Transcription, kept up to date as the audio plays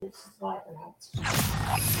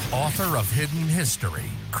Author of Hidden History,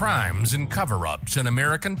 Crimes and Cover-Ups in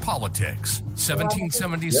American Politics,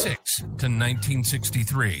 1776 to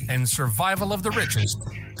 1963, and Survival of the Richest,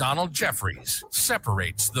 Donald Jeffries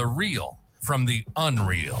separates the real from the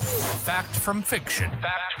unreal. Fact from fiction.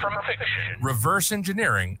 Reverse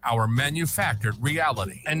engineering our manufactured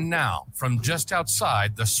reality. And now, from just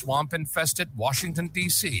outside the swamp-infested Washington,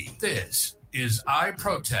 D.C., this is I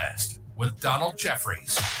Protest with Donald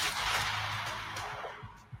Jeffries.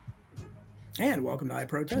 And welcome to I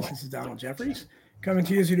Protest. This is Donald Jeffries, coming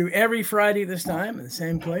to you as we do every Friday this time in the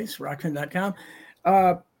same place, rockfin.com.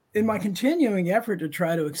 In my continuing effort to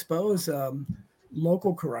try to expose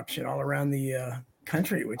local corruption all around the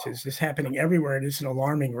country, which is just happening everywhere at an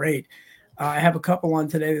alarming rate, I have a couple on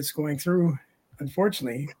today that's going through,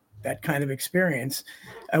 unfortunately, that kind of experience.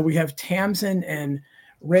 We have Tamsin and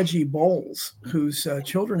Reggie Bowles, whose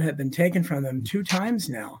children have been taken from them 2 times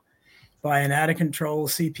now by an out-of-control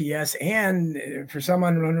CPS and, for some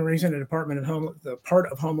unknown reason, the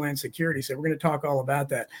part of Homeland Security. So we're going to talk all about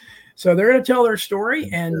that. So they're going to tell their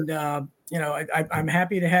story, and I'm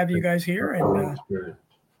happy to have you guys here. And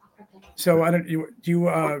so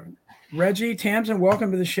Reggie, Tamsin,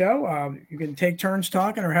 welcome to the show. You can take turns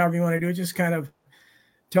talking, or however you want to do it. Just kind of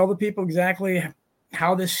tell the people exactly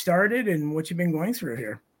how this started and what you've been going through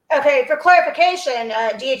here. Okay, for clarification,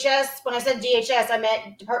 DHS, when I said DHS, I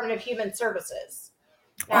meant Department of Human Services.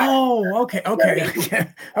 Okay.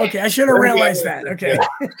 I should have realized that. Okay.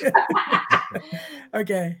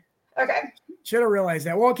 Okay. Should have realized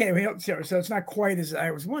that. Well, okay. So it's not quite as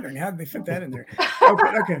I was wondering. How did they fit that in there?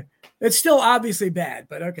 Okay. It's still obviously bad,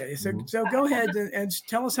 but okay. So go ahead and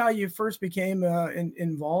tell us how you first became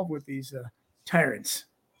involved with these tyrants.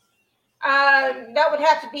 That would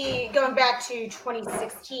have to be going back to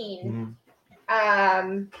 2016.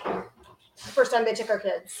 First time they took our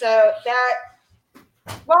kids. So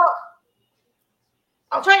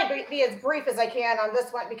I'll try to be as brief as I can on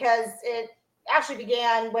this one because it actually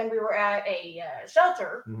began when we were at a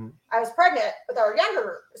shelter. I was pregnant with our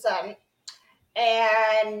younger son,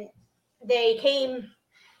 and they came.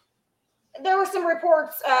 There were some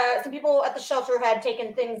reports. Some people at the shelter had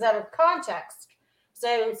taken things out of context.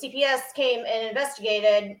 So CPS came and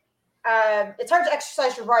investigated. It's hard to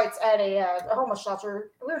exercise your rights at a homeless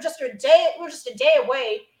shelter. We were just a day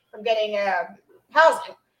away from getting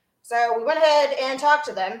housing. So we went ahead and talked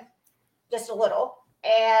to them just a little.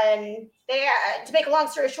 And they, to make a long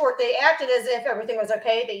story short, they acted as if everything was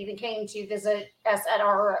okay. They even came to visit us at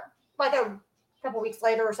our, like a couple weeks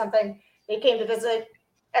later or something. They came to visit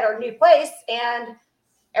at our new place, and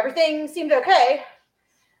everything seemed okay.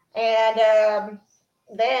 And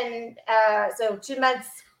then, so 2 months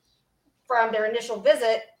from their initial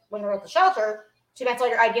visit, when we were at the shelter, 2 months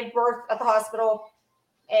later, I gave birth at the hospital,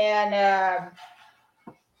 and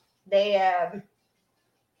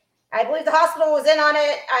I believe the hospital was in on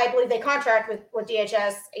it. I believe they contract with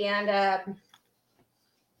DHS, and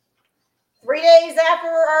 3 days after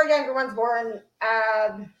our younger one's born,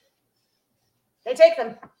 they take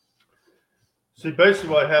them. See, basically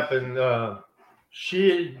what happened, she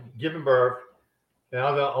had given birth. And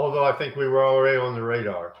although I think we were already on the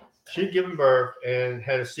radar, she'd given birth and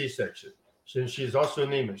had a C-section. Since she's also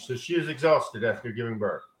anemic, so she was exhausted after giving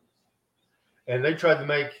birth. And they tried to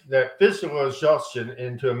make that physical exhaustion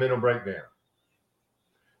into a mental breakdown.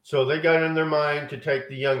 So they got in their mind to take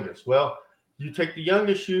the youngest. Well, you take the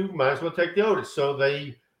youngest, you might as well take the oldest. So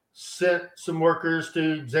they sent some workers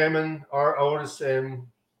to examine our oldest, and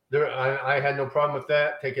I had no problem with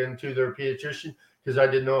that, taking them to their pediatrician, because I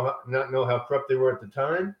did not know how corrupt they were at the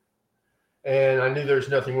time. And I knew there was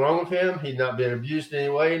nothing wrong with him. He'd not been abused in any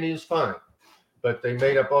way, and he was fine. But they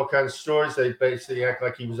made up all kinds of stories. They basically act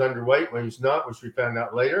like he was underweight when he's not, which we found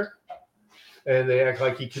out later. And they act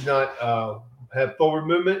like he could not have forward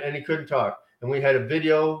movement, and he couldn't talk. And we had a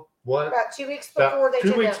video about 2 weeks before they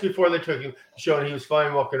 2 weeks before they took him, showing he was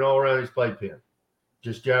fine walking all around his playpen,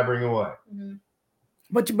 just jabbering away. Mm-hmm.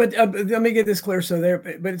 But let me get this clear.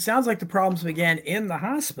 But it sounds like the problems began in the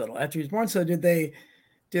hospital after he was born. So did they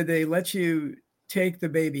let you take the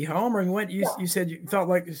baby home, or you said you felt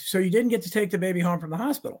like, so you didn't get to take the baby home from the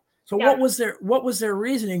hospital? So yeah. What was their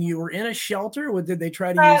reasoning? You were in a shelter, or did they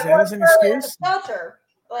try to use that as an excuse? Shelter,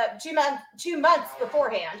 2 months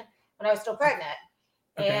beforehand when I was still pregnant,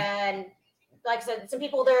 okay. And like I said, some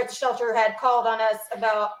people there at the shelter had called on us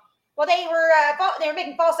about, well, they were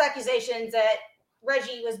making false accusations that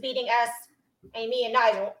Reggie was beating us, and me and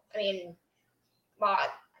Nigel. I mean, well,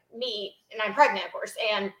 me, and I'm pregnant, of course,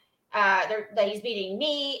 and that he's beating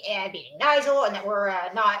me and beating Nigel, and that we're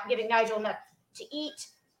not giving Nigel enough to eat,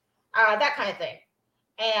 that kind of thing.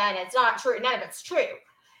 and it's not true. None of it's true.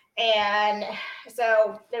 And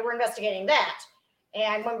so they were investigating that.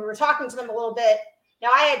 And when we were talking to them a little bit, now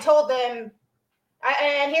I had told them,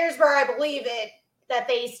 and here's where I believe it, that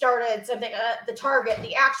they started something,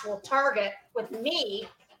 the actual target with me,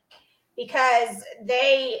 because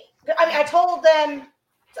I told them,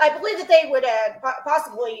 I believe that they would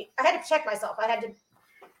possibly, I had to check myself. I had to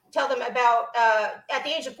tell them about, at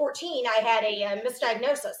the age of 14, I had a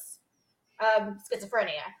misdiagnosis of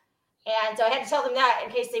schizophrenia. And so I had to tell them that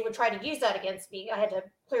in case they would try to use that against me. I had to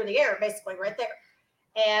clear the air basically right there.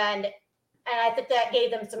 And I think that gave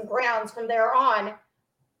them some grounds from there on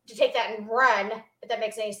to take that and run, if that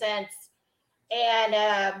makes any sense. And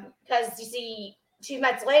because you see, 2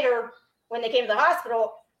 months later, when they came to the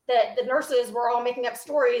hospital, the nurses were all making up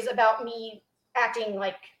stories about me acting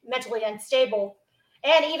like mentally unstable.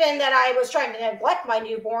 And even that I was trying to neglect my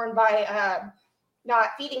newborn by not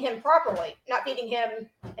feeding him properly, not feeding him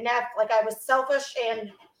enough. Like I was selfish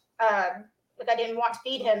and like I didn't want to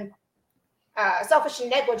feed him, selfish and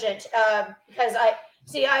negligent because I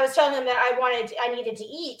was telling them that I needed to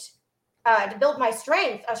eat to build my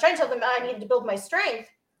strength. I was trying to tell them I needed to build my strength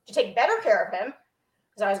to take better care of him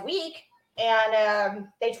because I was weak, and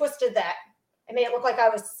they twisted that and made it look like I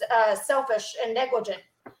was selfish and negligent.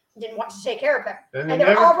 Didn't want to take care of him, and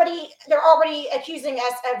they're already accusing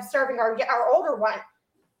us of starving our older one.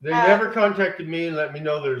 They never contacted me and let me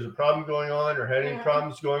know there's a problem going on or had any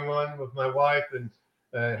problems going on with my wife and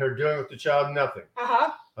her dealing with the child. Nothing.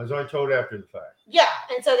 I was only told after the fact. Yeah,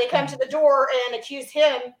 and so they come to the door and accuse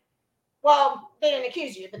him. Well, they didn't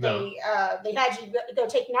accuse you, but they had you go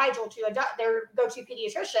take Nigel to their go-to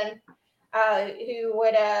pediatrician, who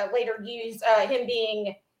would later use him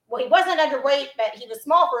being. Well, he wasn't underweight, but he was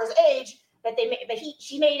small for his age. But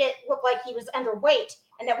she made it look like he was underweight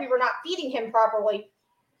and that we were not feeding him properly.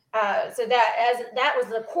 So that was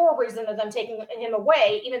the core reason of them taking him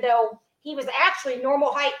away, even though he was actually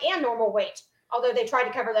normal height and normal weight. Although they tried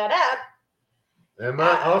to cover that up. And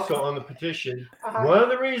also on the petition, one of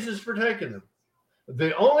the reasons for taking them,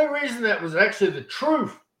 the only reason that was actually the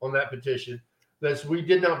truth on that petition, is we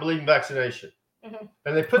did not believe in vaccination.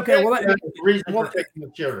 And they put that reason for taking the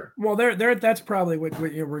children. Well, that's probably what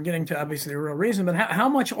we're getting to, obviously the real reason. But how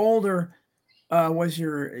much older was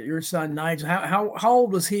your son Nigel? How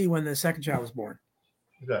old was he when the second child was born?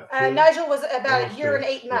 Nigel was about a year and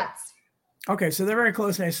 8 months. Okay, so they're very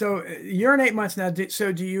close now. So a year and 8 months now.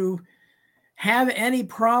 So do you have any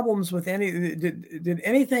problems with any? Did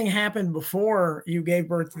anything happen before you gave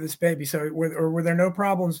birth to this baby? So were there no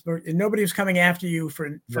problems? Nobody was coming after you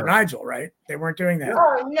for Nigel, right? They weren't doing that.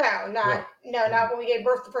 Oh no, not when we gave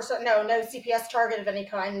birth the first. No CPS target of any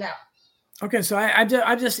kind. No. Okay, so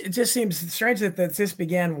it just seems strange that this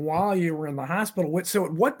began while you were in the hospital. So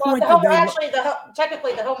at what point did they?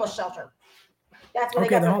 Technically the homeless shelter. That's where they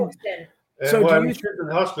got homeless in. And so when we went to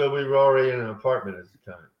the hospital, we were already in an apartment at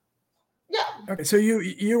the time. Yeah. Okay, so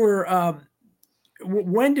you were.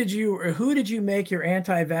 When did you or who did you make your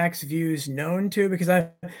anti-vax views known to? Because I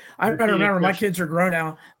remember my kids are grown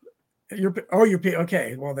now.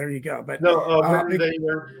 Okay. Well, there you go. But no,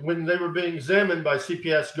 when they were being examined by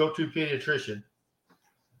CPS go-to pediatrician,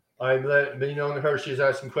 I let me know to her. She's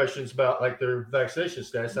asking questions about like their vaccination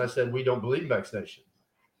status. I said we don't believe in vaccination.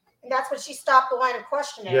 And that's when she stopped the line of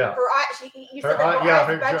questioning. Yeah. Her eyes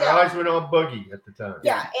went all buggy at the time.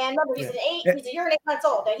 Yeah, and remember, he's a year and 8 months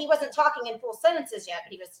old. And he wasn't talking in full sentences yet,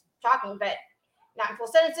 but he was talking, but not in full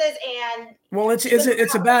sentences. And well, it's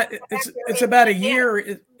about a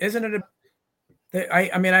year, isn't it?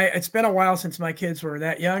 It's been a while since my kids were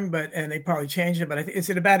that young, and they probably changed it. But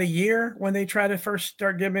is it about a year when they try to first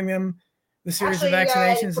start giving them the series of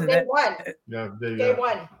vaccinations? Day one. Yeah, day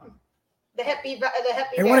one. The Hep B.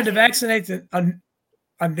 They wanted to vaccinate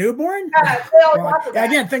a newborn.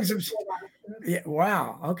 Again, things have. Yeah.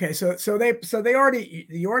 Wow. Okay. So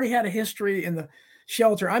you already had a history in the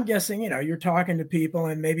shelter. I'm guessing you're talking to people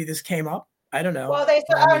and maybe this came up. I don't know. Well, they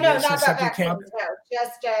said, no, not about vaccines.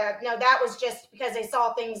 No, that was just because they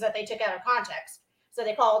saw things that they took out of context. So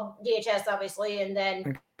they called DHS, obviously, and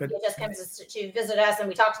then DHS comes to visit us, and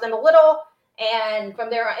we talked to them a little. And from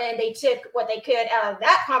there, and they took what they could out of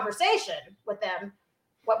that conversation with them,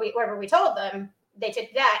 whatever we told them, they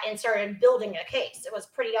took that and started building a case. It was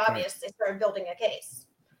pretty obvious they started building a case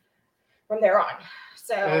from there on.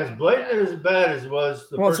 So as blatant and as bad as it was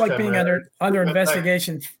the first it's like being under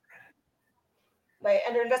investigation. Wait,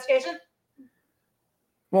 under investigation?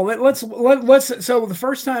 Well, let's. So the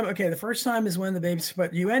first time is when the baby's.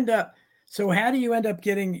 But you end up. So how do you end up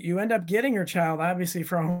getting your child? Obviously,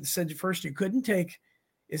 from said first you couldn't take.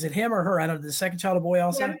 Is it him or her? I don't know. The second child a boy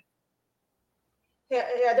also.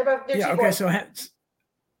 Yeah, they're Yeah. two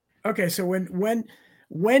Okay. boys. So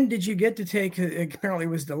when did you get to take? Apparently, it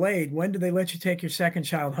was delayed. When did they let you take your second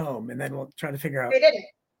child home? And then we'll try to figure out They didn't.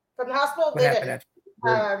 From the hospital, what they happened.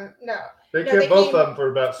 didn't. No. They No, kept they both came- of them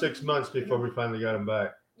for about 6 months before we finally got them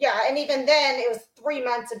back. Yeah, and even then, it was 3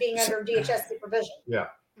 months of being under DHS supervision. Yeah.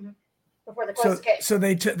 Before they closed the case. So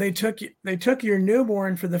they took your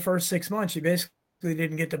newborn for the first 6 months. You basically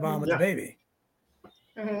didn't get to bond with the baby.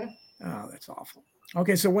 Mm-hmm. Oh, that's awful.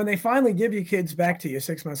 Okay, so when they finally give you kids back to you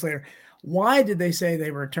 6 months later, why did they say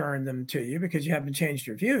they returned them to you? Because you haven't changed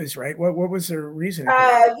your views, right? What was their reason?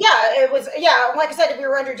 It was like I said, we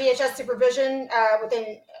were under DHS supervision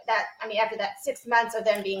within that. I mean, after that 6 months of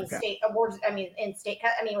them being state awards. I mean,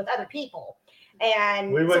 with other people.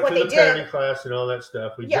 And we went to the parenting class and all that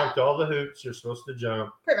stuff. We jumped all the hoops you're supposed to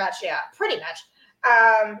jump. Pretty much.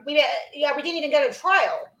 We didn't even go to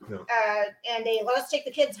trial. No. And they let us take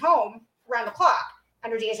the kids home around the clock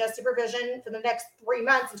under DHS supervision for the next 3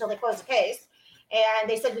 months until they closed the case. And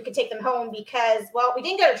they said we could take them home because, well, we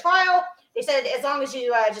didn't go to trial. They said as long as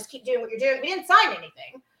you just keep doing what you're doing. We didn't sign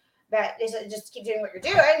anything, but they said just keep doing what you're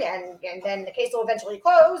doing, and then the case will eventually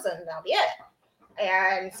close, and that'll be it.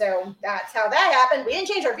 And so that's how that happened. We didn't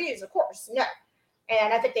change our views, of course, no.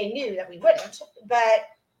 And I think they knew that we wouldn't. But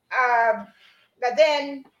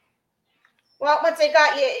then, well, once they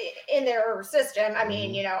got you in their system, I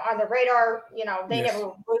mean, on the radar, they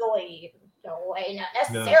never really go away, not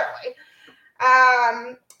necessarily.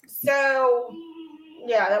 No. So,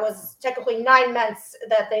 yeah, that was technically 9 months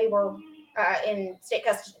that they were in state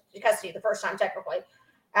custody the first time, technically.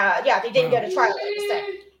 They didn't go to trial, like you said.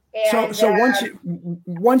 And, so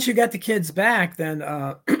once you got the kids back, then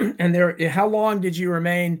and how long did you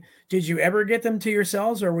remain? Did you ever get them to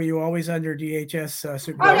yourselves, or were you always under DHS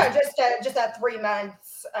supervision? Oh no, just that 3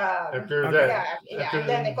 months. After that, and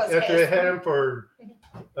then they closed after they had them for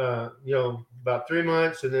about 3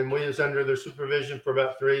 months, and then we was under their supervision for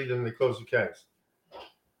about 3. Then they closed the case.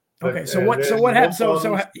 Okay, so what happened?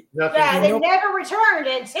 They never returned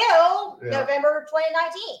until November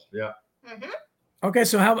 2019. Yeah. Mm-hmm. Okay,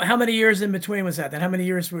 so how many years in between was that? Then how many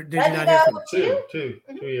years did you not hear from them? 2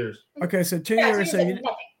 years. Okay, so 2 years.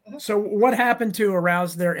 So what happened to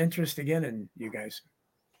arouse their interest again in you guys?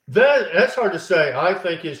 That's hard to say. I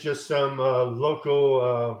think it's just some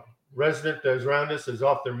local resident that's around us is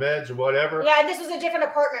off their meds or whatever. Yeah, and this was a different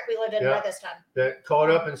apartment we lived in by this time. That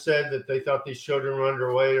called up and said that they thought these children were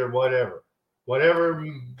underweight or whatever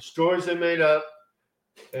stories they made up.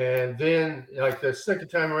 And then, like the second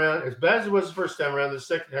time around, as bad as it was the first time around, the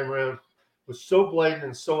second time around was so blatant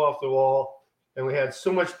and so off the wall, and we had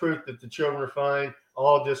so much proof that the children were fine,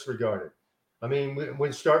 all disregarded. I mean,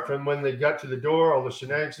 we start from when they got to the door, all the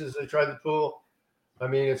shenanigans they tried to pull. I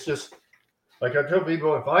mean, it's just like I tell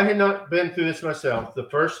people, if I had not been through this myself, the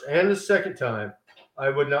first and the second time, I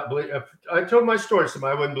would not believe. If I told my story to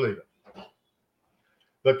somebody, I wouldn't believe it.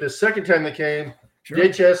 But the second time they came,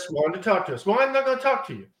 DHS wanted to talk to us. Well, I'm not going to talk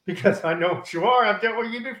to you because I know what you are. I've dealt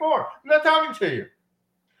with you before. I'm not talking to you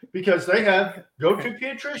because they have go-to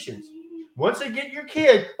pediatricians. Once they get your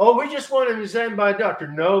kid, we just want him examined by a doctor.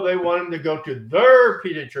 No, they want him to go to their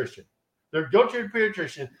pediatrician. Their go-to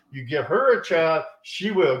pediatrician. You give her a child,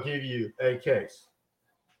 she will give you a case.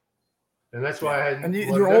 And that's why I had. And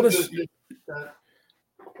your oldest.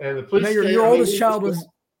 And the police. Your oldest child was.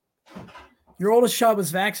 Your oldest child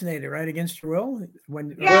was vaccinated, right, against your will?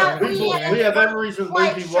 We have every reason to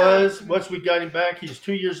believe he was. Once we got him back, he's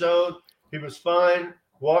 2 years old. He was fine,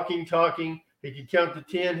 walking, talking. He could count to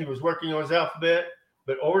 10. He was working on his alphabet.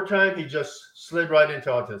 But over time, he just slid right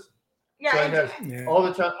into autism. Yeah, so he has all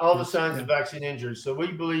the signs of vaccine injuries. So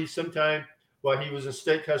we believe sometime while he was in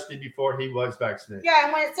state custody before he was vaccinated. Yeah,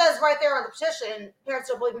 and when it says right there on the petition, parents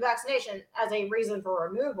don't believe in vaccination as a reason for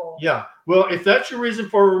removal. Yeah, well, if that's your reason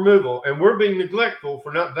for removal and we're being neglectful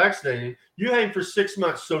for not vaccinating, you hang for 6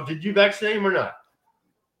 months. So did you vaccinate him or not?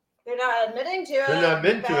 They're not admitting to it. They're not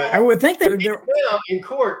admitting to it. I would think that they're in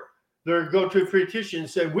court, their go-to pediatrician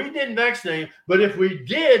said, we didn't vaccinate him, but if we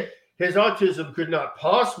did, his autism could not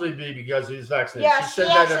possibly be because he was vaccinated. Yeah, she said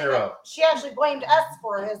that under oath. She actually blamed us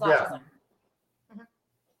for his autism.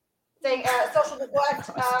 Saying social neglect,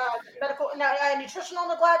 nutritional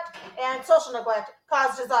neglect, and social neglect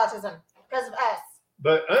caused his autism because of us.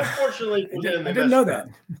 But unfortunately for them, I didn't know that.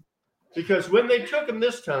 Because when they took him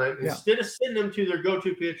this time, instead of sending him to their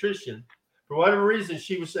go-to pediatrician, for whatever reason,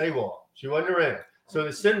 she was AWOL. She wasn't around. So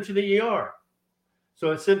they sent him to the ER. So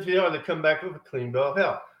they sent him to the ER. They come back with a clean bill of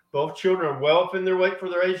health. Both children are well within their weight for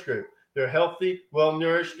their age group. They're healthy,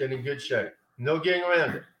 well-nourished, and in good shape. No getting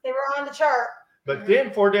around it. They were on the chart. But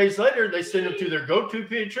then 4 days later, they send them to their go-to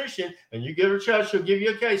pediatrician, and you give her a child, she'll give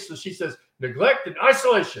you a case. So she says, neglect and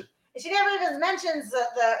isolation. She never even mentions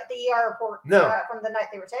the ER report from the night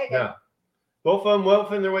they were taken. No. Both of them well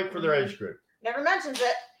within their weight for their age group. Never mentions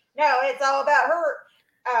it. No, it's all about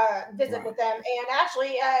her visit with them. And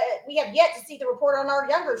actually, we have yet to see the report on our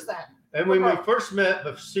younger son. And when we first met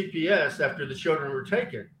with CPS after the children were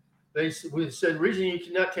taken, we said the reason you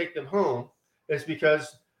cannot take them home is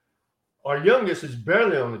because our youngest is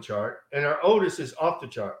barely on the chart and our oldest is off the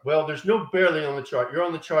chart. Well, there's no barely on the chart. You're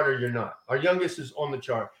on the chart or you're not. Our youngest is on the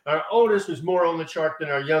chart. Our oldest was more on the chart than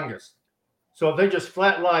our youngest. So if they just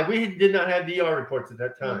flat lied, we did not have the ER reports at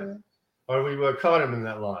that time, or we would have caught them in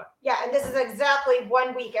that lie. Yeah, and this is exactly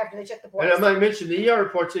 1 week after they took the boys. And I might mention the ER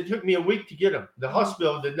reports. It took me a week to get them. The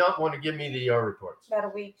hospital did not want to give me the ER reports. About a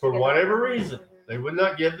week. For whatever reason, they would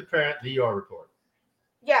not give the parent the ER report.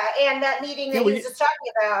 Yeah, and that meeting that he was just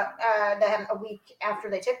talking about, them a week after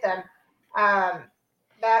they took them,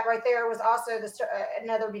 that right there was also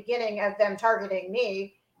another beginning of them targeting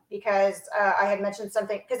me because I had mentioned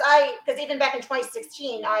something. Because even back in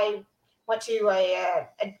 2016, I went to a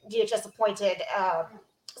DHS appointed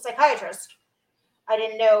psychiatrist. I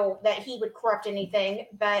didn't know that he would corrupt anything,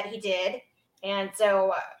 but he did. And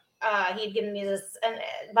so he had given me this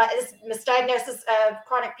misdiagnosis of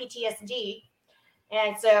chronic PTSD.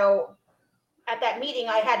 And so at that meeting,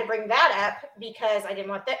 I had to bring that up because I didn't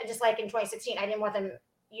want that, just like in 2016, I didn't want them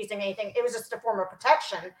using anything. It was just a form of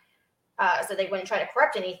protection. So they wouldn't try to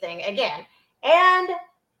corrupt anything again. And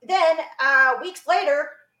then weeks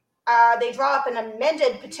later, they draw up an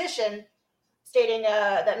amended petition stating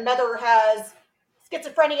that mother has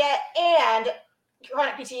schizophrenia and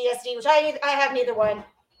chronic PTSD, which I have neither one.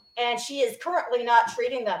 And she is currently not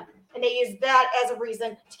treating them. And they use that as a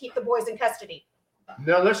reason to keep the boys in custody.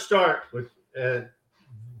 Now let's start with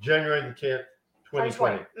January the 10th,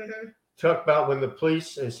 2020. Talk about when the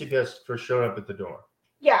police and CPS first showed up at the door.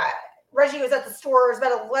 Yeah, Reggie was at the store. It was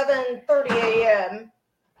about 11:30 a.m.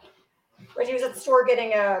 Reggie was at the store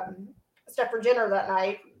getting stuff for dinner that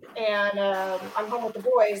night, and I'm home with the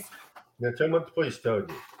boys. Now tell me what the police told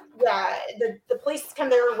you. Yeah, the police come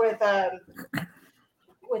there with the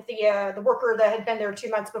worker that had been there 2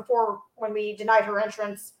 months before when we denied her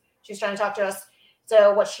entrance. She was trying to talk to us.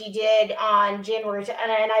 So what she did on January,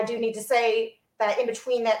 and I do need to say that in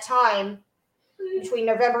between that time, between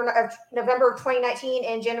November of 2019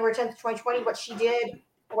 and January 10th, 2020, what she did,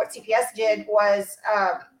 what CPS did was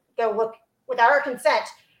go look without our consent.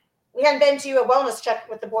 We hadn't been to a wellness check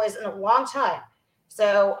with the boys in a long time.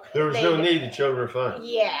 So there was no need. The children were fine.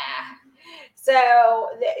 Yeah.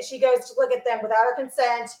 So she goes to look at them without our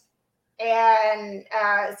consent and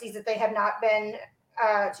sees that they have not been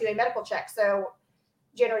to a medical check. So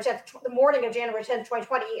January 10th, the morning of January 10th,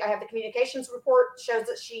 2020, I have the communications report, shows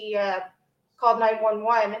that she called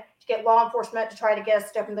 911 to get law enforcement to try to get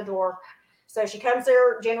us to open the door. So she comes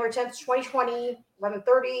there January 10th, 2020,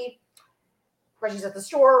 11:30. Reggie's at the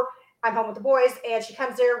store. I'm home with the boys. And she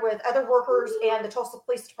comes there with other workers and the Tulsa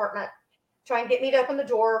Police Department trying to get me to open the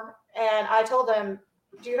door. And I told them,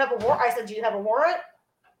 do you have a warrant? I said, do you have a warrant?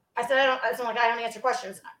 I said, I don't answer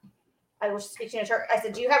questions. I was speaking to her. I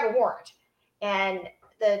said, do you have a warrant? And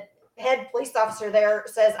the head police officer there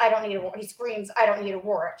says, I don't need a warrant. He screams, I don't need a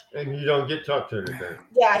warrant. And you don't get talked to anything.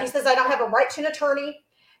 Yeah, he says, I don't have a right to an attorney.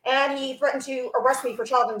 And he threatened to arrest me for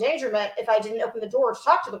child endangerment if I didn't open the door to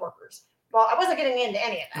talk to the workers. Well, I wasn't getting into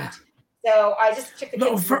any of that. So I just took the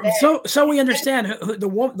kids. So we understand the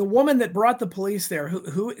woman that brought the police there.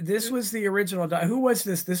 Who this was the original. Who was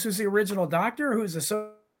this? This was the original doctor. Who's a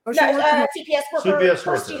social worker? CPS worker. CPS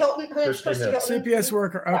Kirsty Hilton. CPS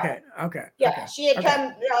worker. Okay. Yeah, okay. She had come,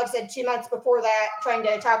 like I said, 2 months before that, trying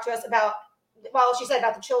to talk to us about. Well, she said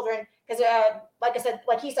about the children because, like I said,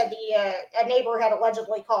 like he said, a neighbor had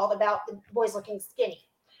allegedly called about the boys looking skinny.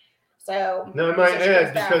 So now I might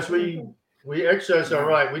add, because we exercise our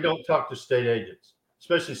right. We don't talk to state agents,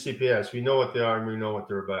 especially CPS. We know what they are and we know what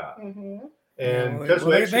they're about. Mm-hmm. And because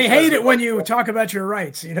they hate it when you talk about your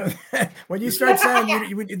rights. You know, when you start saying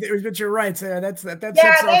it's your rights, that sets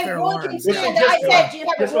off their alarm. I said, do you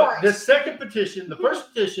have a warrant? The second petition, the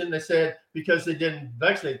first petition, they said because they didn't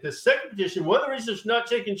vaccinate. The second petition, one of the reasons not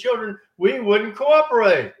taking children, we wouldn't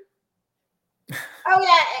cooperate. Oh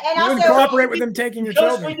yeah, and you also wouldn't cooperate with them taking your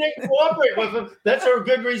children. We didn't cooperate with them. That's a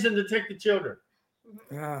good reason to take the children.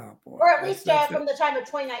 Oh, boy. Or at least from the time of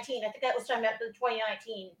 2019. I think that was time after the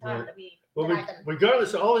 2019 time that we. Well,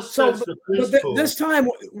 regardless of all this, this time,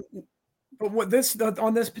 but what this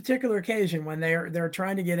on this particular occasion when they're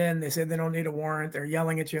trying to get in, they say they don't need a warrant. They're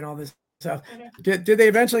yelling at you and all this stuff. Did they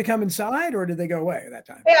eventually come inside, or did they go away at that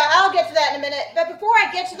time? Yeah, I'll get to that in a minute. But before I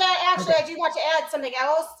get to that, actually, I do want to add something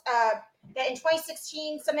else. That in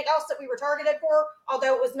 2016, something else that we were targeted for,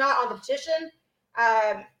 although it was not on the petition,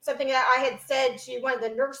 something that I had said to one of the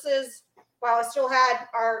nurses while I still had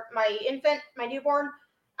my infant, my newborn.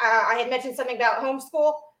 I had mentioned something about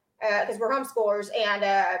homeschool because we're homeschoolers, and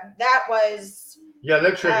that was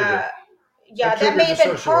that triggered it. Yeah, that may have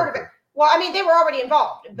been part of it. Well, I mean, they were already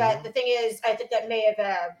involved, but the thing is, I think that may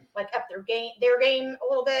have upped their game a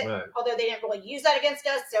little bit, although they didn't really use that against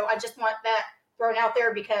us. So I just want that thrown out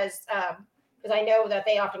there because I know that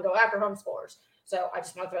they often go after homeschoolers. So I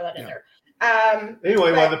just want to throw that in there.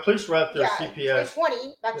 Anyway, while the police were out there, CPS,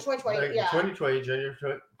 2020, January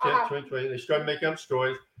 10th, 2020, they started making up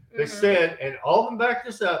stories. They said, and all of them backed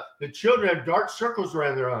this up, the children have dark circles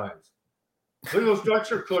around their eyes. Look at those dark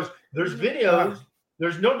circles. There's videos.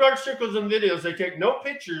 There's no dark circles in videos. They take no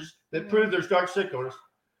pictures that prove there's dark circles.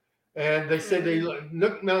 And they said they look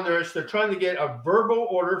malnourished. They're trying to get a verbal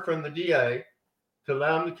order from the DA to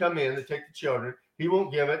allow them to come in to take the children. He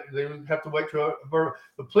won't give it. They have to wait till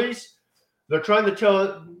the police. They're trying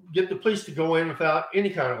to get the police to go in without any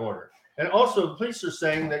kind of order. And also, the police are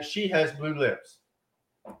saying that she has blue lips,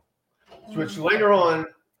 which later on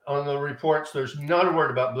the reports, there's not a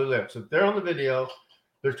word about blue lips. If they're on the video,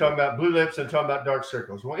 they're talking about blue lips and talking about dark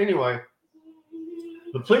circles. Well, anyway,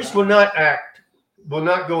 the police will not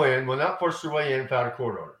go in, will not force their way in without a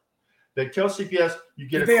court order. They tell CPS, you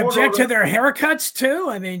get a court order. They object to their haircuts too?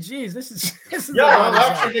 I mean, geez, this is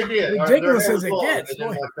actually they did. Ridiculous as it gets. They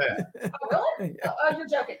didn't like that. Oh, really? Oh, you're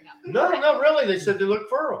joking now. No, really. They said they look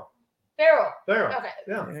feral. Feral. Okay.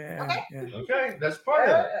 Yeah. Okay, that's part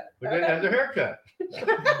of it. We didn't have their haircut.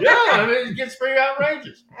 I mean, it gets pretty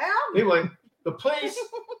outrageous. Anyway, the police,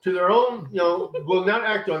 to their own, will not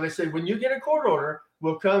act on it. They say, when you get a court order,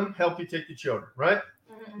 we'll come help you take the children, right?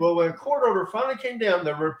 Well, when a court order finally came down,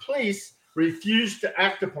 the police refused to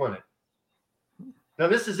act upon it. Now,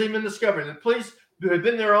 this is even discovered. The police who had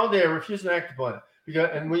been there all day refused to act upon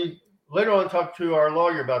it. And we later on talked to our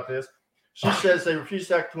lawyer about this. She says they refused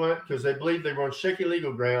to act upon it because they believe they were on shaky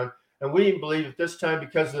legal ground. And we believe at this time,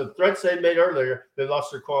 because of the threats they made earlier, they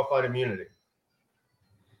lost their qualified immunity.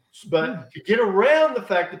 But to get around the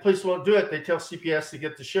fact the police won't do it, they tell CPS to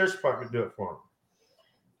get the sheriff's department to do it for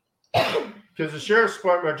them. Because the sheriff's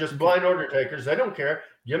department are just blind order takers. They don't care.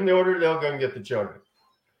 Give them the order, they'll go and get the children.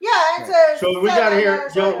 Yeah, so we got here.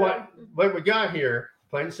 What we got here,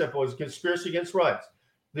 plain and simple, is conspiracy against rights.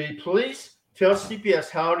 The police tell CPS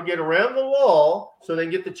how to get around the law so they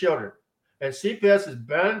can get the children. And CPS is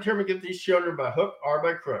bound and determined to get these children by hook or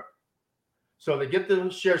by crook. So they get the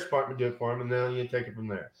sheriff's department to do it for them, and then you take it from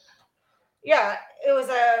there. Yeah, it was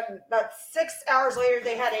about 6 hours later,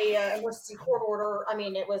 they had a emergency court order. I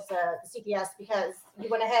mean, it was CPS because you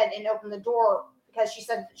went ahead and opened the door because she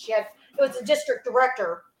said it was the district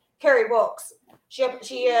director, Carrie Wilkes. She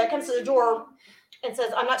comes to the door and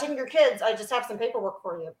says, I'm not taking your kids. I just have some paperwork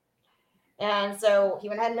for you. And so he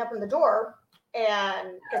went ahead and opened the door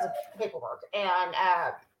and because of paperwork. And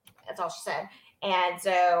that's all she said. And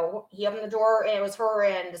so he opened the door, and it was her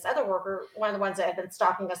and this other worker, one of the ones that had been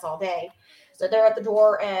stalking us all day. So they're at the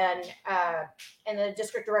door, and the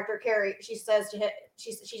district director, Carrie, she says to him,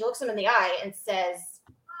 she looks him in the eye and says,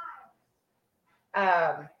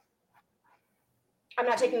 I'm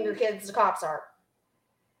not taking your kids, the cops are.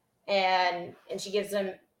 And she gives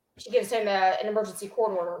him an emergency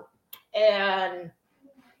court order. And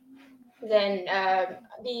then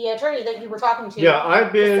the attorney that you were talking to. Yeah,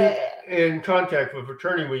 I've been in contact with an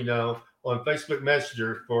attorney we know on Facebook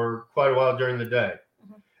Messenger for quite a while during the day.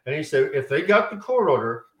 And he said, if they got the court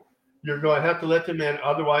order, you're going to have to let them in.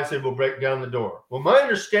 Otherwise, they will break down the door. Well, my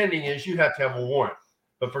understanding is you have to have a warrant.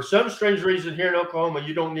 But for some strange reason here in Oklahoma,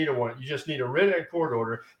 you don't need a warrant. You just need a written court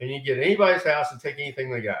order, and you get anybody's house and take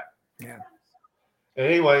anything they got. Yeah.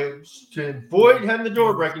 Anyway, to avoid having the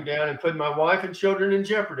door breaking down and putting my wife and children in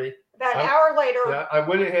jeopardy, about an hour later, I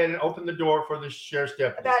went ahead and opened the door for the sheriff's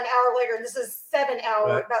deputy. About an hour later, and this is 7 hours,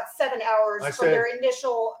 Right. about 7 hours from their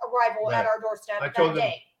initial arrival Right. at our doorstep I that told them,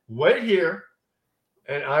 day. wait here,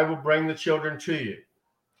 and I will bring the children to you.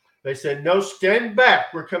 They said, no, stand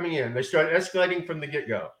back. We're coming in. They started escalating from the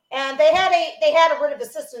get-go. And they had a writ of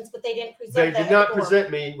assistance, but they didn't present They that did not at the door. present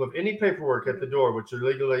me with any paperwork at the door, which they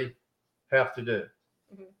legally have to do.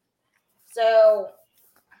 So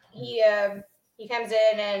he comes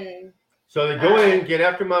in and So they go in, get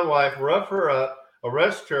after my wife, rough her up,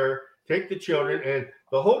 arrest her, take the children, and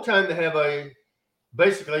the whole time they have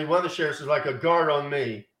basically one of the sheriffs is like a guard on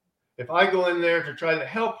me. If I go in there to try to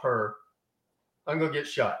help her, I'm going to get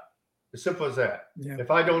shot. As simple as that. Yeah.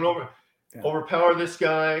 If I don't overpower this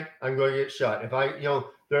guy, I'm going to get shot.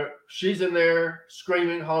 If she's in there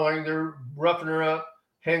screaming, hollering, they're roughing her up,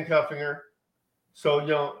 handcuffing her. So,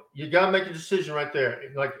 you got to make a decision right there.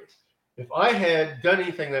 Like, if I had done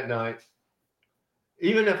anything that night,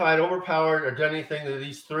 even if I had overpowered or done anything to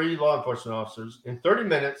these 3 law enforcement officers, in 30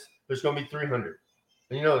 minutes, there's going to be 300.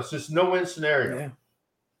 And, it's just no-win scenario. Yeah.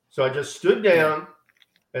 So I just stood down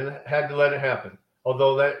and had to let it happen.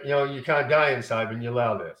 Although that, you kind of die inside when you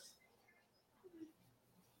allow this.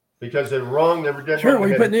 Because they're wrong. They're dead. Sure,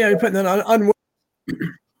 you're putting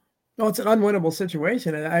it's an unwinnable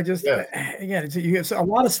situation. And I just, again, you have a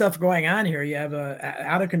lot of stuff going on here. You have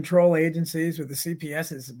out of control agencies with the CPS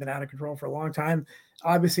has been out of control for a long time.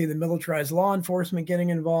 Obviously, the militarized law enforcement getting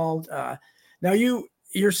involved. Now,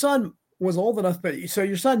 your son was old enough, so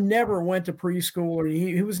your son never went to preschool, or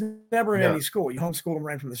he was never in any school. You homeschooled him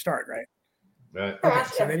right from the start, right? Right. Okay,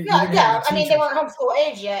 so I mean, they weren't homeschool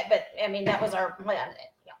age yet, but I mean, that was our plan.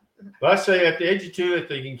 Well, I say at the age of 2, if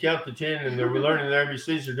they can count to 10 and they're learning their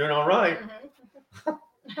ABCs, they're doing all right.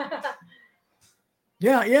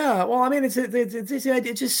 Yeah. Well, I mean,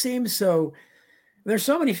 it just seems so. There's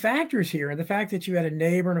so many factors here, and the fact that you had a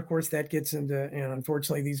neighbor, and of course that gets into,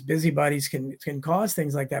 unfortunately, these busybodies can cause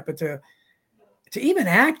things like that. But to even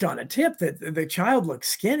act on a tip that the child looks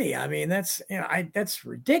skinny, I mean, that's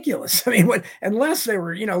ridiculous. I mean, unless they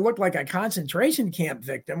were, looked like a concentration camp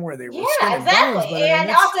victim where they were exactly. Bones,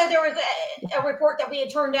 and also there was a report that we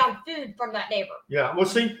had turned down food from that neighbor. Yeah, well,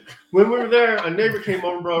 see, when we were there, a neighbor came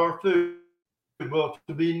over and brought our food. Well,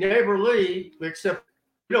 to be neighborly, we accept.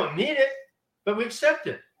 We don't need it, but we accept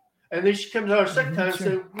it. And then she comes out our second time and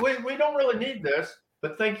said, "We don't really need this,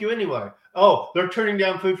 but thank you anyway." Oh, they're turning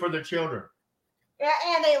down food for their children. Yeah,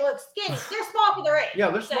 and they look skinny. They're small for their age.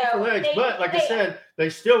 Yeah, they're small for their age. But like I said,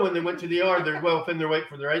 they still, when they went to the ER, they're well within their weight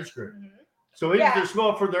for their age group. Mm-hmm. So even if they're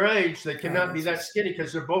small for their age, they cannot be that skinny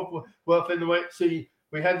because they're both well within the weight. See,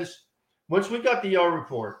 we had this, once we got the ER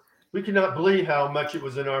report, we could not believe how much it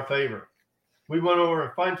was in our favor. We went over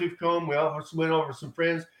a fine-tooth comb. We also went over some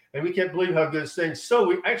friends, and we can't believe how good it's saying. So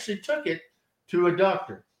we actually took it to a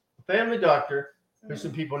doctor, a family doctor, who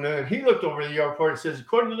some people knew, and he looked over the ER report and says,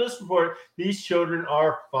 according to this report, these children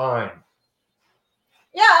are fine.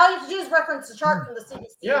 Yeah, all you have to do is reference the chart from the CDC.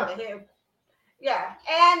 Yeah. And the WHO. Yeah,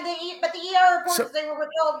 and but the ER reports, they were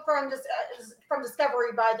withheld from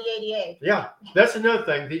discovery by the ADA. Yeah, that's another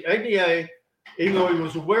thing. The ADA, even though he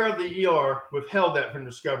was aware of the ER, withheld that from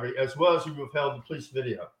discovery, as well as he withheld the police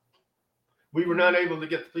video. We were not able to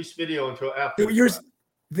get the police video until after.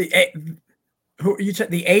 Who you said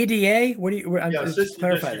the ADA? What do you? Just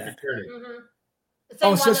clarify that.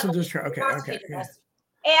 Assistant district. Okay. Yeah.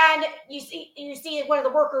 And you see one of the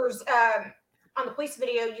workers on the police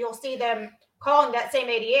video. You'll see them calling that same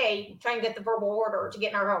ADA, trying to get the verbal order to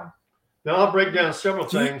get in our home. Now I'll break down several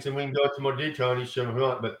things, and we can go into more detail on each of them if you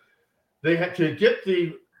want. But they had to get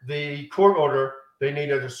the court order. They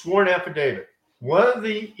needed a sworn affidavit. One of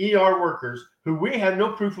the ER workers, who we had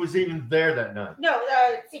no proof was even there that night. No,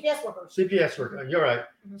 CPS worker. CPS worker, you're right.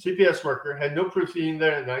 Mm-hmm. CPS worker had no proof even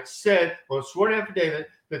there that night, said on a sworn affidavit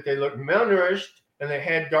that they looked malnourished and they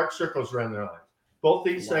had dark circles around their eyes. Both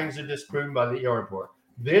these things are disproven by the ER report.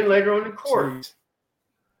 Then later on in court,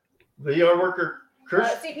 the ER worker,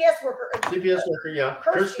 CPS worker, yeah.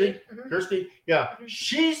 Kirsty, yeah. Mm-hmm.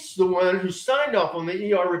 She's the one who signed off on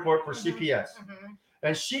the ER report for CPS. Mm-hmm.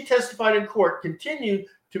 And she testified in court, continued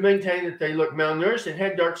to maintain that they looked malnourished and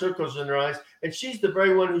had dark circles in their eyes. And she's the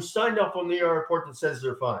very one who signed off on the ER report that says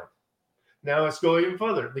they're fine. Now let's go even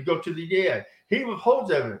further. They go to the DA. He withholds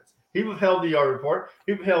evidence. He withheld the ER report.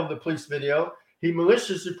 He withheld the police video. He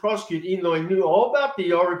maliciously prosecuted, even though he knew all about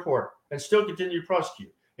the ER report, and still continued to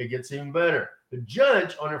prosecute. It gets even better. The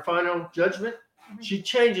judge, on her final judgment, she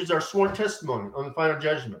changes our sworn testimony on the final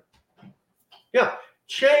judgment. Yeah.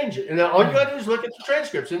 Change it. And now all you got to do is look at the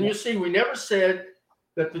transcripts, and you see we never said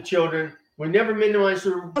that the children, we never minimized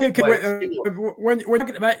their when we're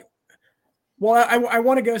talking about. Well, I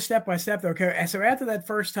want to go step by step though. Okay, so after that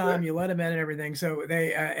first time, you let them in and everything. So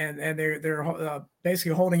they and they're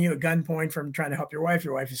basically holding you at gunpoint from trying to help your wife.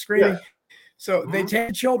 Your wife is screaming. Yes. So they take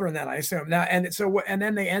the children. Then I assume now, and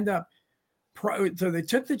then they end up. So they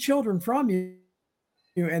took the children from you,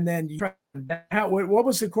 and then what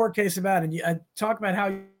was the court case about? And you talk about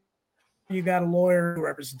how you got a lawyer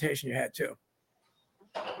representation you had too.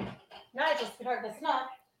 No, I just heard this not.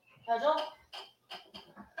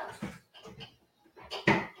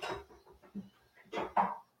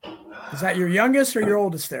 Is that your youngest or your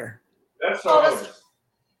oldest there? That's our oldest.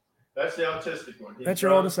 That's the autistic one. That's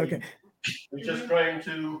your oldest? Okay. He's just trying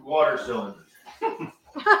to water cylinders.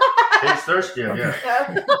 He's thirsty, I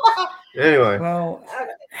guess. No. Anyway, Well,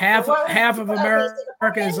 Okay. half Well, half of what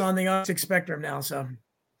America else is on the autistic spectrum now. So,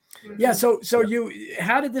 yeah. So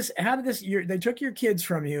how did this? They took your kids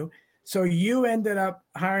from you. So you ended up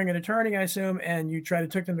hiring an attorney, I assume, and you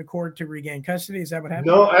took them to court to regain custody. Is that what happened?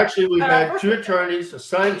 no, actually, we had 2 attorneys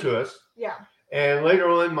assigned to us, Yeah, and later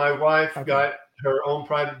on, my wife Okay. got her own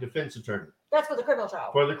private defense attorney that's for the criminal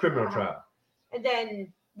trial. for the criminal Uh-huh. trial. And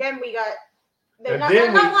then we got. And Not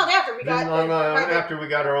then long after we Then got. after we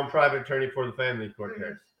got our own private attorney for the family court Mhm.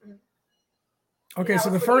 case. Okay, Yeah, so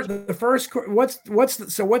what's the first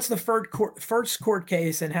what's the first court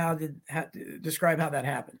case, and describe how that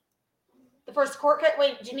happened? The first court case.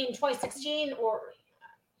 Wait, do you mean 2016 or?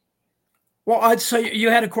 Well, so you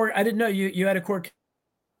had a court. I didn't know you had a court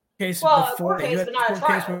case Well, a before. court case, You had but a not a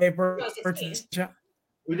court case trial. when they were 2016.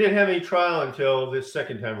 We didn't have any trial until this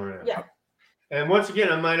second time around. Yeah. And once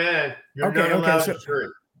again, I might add, you're Okay, not allowed so- a jury.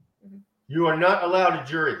 Mhm. You are not allowed a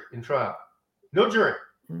jury in trial. No jury.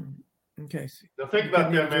 Okay. Now think You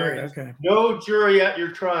about couldn't the have a jury, Americans. okay. No jury at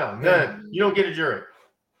your trial. None. Yeah. You don't get a jury.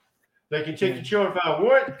 They can take Yeah. the children without a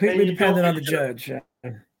warrant. Completely and you don't dependent get on a the jury. judge.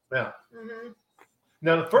 Yeah. Yeah. Mhm.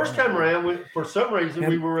 Now the first time around, for some reason,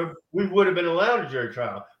 And- we would have been allowed a jury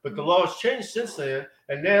trial, but the law has changed since then.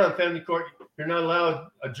 And now in family court, you're not allowed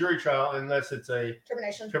a jury trial unless it's a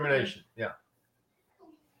termination. Yeah.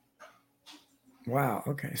 Wow.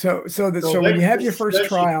 Okay. So when they you have your just- first that's-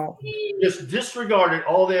 trial, Just disregarded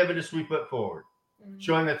all the evidence we put forward, Mhm.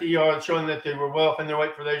 showing that showing that they were well in their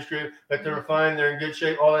weight for the age group, that they were fine, they're in good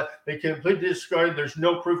shape, all that. They completely disregarded. There's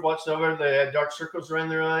no proof whatsoever. They had dark circles around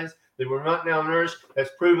their eyes. They were not malnourished.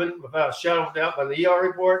 That's proven without a shadow of doubt by the ER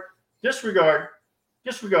report. Disregard.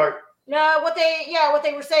 No, what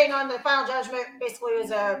they were saying on the final judgment basically was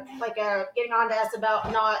getting on to us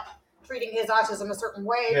about not treating his autism a certain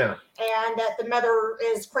way, Yeah. and that the mother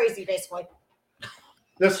is crazy, basically.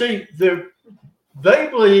 Now, see, they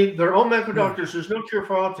believe, their own medical doctors, there's no cure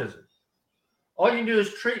for autism. All you can do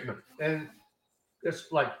is treatment. And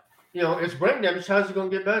it's like, it's brain damage. How's it going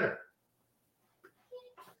to get better?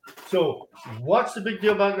 So what's the big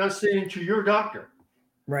deal about not seeing to your doctor?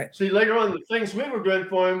 right? See, later on, the things we were doing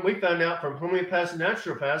for him, we found out from homeopaths and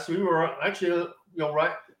naturopaths, we were actually,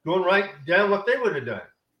 going right down what they would have done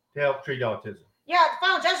to help treat autism. Yeah, the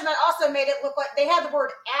final judgment also made it look like they had the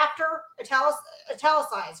word after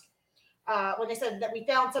italicized when they said that we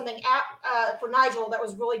found something for Nigel that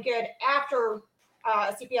was really good after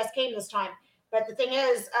CPS came this time. But the thing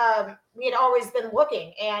is, we had always been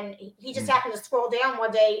looking, and he just happened to scroll down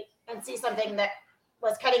one day and see something that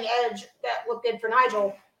was cutting edge that looked good for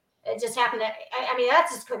Nigel. It just happened to, I mean,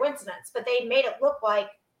 that's just coincidence, but they made it look like,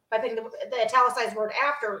 I think the italicized word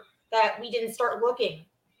after, that we didn't start looking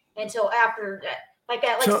until after that. Like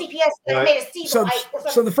CPS made us see the light or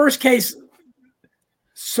something. So the first case,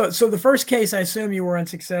 so the first case, I assume you were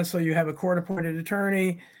unsuccessful. You have a court-appointed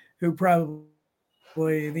attorney who probably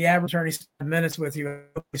the average attorney spends minutes with you,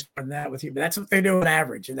 but that's what they do on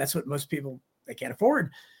average, and that's what most people, they can't afford.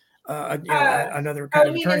 Another kind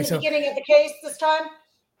of you mean attorney. in the beginning of the case this time?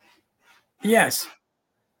 Yes.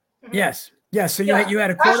 Mhm. Yes. So Yeah. you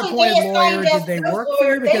had a Actually, court-appointed lawyer. Did they work for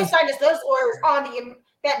you? They assigned us those lawyers on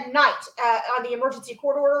that night on the emergency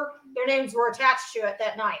court order. Their names were attached to it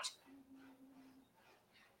that night.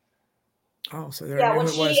 So Yeah, when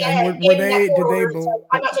it was. she And gave me that did court they? order, so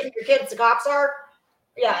I'm not taking your kids. The cops are.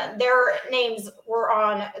 Yeah, their names were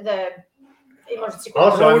on the emergency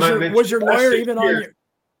court Also, order. I might mention Was your the last lawyer 6 even on years- your?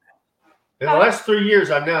 In the last 3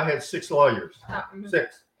 years, I've now had 6 lawyers. Mhm.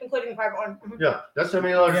 6. Including the private one. Mhm. Yeah, that's how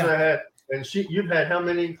many lawyers Yeah. I had. And you've had how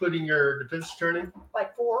many, including your defense attorney?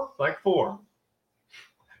 Like 4. Like 4.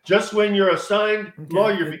 Just when your assigned Okay.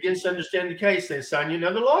 lawyer begins to understand the case, they assign you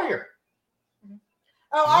another lawyer.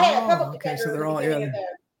 Oh, I had a public okay, defender so at they're the all beginning in. of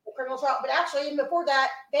the criminal trial. But actually, even before that,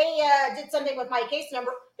 they did something with my case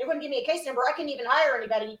number. They wouldn't give me a case number. I couldn't even hire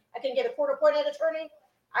anybody. I couldn't get a court-appointed attorney.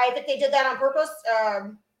 I think they did that on purpose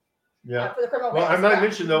Yeah. for the criminal Well, I case. might Yeah.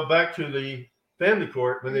 mention, though, back to the family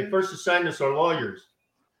court, when they first assigned us our lawyers,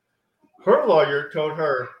 her lawyer told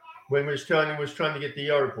her, when we was trying to get the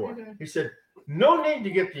ER report, Mhm. he said, no need to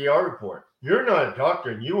get the ER report. You're not a doctor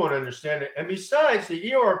and you won't understand it. And besides,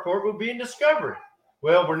 the ER report will be in discovery.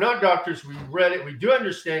 Well, we're not doctors. We read it. We do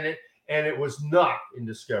understand it. And it was not in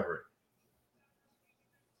discovery.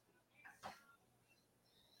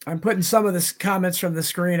 I'm putting some of the comments from the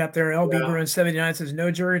screen up there. LB Bruin 79 says no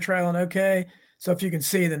jury trial and okay. So if you can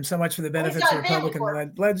see them, so much for the benefits of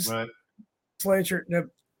Republican legislature.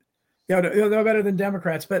 No better than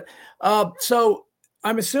Democrats. But so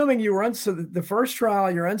I'm assuming you were so the first trial,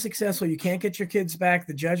 you're unsuccessful. You can't get your kids back.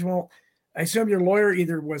 The judge won't I assume your lawyer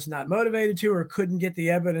either was not motivated to or couldn't get the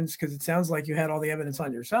evidence because it sounds like you had all the evidence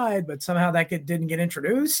on your side, but somehow that didn't get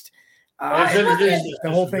introduced. The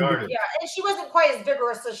whole thing. Yeah, and she wasn't quite as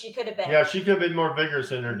vigorous as she could have been. Yeah, she could have been more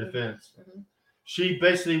vigorous in her defense. Mm-hmm. She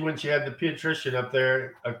basically, when she had the pediatrician up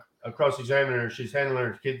there cross-examining her, she's handling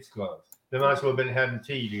her kids' gloves. They might as well have been having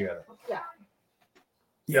tea together.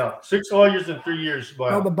 Yeah. 6 lawyers in 3 years.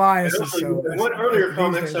 Wow. Well, the bias is so. One earlier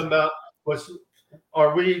comment about was,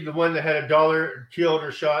 are we the one that had a dollar killed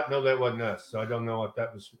or shot? No, that wasn't us. So I don't know what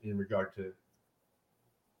that was in regard to.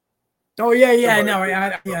 Oh yeah, no,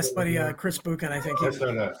 yes, buddy, Chris Buchan, I think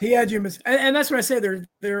he had you and that's what I say.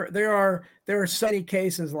 There are so many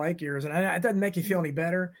cases like yours, and it doesn't make you feel any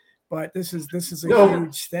better. But this is a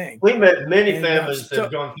huge thing. We met many families that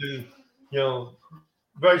have gone through,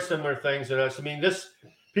 very similar things than us. I mean,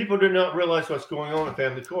 people do not realize what's going on in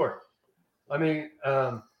family court. I mean,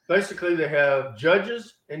 basically they have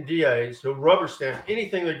judges and DAs who rubber stamp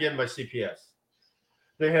anything they're given by CPS.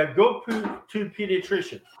 They have go to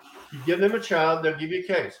pediatricians. You give them a child, they'll give you a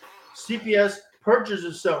case. CPS perjures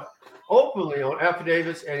itself openly on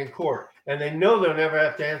affidavits and in court, and they know they'll never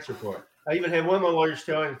have to answer for it. I even had one of my lawyers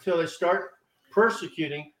tell me until they start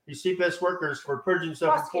persecuting these CPS workers for perjuring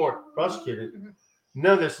themselves in court, prosecuted,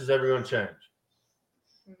 none of this is ever going to change.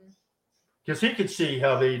 Because he could see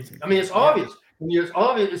how it's obvious. It's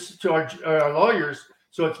obvious to our lawyers,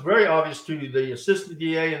 so it's very obvious to the assistant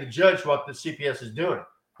DA and the judge what the CPS is doing.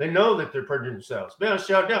 They know that they're perjuring themselves. They don't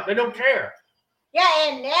shout out. They don't care. Yeah,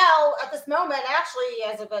 and now at this moment, actually,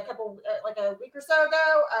 as of a week or so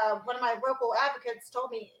ago, one of my local advocates told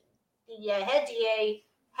me the head DA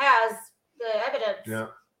has the evidence. Yeah.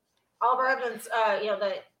 All of our evidence,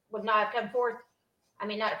 that would not have come forth. I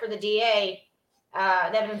mean, not for the DA,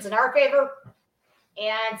 the evidence in our favor.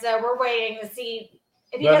 And so we're waiting to see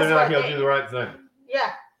if he whether or not he'll do the right thing.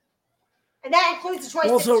 Yeah. And that includes the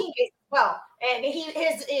 2016 case as well. And he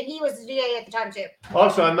was the DA at the time too.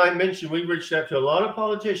 Also, I might mention we reached out to a lot of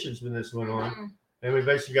politicians when this went on, and we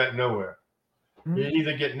basically got nowhere. You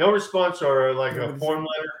either get no response or a form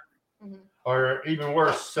letter, or even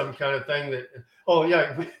worse, some kind of thing that. Oh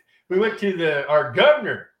yeah, we went to our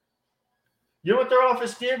governor. You know what their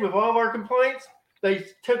office did with all of our complaints? They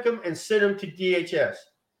took them and sent them to DHS.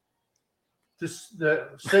 The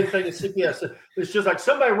same thing as CPS. It's just like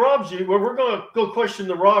somebody robs you. Well, we're going to go question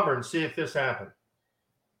the robber and see if this happened.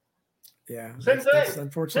 Yeah, same thing. That's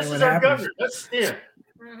unfortunately, this is our governor. That's it.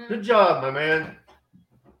 Good job, my man.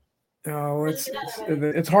 No,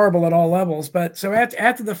 it's horrible at all levels. But so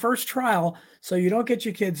after the first trial, so you don't get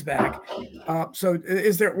your kids back. So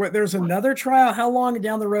there's another trial? How long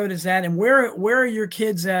down the road is that? And where are your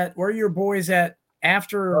kids at? Where are your boys at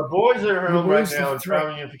after? Our boys are home right now in trial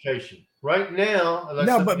reunification. Right now,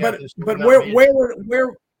 no, but where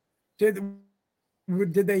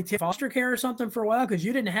did they take foster care or something for a while? Because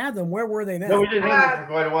you didn't have them. Where were they then? No, we didn't have them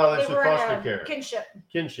for quite a while. That's foster care. Kinship.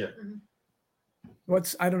 Mm-hmm.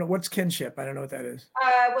 I don't know. What's kinship? I don't know what that is.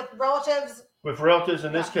 With relatives. With relatives.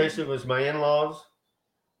 In this case, it was my in-laws.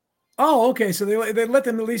 Oh, okay. So they let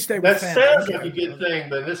them at least stay with family. That sounds like a good thing,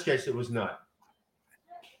 but in this case, it was not.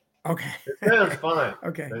 Okay. It sounds fine.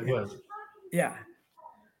 Okay. It was. Yeah.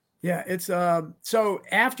 Yeah. It's so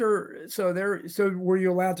were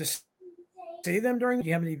you allowed to see them during? Do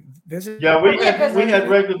you have any visits? Yeah, we had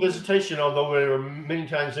regular visitation, although we were many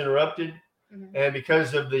times interrupted, and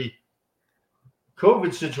because of the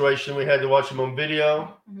COVID situation, we had to watch them on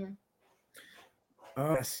video.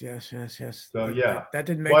 Oh, yes. So yeah, that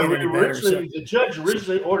didn't make it any better. The judge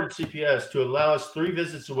originally ordered CPS to allow us 3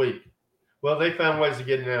 visits a week. Well, they found ways of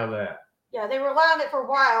getting out of that. Yeah, they were allowing it for a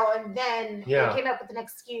while, and then they came up with an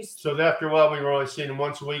excuse. So after a while, we were only seeing them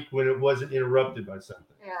once a week when it wasn't interrupted by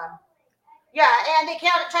something. Yeah, and they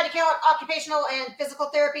try to count occupational and physical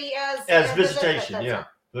therapy as visitation. Yeah.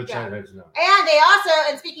 And they also,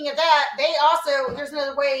 and speaking of that, there's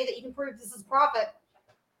another way that you can prove this is profit.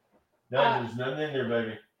 No, there's nothing in there,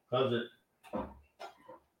 baby. Close it.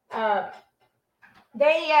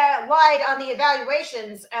 They lied on the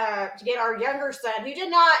evaluations to get our younger son, who did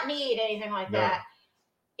not need anything like that,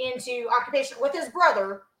 into with his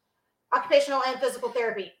brother, occupational and physical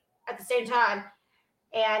therapy at the same time.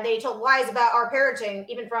 And they told lies about our parenting,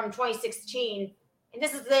 even from 2016. And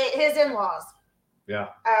this is his in-laws. Yeah.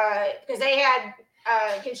 Because they had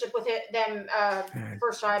kinship with them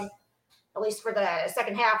first time, at least for the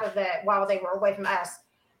second half of while they were away from us.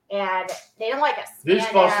 And they didn't like us. These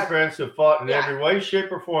foster parents have fought in every way,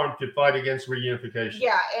 shape, or form to fight against reunification.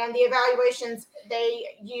 Yeah, and the evaluations, they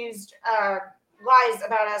used lies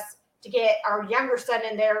about us to get our younger son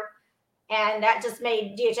in there. And that just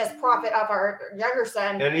made DHS profit off our younger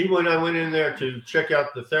son. And even when I went in there to check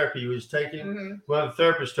out the therapy he was taking, one of the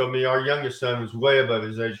therapists told me our youngest son was way above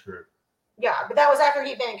his age group. Yeah, but that was after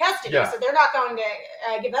he'd been in custody, so they're not going to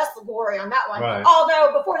give us the glory on that one. Right.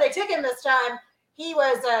 Although before they took him this time, he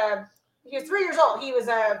was 3 years old. He was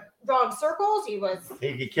drawing circles. He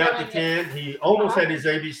could count to 10. He almost had his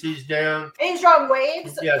ABCs down. And he was drawing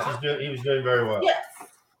waves. Yes, he was doing very well. Yes.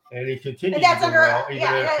 And he continues to do well, even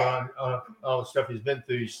after all the stuff he's been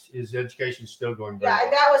through. His education's still going very well.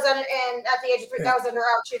 And that was and at the age of 3, that was under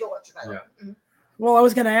our tutelage. Yeah. Well, I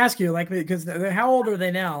was going to ask you, like, because how old are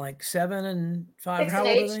they now? Like 7 and 5? 6 how and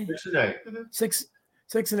old 8. are they? 6 and 8.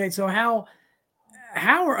 6 and 8. So how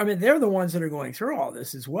are, I mean, they're the ones that are going through all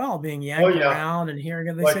this as well, being yanked around and hearing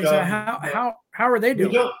other things. So how are they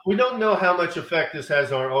doing? We don't know how much effect this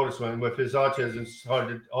has on our oldest one. With his autism, it's hard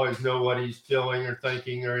to always know what he's feeling or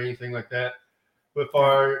thinking or anything like that. With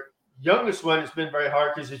our youngest one, it's been very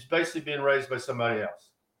hard because he's basically being raised by somebody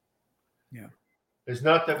else. Yeah. It's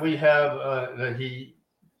not that we have that he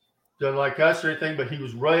doesn't like us or anything, but he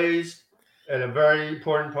was raised, and a very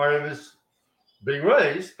important part of his being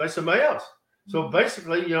raised by somebody else. So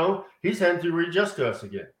basically, he's having to readjust to us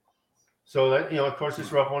again. So that, of course,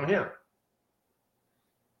 it's rough on him.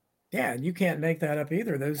 Yeah, and you can't make that up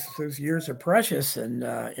either. Those years are precious, and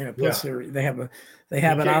plus they have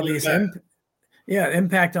an obvious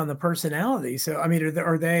impact on the personality. So I mean,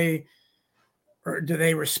 or do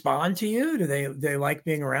they respond to you? Do they like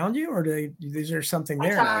being around you, or is there something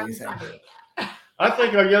there now, you think? I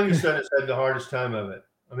think our youngest son has had the hardest time of it.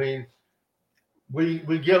 I mean, we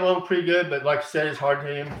get along pretty good, but like I said, it's hard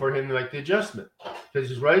for him to make the adjustment because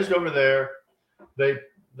he's raised over there. They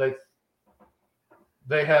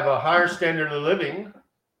have a higher standard of living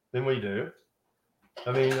than we do.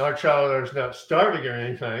 I mean, our child is not starving or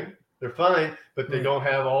anything. They're fine, but they don't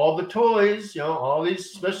have all the toys, all these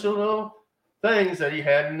special little things that he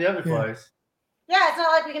had in the other place. Yeah, it's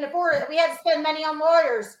not like we can afford it. We had to spend money on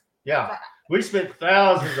lawyers. Yeah, we spent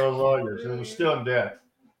thousands on lawyers, and we're still in debt.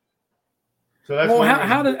 So that's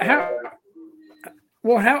how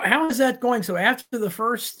is that going? So after the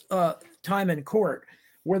first time in court,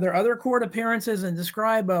 were there other court appearances, and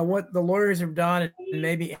describe what the lawyers have done and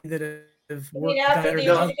maybe that have worked better than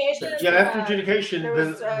others? Yeah, after adjudication,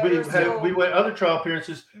 then we went other trial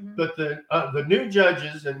appearances, but the new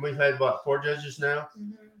judges, and we've had 4 judges now,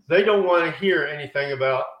 they don't want to hear anything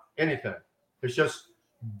about anything. It's just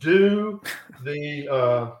do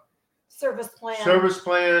the service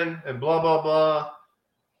plan and blah blah blah,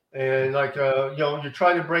 and like you're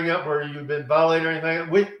trying to bring up where you've been violated or anything.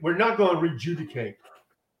 We're not going to adjudicate.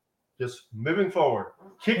 Just moving forward,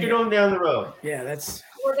 kick it on down the road. Yeah, that's.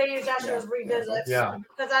 Or they use actually as revisits. Yeah.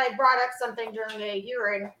 Because I brought up something during the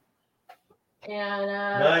hearing, and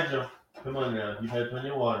Nigel, come on now. You've had plenty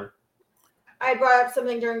of water. I brought up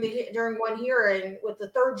something during one hearing with the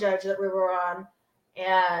 3rd judge that we were on,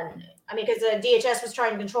 and I mean, because the DHS was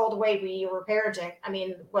trying to control the way we were parenting. I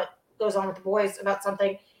mean, what goes on with the boys about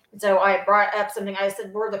something, and so I brought up something. I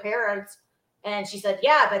said, "We're the parents." And she said,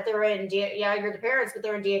 "Yeah, but they're in you're the parents, but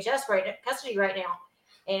they're in DHS custody right now."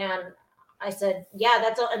 And I said, "Yeah,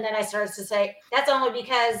 that's all." And then I started to say, "That's only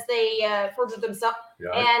because they perjured themselves."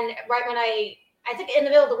 Yeah. And right when I think in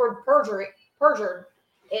the middle of the word perjured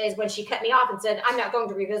is when she cut me off and said, "I'm not going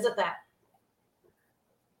to revisit that."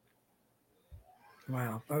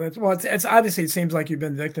 Wow. It's obviously, it seems like you've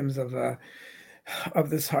been victims of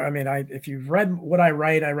this. I mean, if you've read what I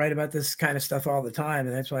write about this kind of stuff all the time.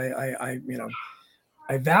 And that's why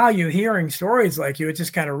I value hearing stories like you. It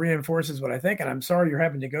just kind of reinforces what I think. And I'm sorry you're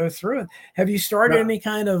having to go through it. Have you started any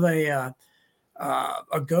kind of a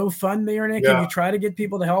GoFundMe or anything? Can you try to get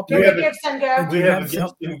people to help you? We have a Gifts and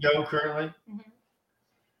Go currently.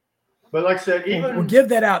 But like I said, we'll give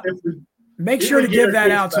that out. Make sure to give that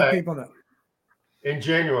out so people know. In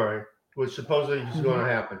January, which supposedly is going to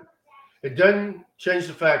happen. It doesn't change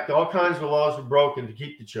the fact that all kinds of laws were broken to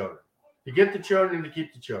keep the children, to get the children and to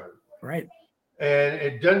keep the children. Right. And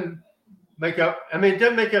it doesn't make up. I mean, it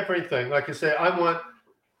doesn't make up for anything. Like I say, I want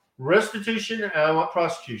restitution and I want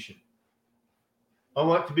prosecution. I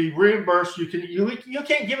want to be reimbursed. You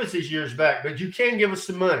can't give us these years back, but you can give us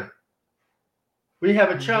some money. We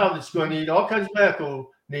have a child that's going to need all kinds of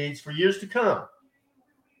medical needs for years to come.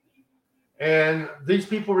 And these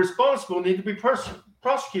people responsible need to be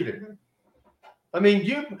prosecuted. I mean,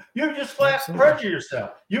 you just flat perjure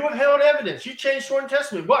yourself. You withheld evidence. You changed sworn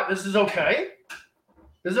testimony. What? This is okay?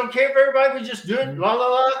 Is it okay for everybody? We just do it. La la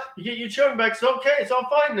la. You get your children back. It's okay. It's all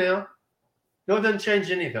fine now. No, it doesn't change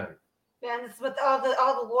anything. And it's what all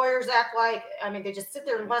the lawyers act like. I mean, they just sit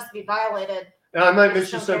there and must be violated Now, I might It's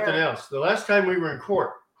mention so something fair. else. The last time we were in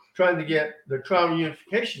court trying to get the trial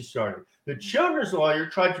unification started, the children's lawyer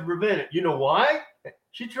tried to prevent it. You know why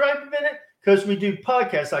she tried to prevent it? Because we do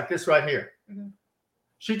podcasts like this right here. Mm-hmm.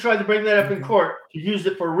 She tried to bring that up in court to use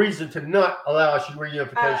it for a reason to not allow us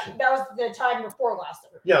reunification. That was the time before last.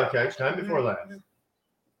 Yeah, okay. Time before last.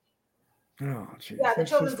 Oh, geez. Yeah, the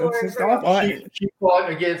children's lawyer is just very awful. She fought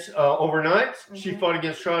against overnight. She Mhm. fought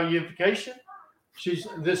against trial unification.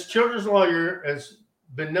 This children's lawyer has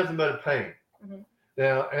been nothing but a pain. Mhm.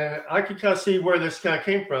 Now, and I can kind of see where this kind of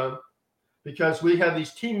came from because we have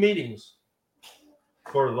these team meetings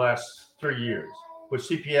for the last 3 years with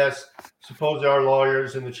CPS, supposedly our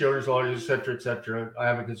lawyers and the children's lawyers, et cetera,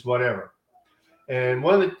 advocates, whatever. And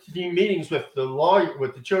one of the team meetings with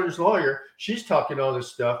the children's lawyer, she's talking all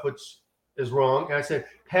this stuff, which is wrong. And I said,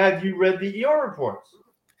 have you read the ER reports?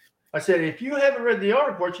 I said, if you haven't read the ER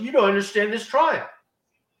reports, you don't understand this trial.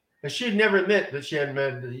 And she'd never admit that she hadn't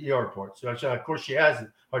read the ER reports. So I said, of course she hasn't,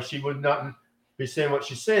 or she would not be saying what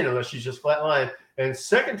she's saying unless she's just flat lying. And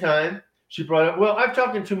second time, she brought up, well, I'm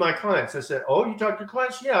talking to my clients. I said, oh, you talk to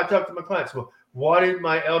clients? Yeah, I talk to my clients. Well, what did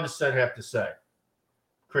my eldest son have to say?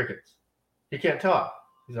 Crickets. He can't talk.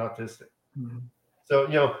 He's autistic. Mm-hmm.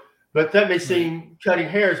 So, but that may seem cutting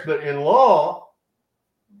hairs, but in law,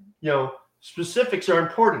 specifics are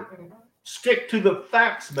important. Stick to the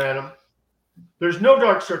facts, madam. There's no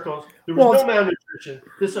dark circles. There was no malnutrition.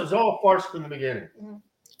 This was all farce from the beginning.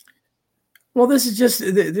 Well, this is just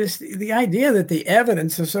the idea that the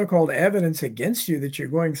evidence, the so-called evidence against you that you're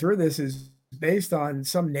going through this is based on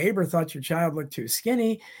some neighbor thought your child looked too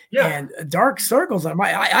skinny and dark circles.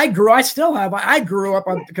 I grew up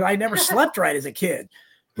on because I never slept right as a kid.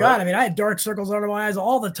 God, right. I mean, I had dark circles under my eyes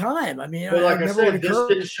all the time. I mean, like I said, this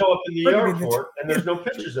didn't show up in the ER report, and there's no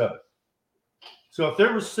pictures of it. So if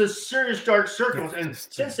there was this serious dark circles, and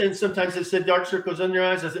since then, sometimes it said dark circles under your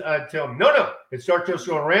eyes, I'd tell them, no, it's dark circles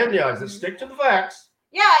around the eyes. Let's stick to the facts.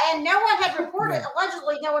 Yeah, and no one had reported,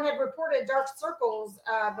 allegedly, no one had reported dark circles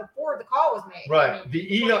before the call was made. Right.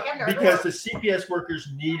 Because the CPS workers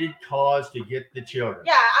needed cause to get the children.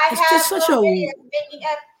 Yeah, I had making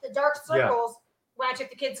up the dark circles when I took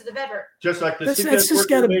the kids to the bedroom. Just like the CPS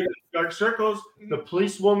workers made up the dark circles, the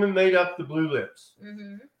policewoman made up the blue lips.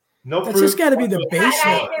 Mm-hmm. No that's proof. just got to be the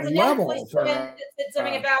basic level. Said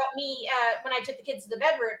something about me when I took the kids to the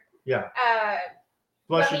bedroom. Yeah.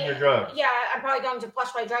 Flushing your drugs. Yeah, I'm probably going to flush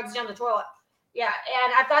my drugs down the toilet. Yeah,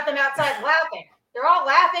 and I've got them outside laughing. They're all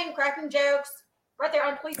laughing, cracking jokes, right there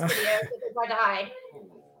on police videos that they tried to hide.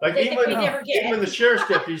 Like even when the sheriff's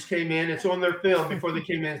deputies came in, it's on their film. Before they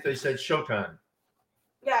came in, they said showtime.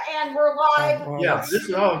 Yeah, and we're live. This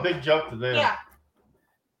is all a big joke to them. Yeah.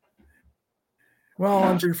 Well,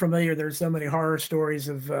 I'm sure familiar. There's so many horror stories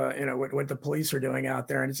of what the police are doing out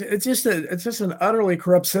there, and it's just an utterly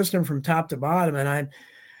corrupt system from top to bottom. And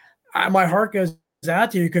my heart goes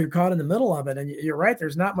out to you. You could have caught in the middle of it, and you're right.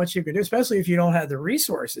 There's not much you can do, especially if you don't have the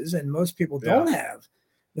resources, and most people don't have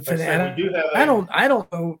the finance. I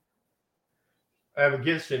don't know. I have a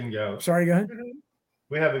give, sit, and go. Sorry, go ahead.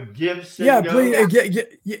 We have a give, sit, and go. Please,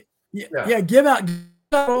 give out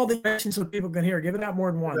all the directions so people can hear. Give it out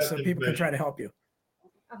more than once so people can try to help you.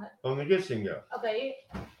 Okay. On the Gibson Go. Okay,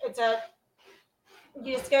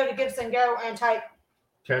 you just go to Gibson Go and type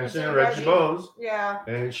Tamsin and Reggie Bowes. Yeah.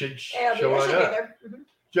 And it should show right up. Mm-hmm.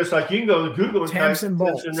 Just like you can go to Google and type Tamsin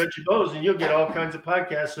and Reggie Bowes, and you'll get all kinds of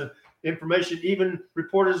podcasts and information. Even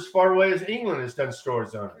reporters as far away as England has done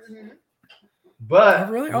stories on it. Mm-hmm.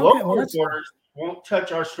 But local reporters won't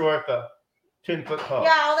touch our story at the 10-foot pole.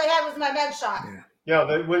 Yeah, all they had was my mugshot.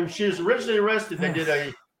 Yeah, when she was originally arrested, they did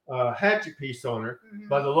a hatchet piece on her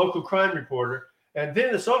by the local crime reporter. And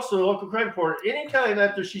then it's also the local crime reporter. Anytime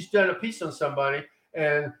after she's done a piece on somebody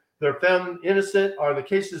and they're found innocent or the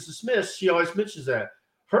case is dismissed, she always mentions that.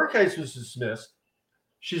 Her case was dismissed.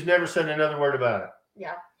 She's never said another word about it.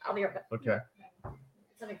 Yeah, I'll be right back. Okay.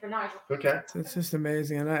 Something for Nigel. Okay. It's just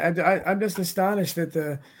amazing. And I'm just astonished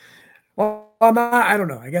that I don't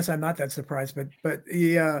know. I guess I'm not that surprised, but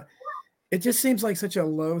it just seems like such a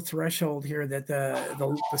low threshold here that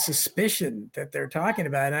the suspicion that they're talking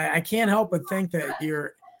about. And I can't help but think that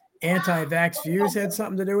your anti-vax views had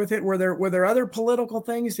something to do with it. Were there other political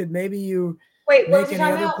things? Did maybe you wait? Make what any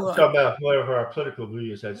other talking about? About whatever our political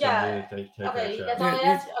views had something to take okay, that that's all I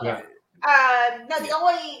asked. Okay. No, the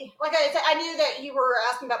only, like I said, I knew that you were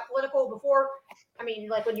asking about political before. I mean,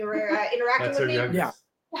 like when you were interacting with me. Yeah.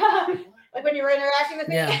 Like when you were interacting with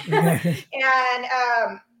me.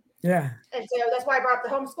 Yeah. And so that's why I brought up the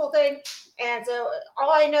homeschool thing. And so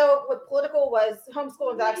all I know with political was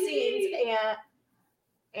homeschool and vaccines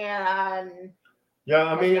and yeah,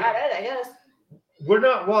 I mean, I guess. we're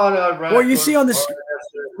not wild-eyed radicals. Well, you see on the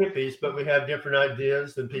hippies, but we have different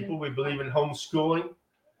ideas than people. We believe in homeschooling.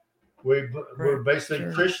 We're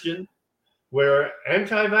basically Christian. We're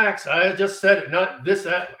anti-vax. I just said it. Not this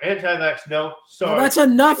anti-vax. No, sorry. Well,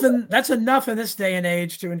 that's enough in this day and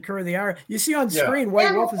age to incur the ire. You see on screen,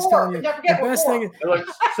 White Wolf is telling you the best thing. Like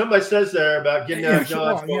somebody says there about getting out of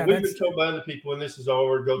Dodge. Well, we've been told by other people, and this is all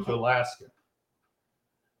we're go to Alaska.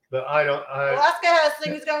 But Alaska has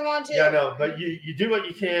things going on too. Yeah, no, but you do what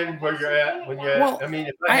you can where you're at when you're at. Well, I mean,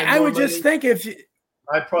 if I would just think if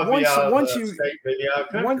I'd probably be out of state, maybe out of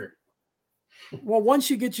country. Once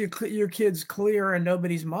you get your kids clear and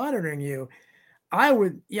nobody's monitoring you,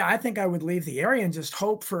 I think I would leave the area and just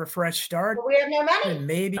hope for a fresh start. But we have no money. And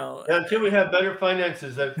maybe until we have better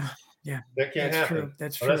finances, that can't happen. True.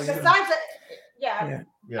 That's true. Besides that, yeah.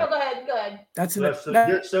 Oh, go ahead. That's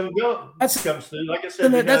get some go. That's comes through. Like I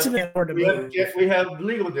said, we have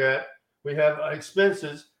legal debt. We have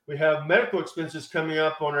expenses. We have medical expenses coming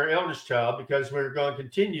up on our eldest child because we're going to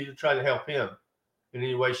continue to try to help him in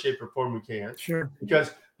any way, shape, or form we can. Sure.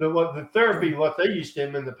 Because the therapy, what they used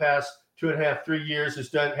him in the past 2.5, 3 years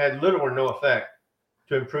had little or no effect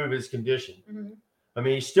to improve his condition. Mm-hmm. I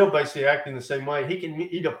mean, he's still basically acting the same way. He can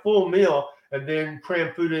eat a full meal and then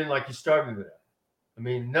cram food in like he started it. I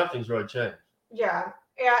mean, nothing's really changed. Yeah.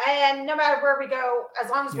 And no matter where we go, as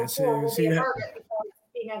long as we're poor, we'll be a target because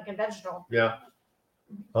being unconventional. Yeah.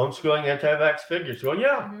 Homeschooling, anti-vax figures. Well,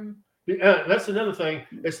 yeah. Mm-hmm. That's another thing.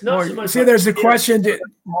 It's not so much. See, there's a question. Do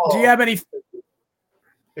you have any?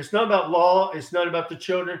 It's not about law. It's not about the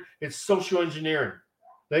children. It's social engineering.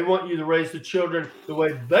 They want you to raise the children the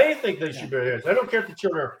way they think they should be raised. I don't care if the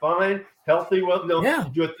children are fine, healthy. Well, no, you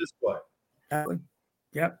do it this way.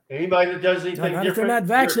 Yep. Anybody that does anything different, if they're not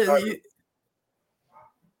vaccinated.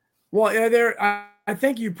 I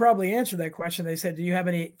think you probably answered that question. They said, "Do you have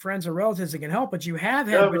any friends or relatives that can help?" But you have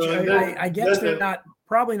had. I guess they're not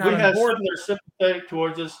probably not. We have some that are sympathetic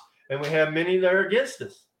towards us, and we have many that are against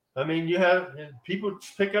us. I mean, you have people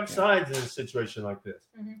pick up sides in a situation like this.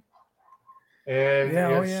 Mm-hmm. And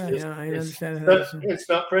I understand. It's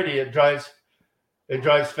not pretty. It drives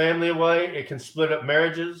family away. It can split up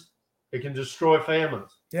marriages. It can destroy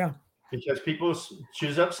families. Yeah, because people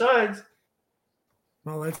choose up sides.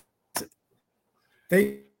 Well,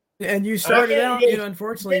 you started out.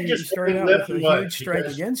 Unfortunately, you started out with a huge strike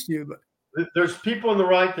against you. But there's people on the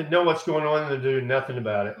right that know what's going on and they do nothing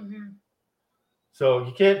about it. Mm-hmm. So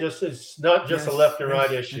you can't it's not just a left and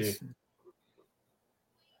right issue.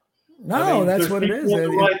 No, that's what it is. On the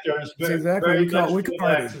right, there's exactly we call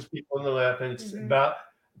people on the left, and it's about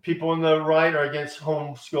people on the right are against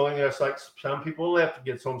homeschooling. That's like some people on the left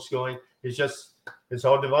against homeschooling. It's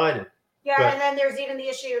all divided. Yeah, and then there's even the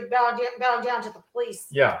issue of bowing down to the police.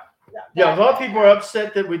 Yeah. A lot of people are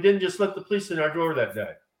upset that we didn't just let the police in our door that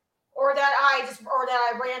day. Or that I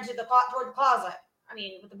ran toward the closet. I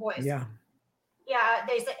mean, with the boys. Yeah. Yeah,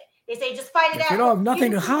 they say just fight it out. You don't have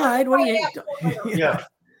nothing to hide. What do you? Yeah.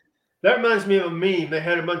 That reminds me of a meme. They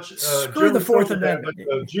had a bunch of screw the Fourth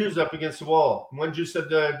Amendment. Jews up against the wall. One Jew said,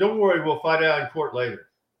 "Don't worry, we'll fight out in court later."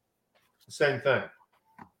 The same thing.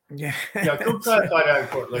 Yeah. Go fight out in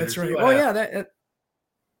court later. That's right. Oh yeah,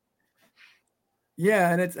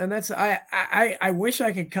 that's I wish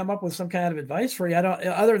I could come up with some kind of advice for you.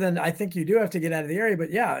 I think you do have to get out of the area, but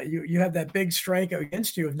you have that big strike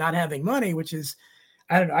against you of not having money, which is,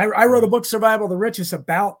 I don't know. I wrote a book, Survival of the Richest,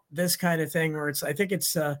 about this kind of thing where I think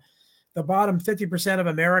it's the bottom 50% of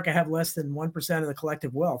America have less than 1% of the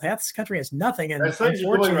collective wealth. Half this country has nothing. And that's what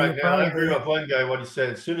you're doing right now. I agree with one guy, what he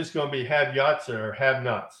said. Soon it's going to be have-yachts or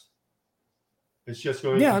have-nots. It's just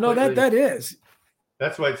going to be that is.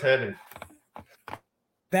 That's why it's headed.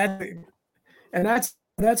 That's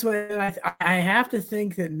what I have to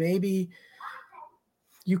think that maybe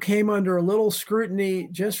you came under a little scrutiny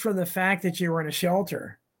just from the fact that you were in a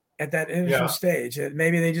shelter at that initial stage.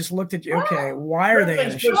 Maybe they just looked at you. Okay, why are they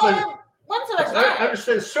in a shelter? I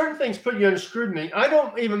understand certain things put you under scrutiny. I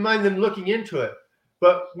don't even mind them looking into it,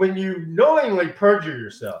 but when you knowingly perjure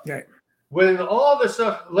yourself, when all this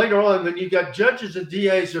stuff later on, when you got judges and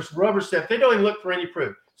DAs just rubber stamp, they don't even look for any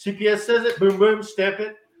proof. CPS says it, boom, boom, stamp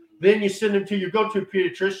it. Then you send them to you go to a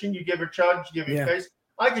pediatrician, you give her charge, you give her a case.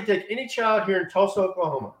 I could take any child here in Tulsa,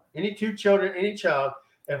 Oklahoma, any two children, any child.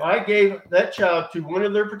 If I gave that child to one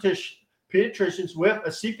of their pediatricians with a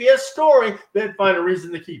CPS story, they'd find a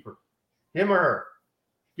reason to keep her, him or her.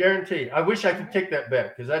 Guaranteed. I wish I could take that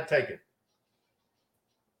bet because I'd take it.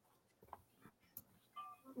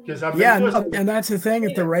 And that's the thing.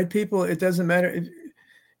 If the right people, it doesn't matter.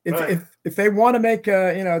 If they want to make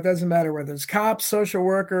it doesn't matter whether it's cops, social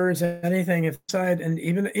workers, anything. And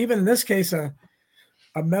even in this case,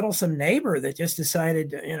 a meddlesome neighbor that just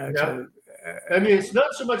decided, to. I mean, it's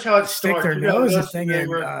not so much how it stick starts. their nose at thing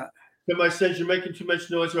and. Somebody says you're making too much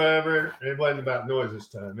noise, whatever. It wasn't about noise this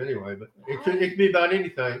time, anyway. But it could be about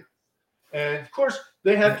anything. And of course,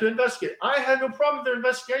 they have to investigate. I had no problem with their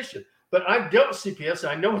investigation, but I dealt with CPS.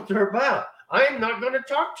 I know what they're about. I am not going to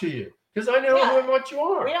talk to you because I know who and what you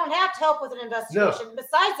are. We don't have to help with an investigation. No.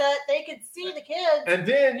 Besides that, they could see the kids. And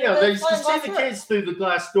then, they could see the kids through the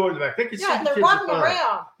glass door in the back. They could see the kids. They're walking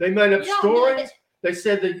around. They made up stories. They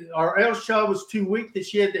said that our eldest child was too weak, that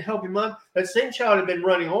she had to help him up. That same child had been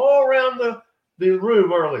running all around the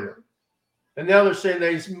room earlier. And now they're saying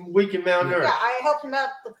that he's weak and malnourished. Yeah, I helped him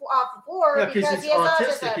off the floor because he's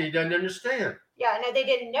autistic. He doesn't understand. Yeah, no, they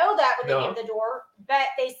didn't know that when they came to the door. But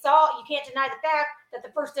they saw, you can't deny the fact that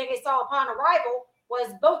the first thing they saw upon arrival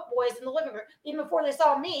was both boys in the living room. Even before they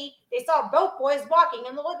saw me, they saw both boys walking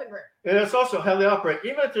in the living room. And that's also how they operate.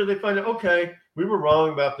 Even after they find out, okay, we were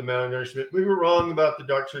wrong about the malnourishment. We were wrong about the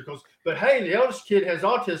dark circles. But hey, the eldest kid has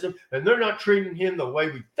autism, and they're not treating him the way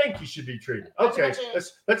we think he should be treated. Okay,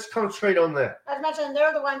 let's concentrate on that. As mentioned,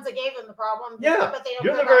 they're the ones that gave him the problem. Yeah, but they don't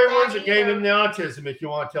you're the very ones that gave him the autism, if you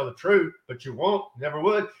want to tell the truth. But you won't, never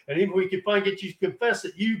would. And even if we could get you to confess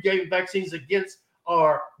that you gave vaccines against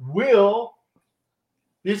our will,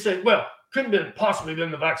 you say, well, couldn't have possibly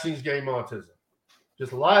been the vaccines gave him autism.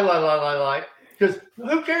 Just lie. Because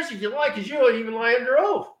who cares if you lie? Because you don't even lie under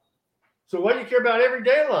oath. So why do you care about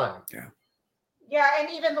everyday lying? Yeah. Yeah, and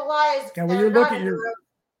even the lies. Yeah, when you look at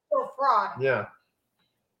still fraud. Yeah.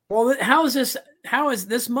 Well, how is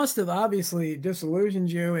this must have obviously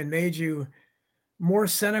disillusioned you and made you more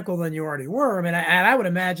cynical than you already were. I mean, I would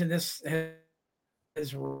imagine this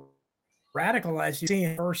has radicalized you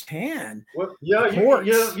seeing firsthand. Well, yeah,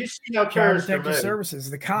 you see how Child Protective Services,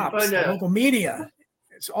 the cops, the local media.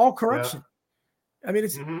 It's all corruption.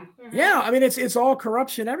 Yeah. I mean, it's it's all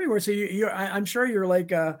corruption everywhere. So I'm sure you're like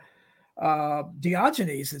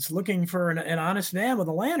Diogenes. It's looking for an honest man with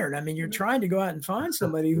a lantern. I mean, you're trying to go out and find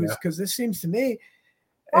somebody who's, because this seems to me.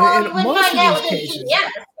 Well, in most of these cases,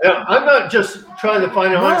 I'm not just trying to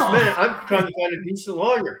find an honest man. I'm trying to find a decent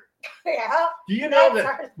lawyer. Yeah. Do you know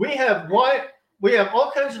that we have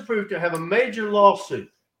all kinds of proof to have a major lawsuit,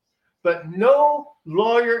 but no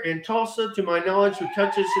lawyer in Tulsa, to my knowledge, who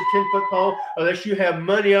touches a 10-foot pole unless you have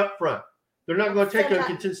money up front. They're not going to take on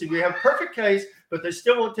contingency. We have a perfect case, but they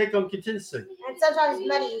still won't take on contingency. And sometimes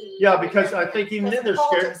money. Yeah, because I think even then they're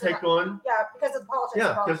scared to take on. Yeah, because of the politics.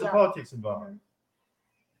 Yeah, because of politics involved. Mm-hmm.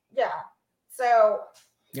 Yeah. So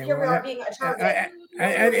here we are being a target.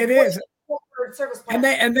 It is. And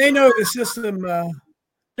they know the system.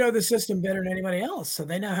 Know the system better than anybody else, so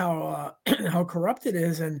they know how corrupt it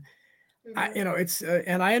is. And it's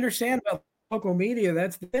and I understand about local media.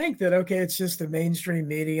 That's the thing that it's just the mainstream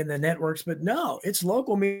media and the networks, but no, it's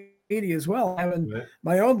local media as well. Having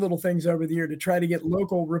my own little things over the year to try to get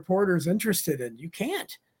local reporters interested in. You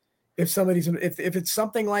can't if it's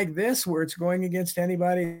something like this where it's going against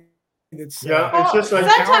anybody. It's it's just like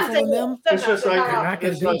powerful in them. It's just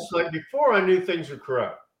like before I knew things were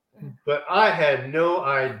corrupt, but I had no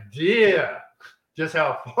idea just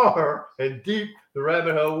how far and deep the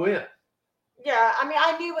rabbit hole went. Yeah, I mean,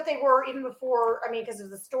 I knew what they were even before. I mean, because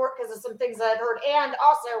of some things that I'd heard, and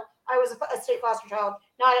also I was a state foster child,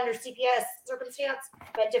 not under CPS circumstance,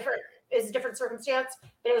 but different circumstance.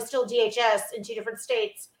 But it was still DHS in two different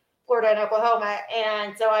states, Florida and Oklahoma,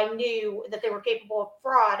 and so I knew that they were capable of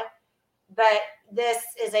fraud. But this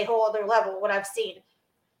is a whole other level, what I've seen.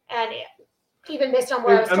 And even based on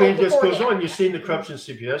what I was told it just goes on. You've seen the corruption in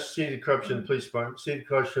CPS, see the corruption in the police department, see the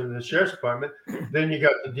corruption in the sheriff's department. Then you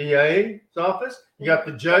got the DA's office, you got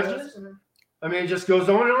the judges. I mean, it just goes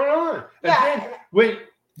on and on. And then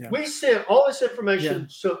we sent all this information.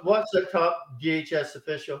 So what's the top DHS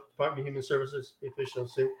official, Department of Human Services official?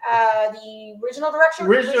 The regional director.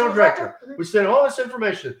 Regional director. Mm-hmm. We sent all this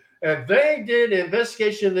information. And they did an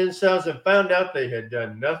investigation themselves and found out they had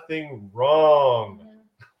done nothing wrong.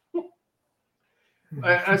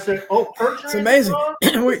 I said, perjury. It's amazing. Why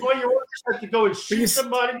your workers have to go and shoot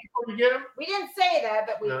somebody before you get them? We didn't say that,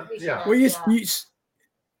 but we should have. Well,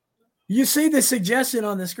 you see the suggestion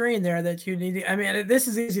on the screen there that you need. I mean, this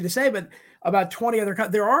is easy to say, but about 20 other.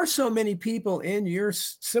 There are so many people in your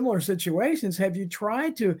similar situations. Have you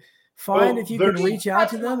tried to find if you can reach out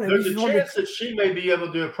to them? There's a chance that she may be able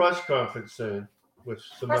to do a press conference soon with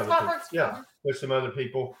some other people. Yeah, with some other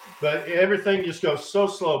people. But everything just goes so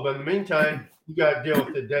slow. But in the meantime, you got to deal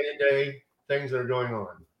with the day-to-day things that are going on.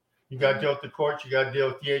 You got to deal with the courts. You got to deal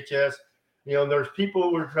with DHS. There's people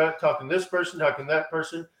who are talking to this person, talking to that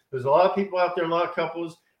person. There's a lot of people out there, a lot of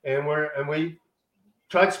couples, and we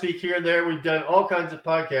tried to speak here and there. We've done all kinds of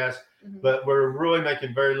podcasts, but we're really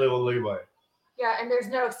making very little leeway. Yeah, and there's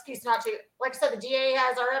no excuse not to. Like I said, the DA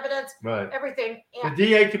has our evidence, right? Everything. The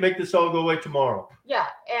DA can make this all go away tomorrow. Yeah,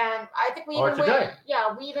 and I think we even went.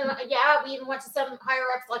 Yeah, we even went to some higher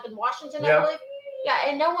ups, like in Washington, I believe. Yeah,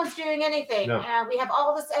 and no one's doing anything. No. And we have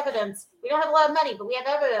all this evidence. We don't have a lot of money, but we have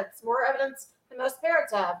evidence, more evidence than most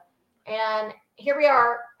parents have. And here we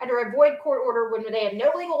are under a void court order when they have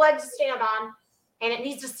no legal leg to stand on, and it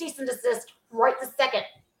needs to cease and desist right this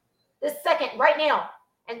second, right now.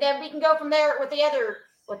 And then we can go from there with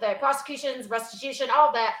the prosecutions, restitution, all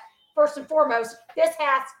of that. First and foremost, this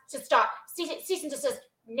has to stop. Cease and desist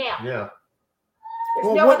now. Yeah.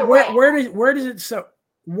 There's no other way.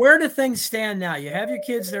 Where do things stand now? You have your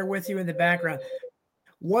kids there with you in the background.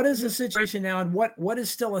 What is the situation now, and what is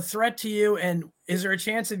still a threat to you? And is there a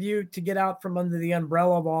chance of you to get out from under the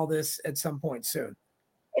umbrella of all this at some point soon?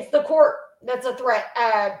 It's the court that's a threat.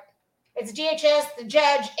 It's DHS, the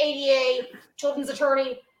judge, ADA, children's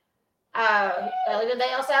attorney.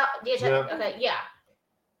 Anybody else out? DHS? Yeah. Okay, yeah.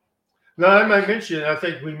 No, I might mention, I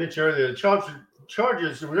think we mentioned earlier, the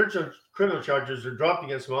charges, original criminal charges are dropped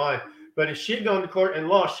against my wife. But if she had gone to court and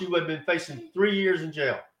lost, she would have been facing 3 years in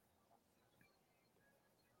jail.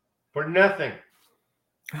 For nothing.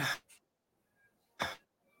 I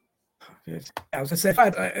was going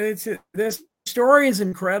to say, this story is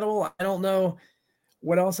incredible. I don't know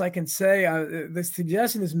what else I can say. The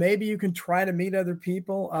suggestion is maybe you can try to meet other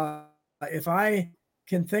people. If I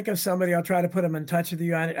can think of somebody, I'll try to put them in touch with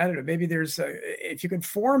you. I don't know. Maybe there's if you can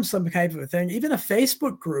form some type of a thing, even a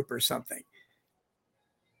Facebook group or something.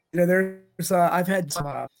 There's I've had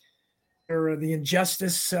some, the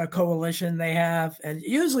Injustice Coalition they have, and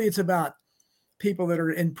usually it's about people that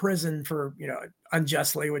are in prison for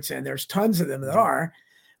unjustly, and there's tons of them that are.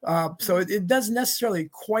 So it doesn't necessarily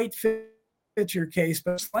quite fit your case,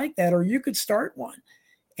 but it's like that, or you could start one.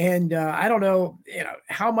 And I don't know,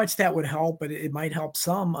 how much that would help, but it might help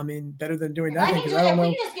some. I mean, better than doing nothing, because I don't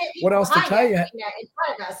know what else to tell you. In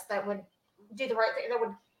front of us that would do the right thing. That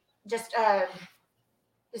would just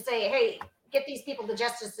say, hey, get these people the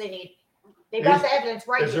justice they need. They've got the evidence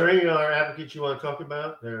right here. Is there any other advocates you want to talk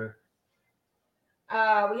about? There.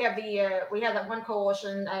 We have that one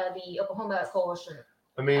coalition, the Oklahoma Coalition.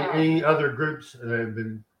 I mean, any other groups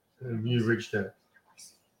that have you reached out?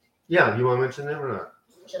 Yeah, you want to mention them or not?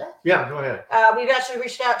 Should I? Yeah, go ahead. We've actually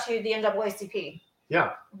reached out to the NAACP.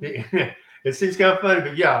 Yeah, it seems kind of funny,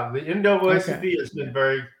 but yeah, the NAACP has been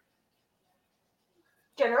very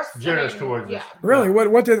generous towards us. Really,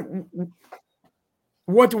 what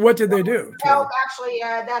did they do? Well, actually,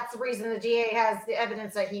 that's the reason the DA has the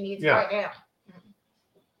evidence that he needs right now.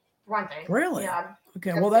 One thing. Really? Yeah.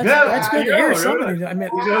 Okay. Well, that's good to hear. Somebody. I mean,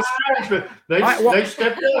 they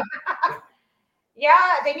stepped up. Yeah,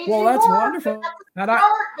 they need to do more. Well, that's wonderful. But they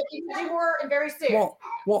need to do more, and very soon.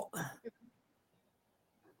 Well,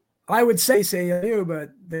 I would say you,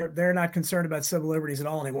 but they're not concerned about civil liberties at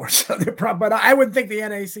all anymore. So they're probably, but I wouldn't think the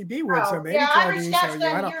NAACP would. So maybe I reached out to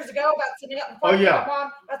them years ago about something else.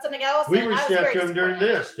 About something else. We reached out to them during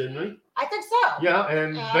this, didn't we? I think so. Yeah,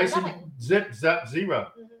 and basically zip,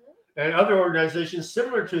 zero. Mm-hmm. And other organizations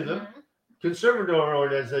similar to them, conservative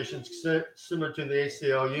organizations similar to the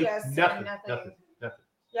ACLU, nothing.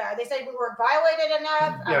 Yeah, they said we weren't violated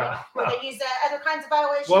enough. Yeah. They use other kinds of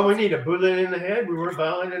violations. Well, we need a bullet in the head. We weren't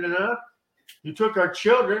violated enough. You took our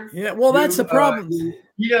children. Yeah, well, that's the problem.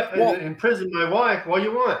 Imprisoned my wife. What do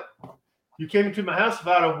you want? You came into my house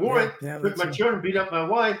without a warrant, took my children, beat up my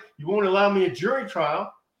wife. You won't allow me a jury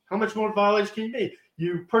trial. How much more violation can you be?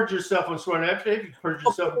 You perjured yourself on sworn affidavit. You perjured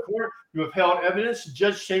yourself in court. You withheld evidence. The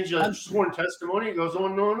judge changed your sworn testimony. It goes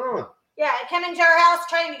on and on and on. Yeah, come into our house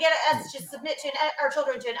trying to get us to submit to our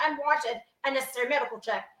children to an unwanted, unnecessary medical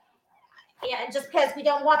check. Yeah, and just because we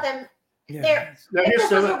don't want them there. Now, if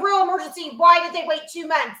this was a real emergency, why did they wait 2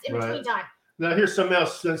 months in between time? Now, here's something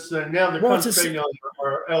else. Since now they're concentrating on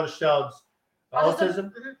our eldest child's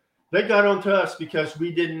autism, they got onto us because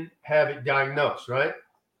we didn't have it diagnosed, right?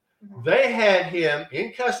 Mm-hmm. They had him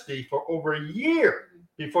in custody for over a year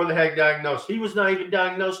before they had diagnosed. He was not even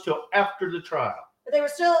diagnosed till after the trial. But they were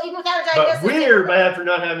still, even without a diagnosis. But we're bad for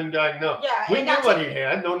not having diagnosed. Yeah, we knew what he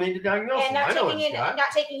had. No need to diagnose him. And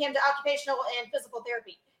not taking him to occupational and physical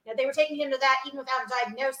therapy. Now, they were taking him to that even without a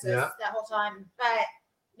diagnosis that whole time. But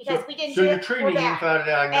because we didn't do it. So you're treating him without a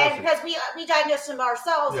diagnosis. And because we diagnosed him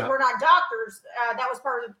ourselves, and we're not doctors, that was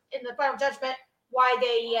part of, in the final judgment, why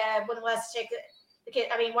they wouldn't let us take the kid.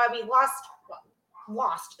 I mean, why we lost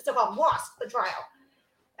the trial,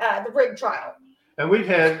 the rig trial. And we've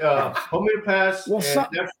had homeopaths Well,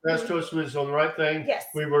 and naturopaths was on the right thing. Yes.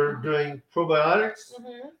 We were doing probiotics,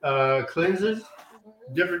 cleanses,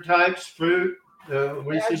 different types, fruit.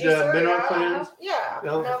 We see the mineral cleanse.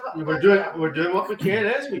 We're doing what we can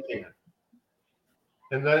as we can.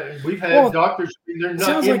 And we've had doctors. They're not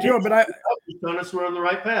sounds like you, but doctors telling us we're on the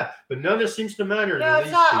right path. But none of this seems to matter. No,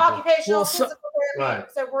 it's not occupational physical therapy.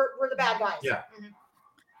 Right. So we're the bad guys. Yeah.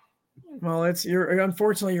 Well,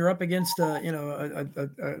 unfortunately you're up against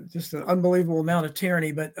just an unbelievable amount of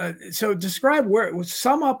tyranny. But so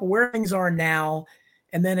sum up where things are now,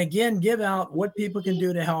 and then again give out what people can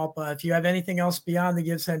do to help. If you have anything else beyond the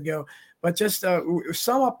Give Send Go, but just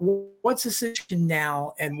sum up what's the situation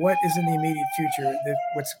now and what is in the immediate future.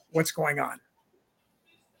 What's going on?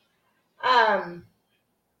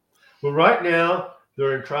 Well, right now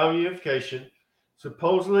they're in trial unification.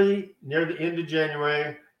 Supposedly near the end of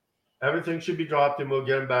January. Everything should be dropped and we'll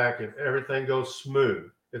get them back if everything goes smooth.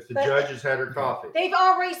 If the judge has had her coffee. They've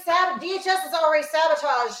already DHS has already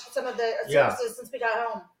sabotaged some of the services since we got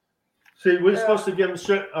home. See, we're supposed to give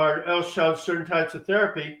them our else child certain types of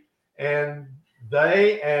therapy, and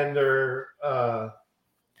they and their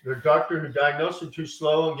doctor who diagnosed them too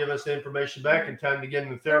slow and give us the information back in time to get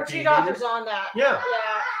them the therapy. There were 2 doctors on that. Yeah.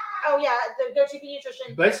 Oh yeah, the go-to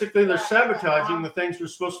pediatrician. Basically, they're sabotaging the things we're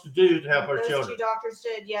supposed to do to help our children. Those 2 doctors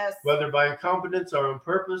did, yes. Whether by incompetence or on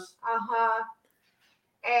purpose.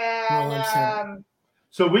 And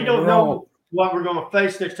so we don't know what we're going to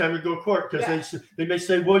face next time we go to court because they may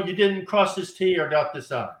say, well, you didn't cross this T or dot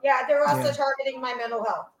this I. Yeah, they're also targeting my mental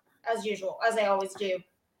health as usual, as they always do.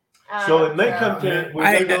 So it may come to we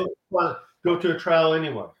may go to a trial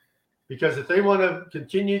anyway. Because if they want to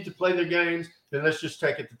continue to play their games, then let's just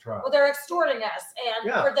take it to trial. Well, they're extorting us.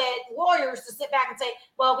 And for the lawyers to sit back and say,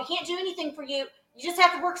 well, we can't do anything for you. You just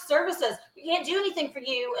have to work services. We can't do anything for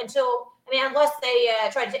you unless they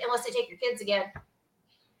unless they take your kids again.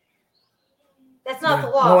 That's not the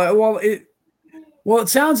law. Well, it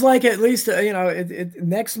sounds like at least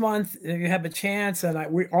next month you have a chance, and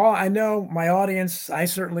I know my audience. I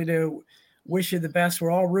certainly do. Wish you the best. We're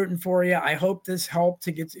all rooting for you. I hope this helped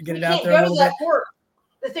to get it out there a little bit. Court.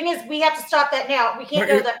 The thing is, we have to stop that now. We can't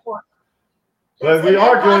go to that court. But we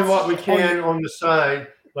are doing what we can on the side,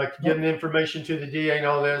 like getting information to the DA and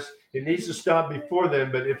all this. It needs to stop before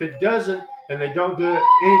then. But if it doesn't, and they don't do it,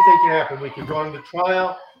 anything can happen. We could go on the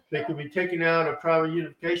trial. They could be taken out of trial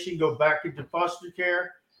unification, go back into foster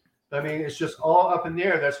care. I mean, it's just all up in the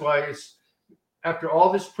air. That's why it's after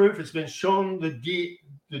all this proof, it's been shown the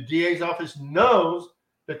DA's office knows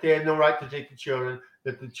that they had no right to take the children,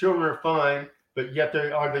 that the children are fine, but yet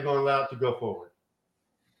are they going to allow it to go forward?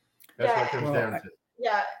 That's what it comes down to.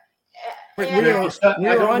 Yeah.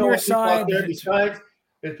 We're on your side. Besides,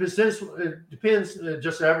 it depends.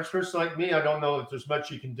 Just an average person like me, I don't know if there's much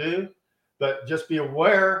you can do, but just be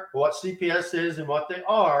aware of what CPS is and what they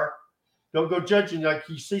are. Don't go judging. Like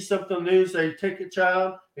you see something on the news, they take a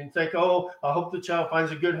child and think, oh, I hope the child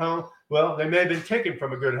finds a good home. Well, they may have been taken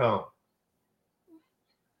from a good home.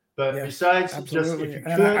 But besides, absolutely. Just if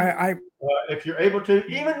you could, if you're able to,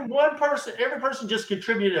 even one person, every person just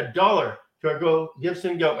contribute $1 to our Give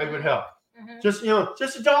Send Go, it would help. Just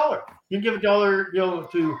 $1. You can give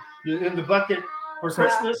 $1, to in the bucket for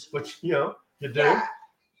Christmas, which you do.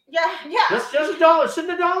 Yeah. Just $1. Send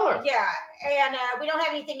 $1. Yeah, and we don't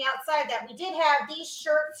have anything outside that. We did have these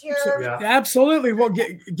shirts here. Absolutely. Well,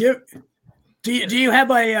 do you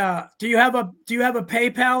have a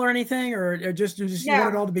PayPal or anything, or just you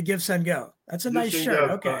want it all to be Give Send Go? That's a nice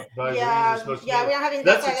shirt. Okay. We don't have anything.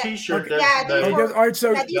 That's a T-shirt. Okay. All right.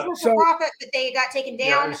 So these were for profit, but they got taken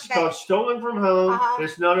down. It's called Stolen from Home.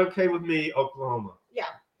 It's not okay with me, Oklahoma. Yeah,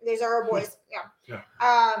 these are our boys. Yeah.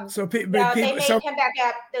 So they may come back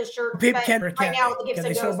up those shirts. People but right now, the Give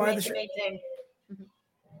Send Go is the main thing.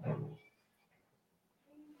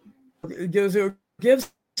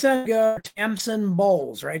 Give Send Go, Tamsin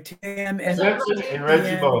Bowles, right? Tamsin and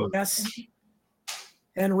Reggie Bowles. Yes.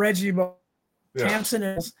 And Reggie Bowles. Yeah. Tamsin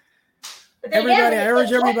is. Everybody, I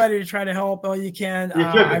urge everybody to try to help all you can. You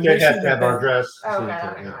could, but they have to have our address.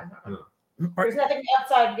 There's nothing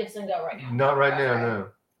outside Give Send Go right now. Not right now, no.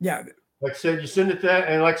 Yeah. Like I said, you send it that,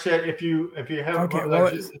 and like I said, if you have,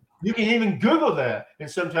 you can even Google that, and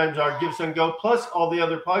sometimes our Give Send Go plus all the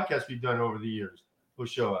other podcasts we've done over the years will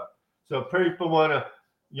show up. So people want to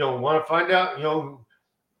find out,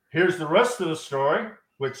 here's the rest of the story,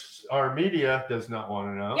 which our media does not want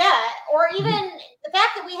to know. Yeah, or even the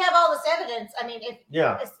fact that we have all this evidence. I mean, if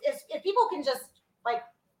people can just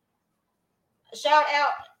shout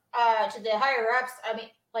out to the higher ups, I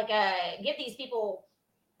mean, leave these people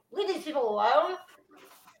alone,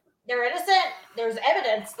 they're innocent. There's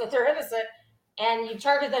evidence that they're innocent, and you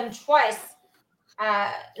charge them twice.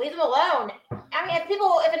 Leave them alone. I mean,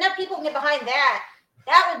 if enough people can get behind that,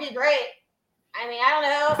 that would be great. I mean, I don't know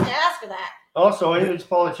how else to ask for that. Also, any of these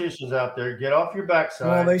politicians out there, get off your backside.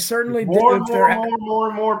 Well, they certainly do. More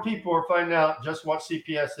and more people are finding out just what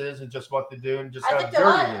CPS is and just what they do and just how dirty it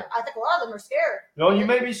is. I think a lot of them are scared. No, you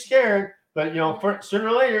may be scared, but sooner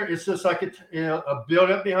or later, it's just like a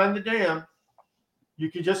build up behind the dam. You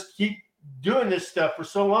can just keep doing this stuff for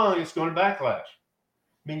so long, it's going to backlash. I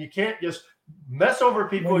mean, you can't just mess over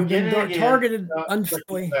people again and again. Targeted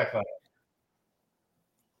unfairly.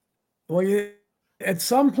 Well, at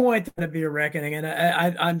some point, there'll be a reckoning. And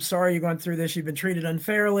I'm sorry you're going through this. You've been treated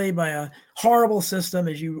unfairly by a horrible system,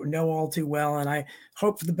 as you know all too well. And I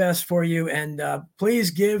hope for the best for you. And please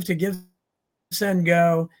give to Give, Send,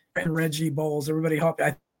 Go, and Reggie Bowles. Everybody,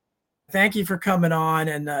 I thank you for coming on.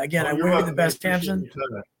 And again, I wish you the best, Tamsin.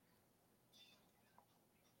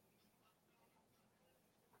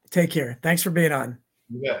 Take care. Thanks for being on.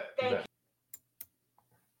 Yeah.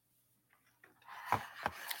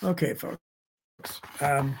 Okay, folks.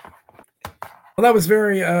 Well, that was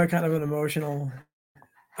very kind of an emotional,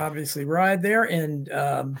 obviously, ride there, and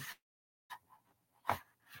I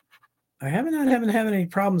haven't had any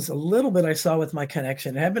problems. A little bit I saw with my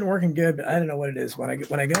connection. I have been working good, but I don't know what it is. When I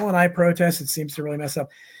go on iProtest, it seems to really mess up.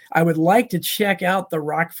 I would like to check out the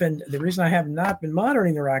Rockfin. The reason I have not been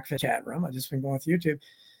monitoring the Rockfin chat room, I've just been going with YouTube,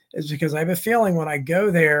 is because I have a feeling when I go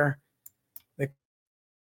there, the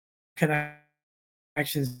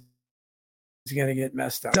connections is going to get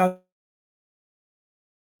messed up. So,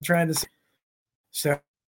 trying to see. So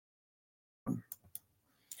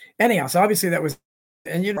anyhow, so obviously that was,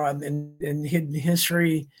 and in hidden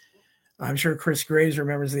history, I'm sure Chris Graves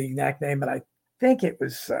remembers the exact name, but I think it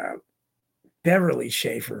was Beverly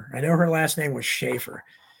Schaefer. I know her last name was Schaefer,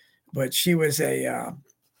 but she was a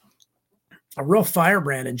real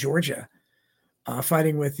firebrand in Georgia,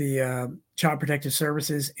 fighting with the Child Protective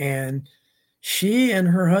Services, and she and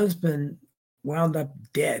her husband wound up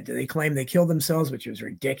dead. They claimed they killed themselves, which was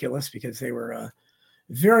ridiculous because they were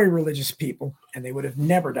very religious people, and they would have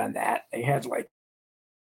never done that. They had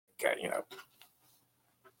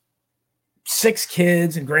 6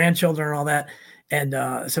 kids and grandchildren and all that. And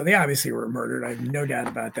so they obviously were murdered. I have no doubt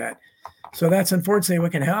about that. So that's unfortunately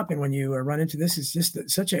what can happen when you run into this. Is just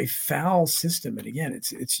such a foul system. And again,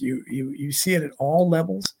 it's you see it at all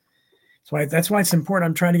levels. That's why it's important.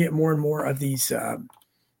 I'm trying to get more and more of these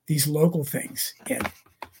local things and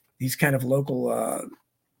these kind of local,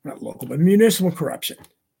 not local, but municipal corruption,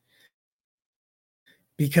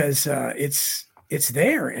 because it's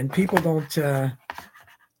there, and people don't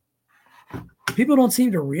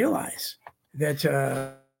seem to realize that.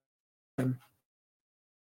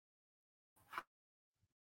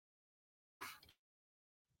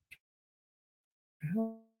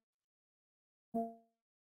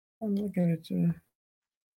 I'm looking at.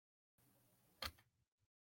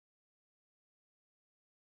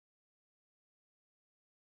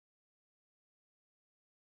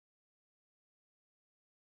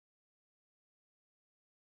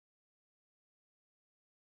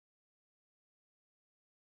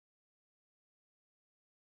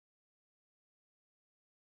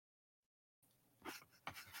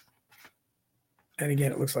 And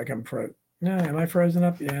again, it looks like I'm No, am I frozen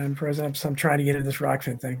up? Yeah, I'm frozen up. So I'm trying to get into this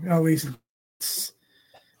Rockfin thing. Oh, at least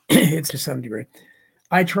it's to some degree.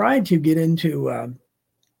 I tried to get into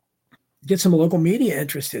get some local media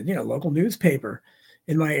interested, local newspaper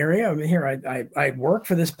in my area. I mean, here I worked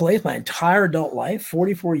for this place my entire adult life,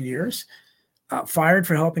 44 years. Fired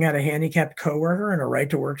for helping out a handicapped coworker in a right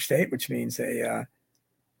to work state, which means a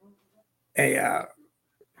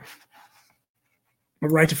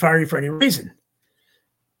right to fire you for any reason.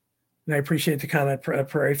 And I appreciate the comment,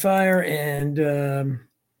 Prairie Fire, and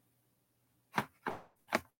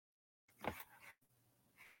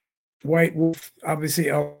White Wolf,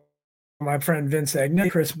 obviously, my friend Vince Agnelli,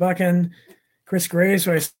 Chris Buchan, Chris Graves,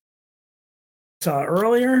 who I saw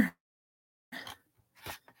earlier.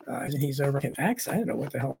 He's over in X. I don't know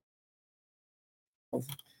what the hell.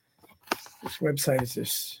 This website is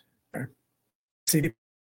just CD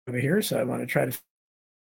over here, so I want to try to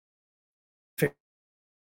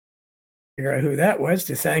figure out who that was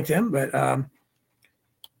to thank them. But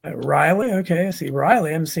Riley, okay, I see Riley.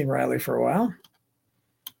 I haven't seen Riley for a while.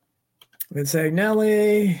 Vince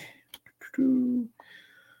Agnelli,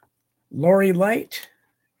 Lori Light,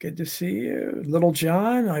 good to see you. Little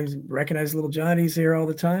John, I recognize Little John. He's here all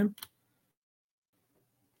the time.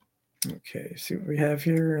 Okay, see what we have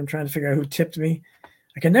here. I'm trying to figure out who tipped me.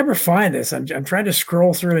 I can never find this. I'm trying to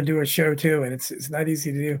scroll through and do a show too, and it's not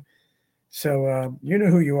easy to do. So you know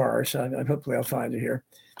who you are. So hopefully I'll find you here.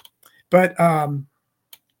 But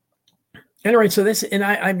anyway, so this, and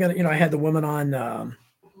I'm gonna, I had the woman on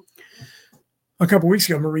a couple of weeks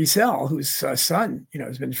ago, Marie Sell, whose son,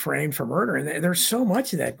 has been framed for murder, and there's so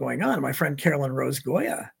much of that going on. My friend Carolyn Rose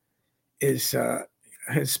Goya has had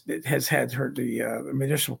the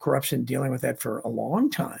municipal corruption dealing with that for a long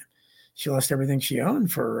time. She lost everything she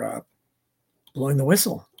owned for blowing the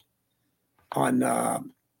whistle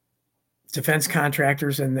on defense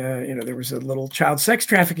contractors, and there was a little child sex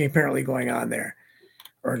trafficking apparently going on there,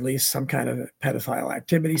 or at least some kind of pedophile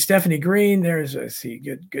activity. Stephanie Green,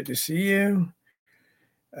 good to see you.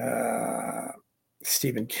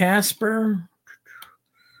 Stephen Casper.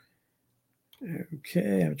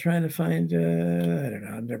 Okay, I'm trying to find. I don't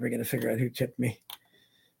know. I'm never going to figure out who tipped me.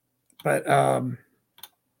 But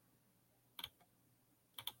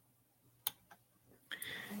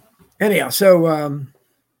anyhow, so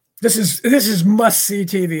this is must see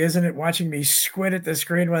TV, isn't it? Watching me squint at the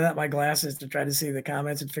screen without my glasses to try to see the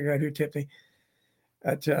comments and figure out who tipped me.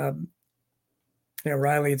 But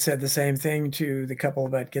Riley had said the same thing to the couple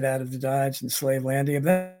about get out of the Dodge and slave landing.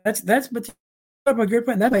 That's but a good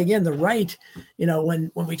point. That again, the right.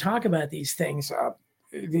 When we talk about these things, I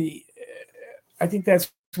think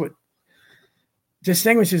that's what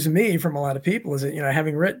distinguishes me from a lot of people is that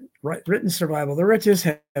having written Survival of the Richest,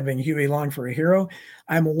 having Huey Long for a hero,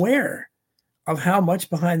 I'm aware of how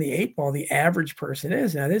much behind the eight ball the average person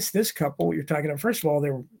is. Now this couple you're talking about, first of all,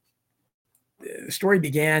 the story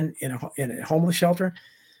began in a homeless shelter.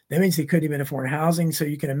 That means they couldn't even afford housing, so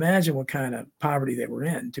you can imagine what kind of poverty they were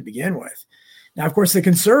in to begin with. Now, of course, the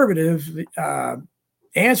conservative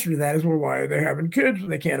answer to that is, well, why are they having kids when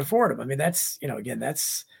they can't afford them? I mean, that's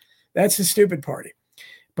the stupid party.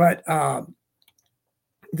 But I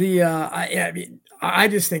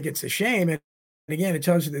just think it's a shame. And again, it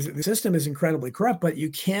tells you the system is incredibly corrupt, but you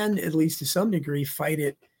can, at least to some degree, fight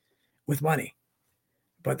it with money.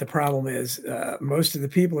 But the problem is most of the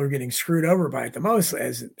people who are getting screwed over by it the most,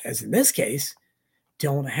 as in this case,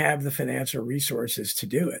 don't have the financial resources to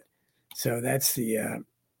do it. So that's the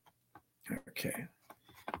okay.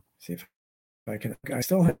 See if I can. I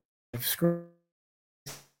still have scroll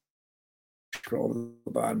to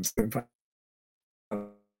the bottom.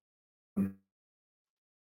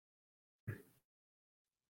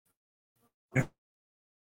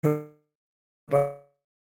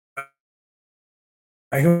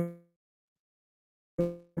 I hope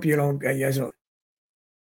you don't. You guys don't.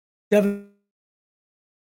 They're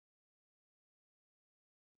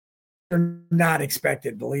not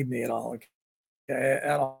expected, believe me, at all.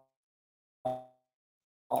 At all.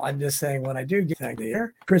 I'm just saying when I do get back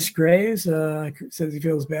there. Chris Graves says he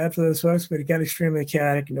feels bad for those folks, but it got extremely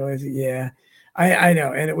chaotic and noisy. Yeah, I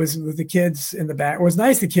know. And it was with the kids in the back. It was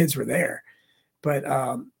nice the kids were there, but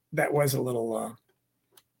that was a little,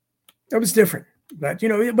 it was different. But,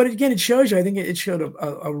 but again, it shows you, I think it showed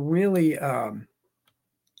a really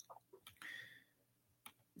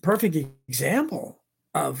perfect example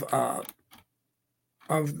of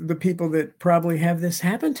the people that probably have this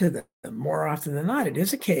happen to them more often than not. It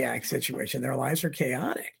is a chaotic situation. Their lives are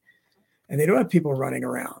chaotic, and they don't have people running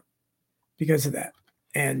around because of that.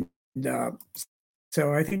 And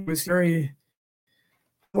so I think it was very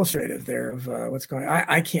illustrative there of what's going on.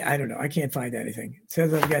 I don't know. I can't find anything. It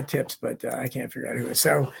says I've got tips, but I can't figure out who it is.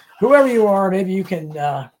 So whoever you are, maybe you can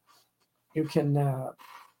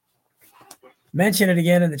mention it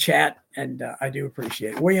again in the chat, and I do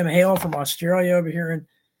appreciate it. William Hale from Australia over here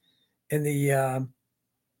in the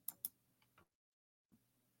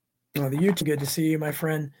YouTube. Good to see you, my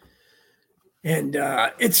friend. And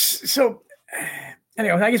it's so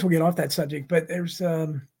anyway, I guess we'll get off that subject, but there's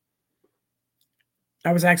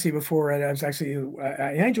I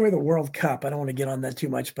enjoy the World Cup. I don't want to get on that too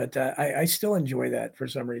much, but I still enjoy that for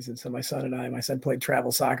some reason. So my son played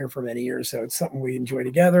travel soccer for many years, so it's something we enjoy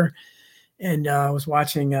together. And I was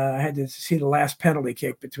watching, I had to see the last penalty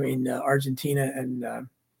kick between Argentina and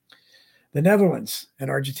the Netherlands, and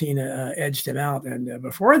Argentina edged him out. And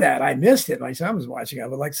before that, I missed it. My son was watching. I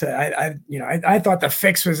would like to say, I thought the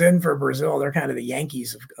fix was in for Brazil. They're kind of the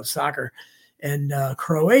Yankees of soccer. And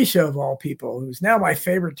Croatia, of all people, who's now my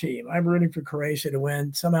favorite team. I'm rooting for Croatia to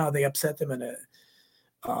win. Somehow they upset them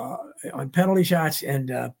on penalty shots. And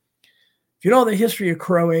if you know the history of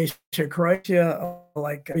Croatia,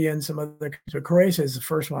 like and some other countries, but Croatia is the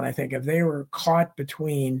first one I think of. They were caught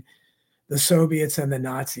between the Soviets and the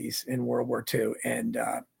Nazis in World War II. And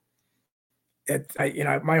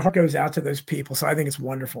my heart goes out to those people. So I think it's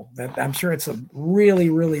wonderful. That I'm sure it's a really,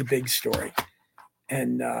 really big story.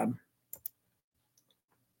 And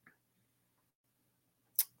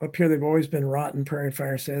up here they've always been rotten. Prairie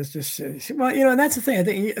Fire says, well, and that's the thing. I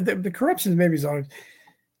think the corruption maybe is always.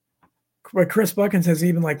 What Chris Buchan says,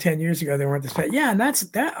 even like 10 years ago, they weren't this bad. Yeah, and that's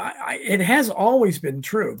that. It has always been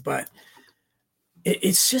true, but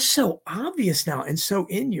it's just so obvious now and so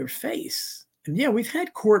in your face. And yeah, we've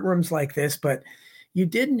had courtrooms like this, but you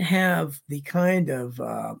didn't have the kind of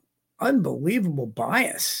unbelievable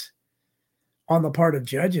bias on the part of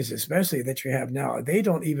judges, especially that you have now. They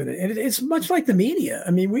don't even, it's much like the media.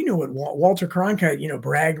 I mean, we knew what Walter Cronkite,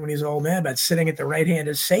 bragged when he was an old man about sitting at the right hand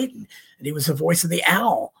of Satan, and he was the voice of the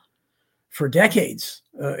owl for decades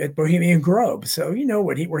at Bohemian Grove. So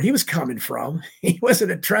where he was coming from. He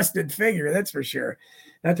wasn't a trusted figure, that's for sure.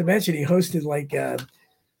 Not to mention he hosted like a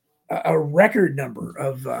record number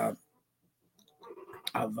of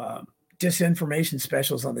disinformation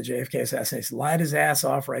specials on the JFK assassination. Lied his ass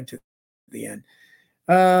off right to the end.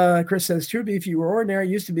 Chris says, true, if you were ordinary,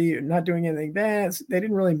 used to be not doing anything bad. They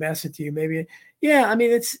didn't really mess with you. Maybe. Yeah. I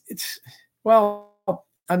mean,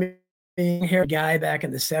 hair guy back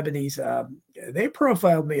in the 70s, they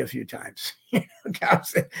profiled me a few times,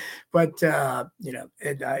 but I had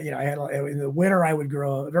in the winter I would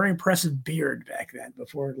grow a very impressive beard back then,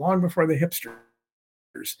 long before the hipsters.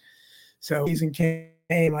 So season came,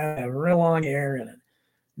 I have real long hair and a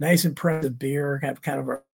nice impressive beard, have kind of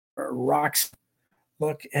a rocks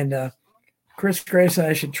look. And Chris Gray said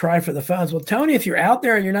I should try for the phones. Well, Tony, if you're out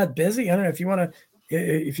there and you're not busy, I don't know if you want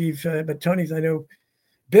to, but Tony's, I know,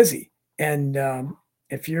 busy. And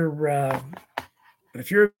if you're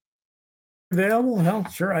available, hell,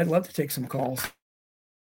 sure, I'd love to take some calls.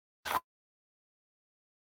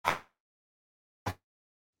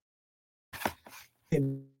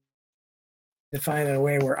 And to find a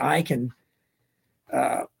way where I can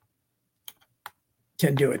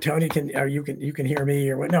do it. Tony you can hear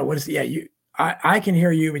me or what? No, what is the, yeah, I can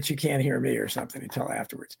hear you, but you can't hear me or something until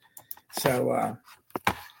afterwards. So.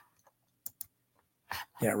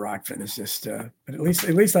 Yeah, Rockfin is just, but at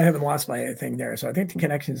least I haven't lost my thing there. So I think the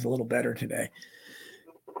connection is a little better today.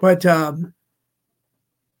 But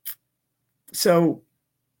so,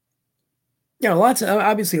 lots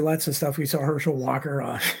of stuff. We saw Herschel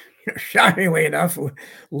Walker, shockingly enough,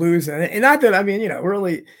 lose. And not that,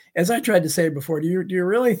 really, as I tried to say before, do you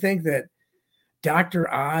really think that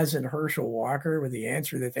Dr. Oz and Herschel Walker were the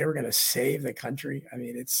answer, that they were going to save the country? I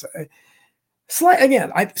mean, it's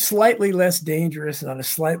slightly less dangerous and on a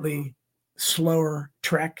slightly slower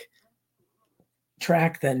track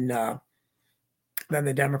than the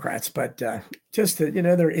Democrats, but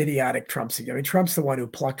they're idiotic Trumps. I mean, Trump's the one who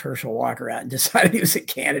plucked Herschel Walker out and decided he was a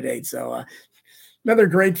candidate. So another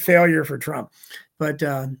great failure for Trump. But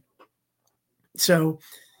so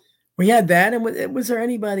we had that, and was there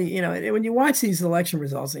anybody? When you watch these election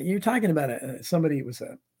results, you're talking about somebody who was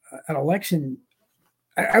an election.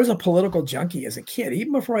 I was a political junkie as a kid,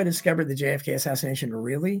 even before I discovered the JFK assassination.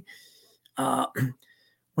 Really,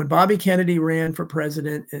 when Bobby Kennedy ran for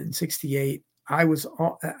president in '68, I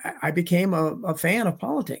became a fan of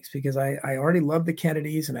politics because I already loved the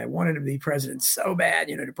Kennedys and I wanted to be president so bad,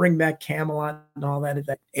 to bring back Camelot and all that at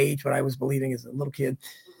that age, what I was believing as a little kid.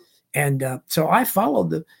 And so I followed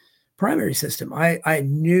the primary system. I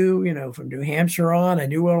knew, from New Hampshire on, I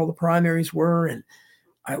knew what all the primaries were, and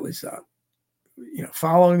I was.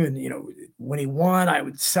 Following, and when he won, I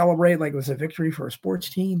would celebrate like it was a victory for a sports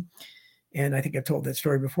team. And I think I've told that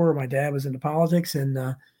story before. My dad was into politics, and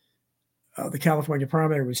the California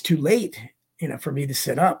primary was too late, for me to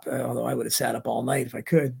sit up. Although I would have sat up all night if I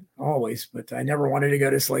could, always. But I never wanted to go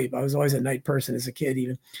to sleep. I was always a night person as a kid,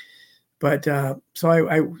 even. But so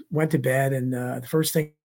I went to bed, and the first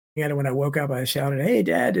thing when I woke up, I shouted, "Hey,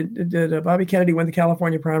 Dad, did Bobby Kennedy win the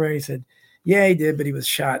California primary?" He said, "Yeah, he did, but he was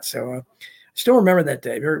shot." So. Still remember that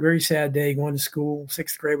day. Very, very sad day. Going to school,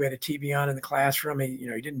 6th grade. We had a TV on in the classroom. He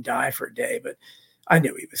didn't die for a day, but I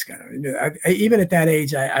knew he was going to. Even at that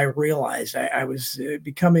age, I realized I was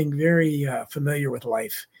becoming very familiar with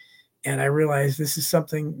life, and I realized this is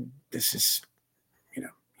something. This is,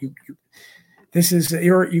 you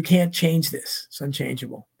can't change this. It's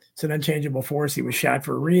unchangeable. It's an unchangeable force. He was shot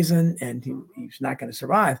for a reason, and he's not going to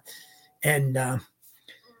survive. And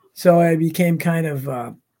so I became kind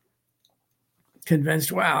of.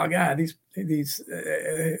 Convinced, wow, God, these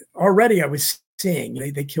already I was seeing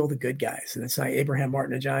they kill the good guys, and it's like Abraham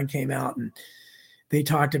Martin-John came out and they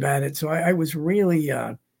talked about it. So I was really,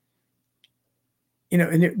 but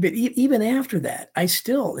even after that, I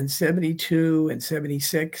still in 72 and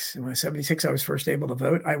 76, and when 76 I was first able to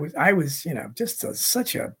vote. I was just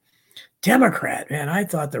such a Democrat, man. I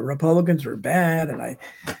thought the Republicans were bad, and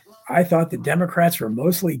I thought the Democrats were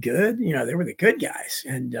mostly good. They were the good guys,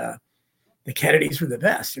 and the the Kennedys were the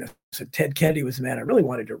best, So Ted Kennedy was the man I really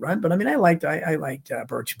wanted to run. But I mean, I liked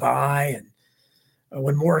Birch Bayh, and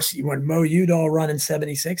when Mo Udall run in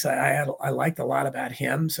 '76, I liked a lot about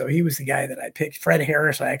him. So he was the guy that I picked. Fred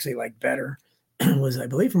Harris, I actually liked better. Was, I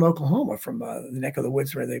believe, from Oklahoma, from the neck of the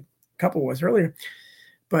woods where the couple was earlier.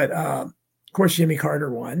 But of course, Jimmy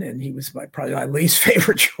Carter won, and he was probably my least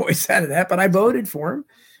favorite choice out of that. But I voted for him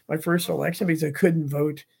my first election because I couldn't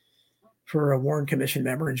vote for a Warren Commission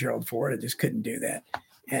member and Gerald Ford. I just couldn't do that.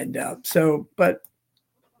 And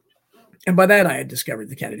and by that I had discovered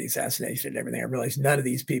the Kennedy assassination and everything. I realized none of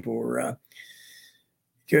these people were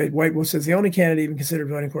good. White Wolf says the only candidate even considered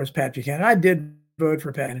voting for is Pat Buchanan. I did vote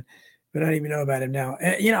for Pat, but I don't even know about him now.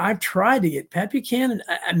 And, I've tried to get Pat Buchanan.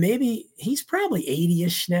 Maybe he's probably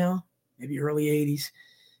 80-ish now, maybe early 80s.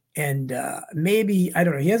 And maybe, I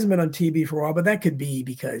don't know, he hasn't been on TV for a while, but that could be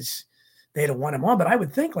because they don't want him on. But I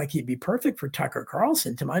would think like he'd be perfect for Tucker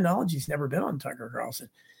Carlson. To my knowledge, he's never been on Tucker Carlson.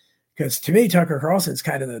 Because to me, Tucker Carlson's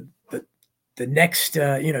kind of the next,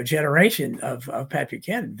 generation of Pat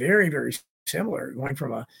Buchanan. Very, very similar, going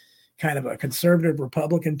from a kind of a conservative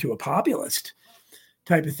Republican to a populist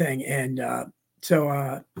type of thing. And so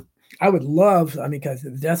I would love, because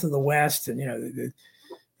of the Death of the West and,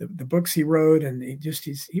 the books he wrote, and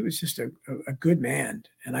he was just a good man.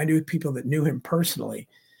 And I knew people that knew him personally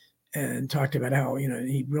and talked about how,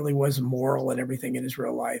 he really was moral and everything in his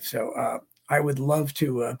real life. So I would love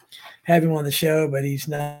to have him on the show, but he's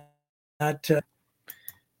not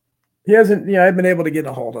he hasn't, I've been able to get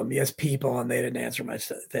a hold of him. He has people and they didn't answer my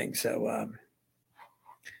thing. So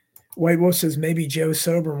White Wolf says maybe Joe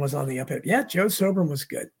Sobran was on the up. Yeah, Joe Sobran was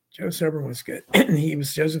good. Joseph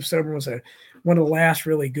Sobran was one of the last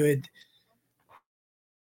really good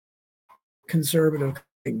conservative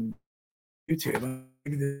YouTube.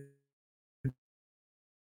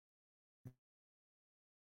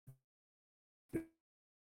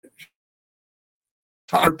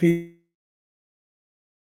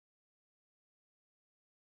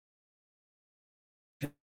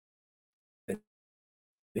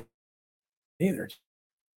 Either.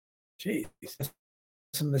 Jeez.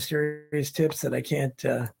 Some mysterious tips that I can't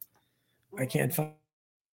find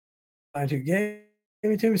who gave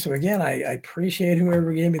it to me. So again, I appreciate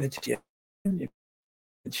whoever gave me the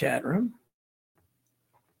chat room.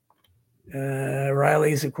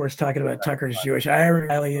 Riley's, of course, talking about Tucker's Jewish. I heard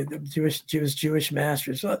Riley, Jewish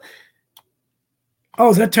masters. So,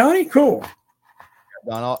 is that Tony? Cool.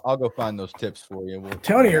 Don, I'll go find those tips for you.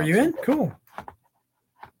 Tony, are you in? Cool.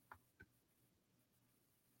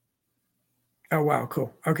 Oh, wow.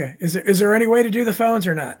 Cool. Okay. Is there any way to do the phones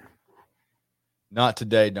or not? Not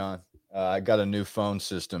today, Don. I got a new phone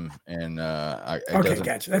system and okay,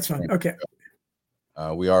 gotcha. That's fine. Okay.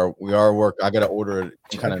 We are work. I got to order it.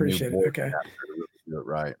 I appreciate it. Okay. Do it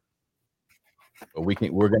right. But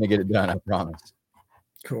we're going to get it done. I promise.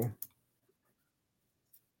 Cool.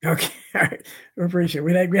 Okay. All right. We appreciate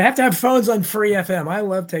it. We have to have phones on free FM. I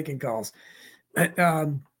love taking calls.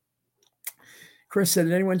 Chris said,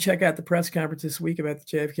 did anyone check out the press conference this week about the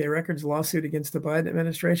JFK Records lawsuit against the Biden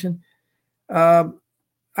administration? Was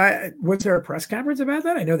there a press conference about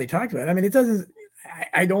that? I know they talked about it. I mean, it doesn't,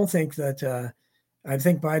 I don't think that, I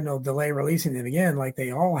think Biden will delay releasing them again like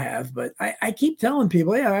they all have, but I keep telling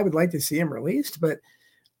people, yeah, I would like to see them released, but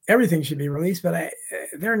everything should be released, but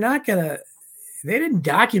they're not going to, they didn't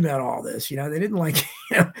document all this, they didn't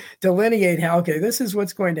delineate how, okay, this is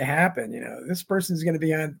what's going to happen. This person's going to be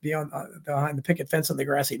behind the picket fence on the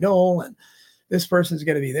grassy knoll, and this person's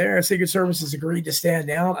going to be there. Secret Service has agreed to stand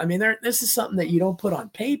down. I mean, this is something that you don't put on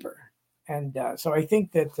paper. And so I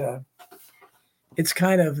think that it's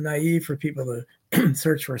kind of naive for people to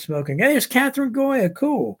search for smoking. Hey, there's Catherine Goya.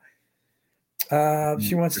 Cool.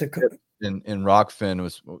 She wants to. In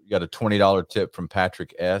Rockfin got a $20 tip from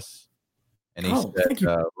Patrick S. And he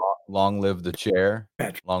said, long live the chair.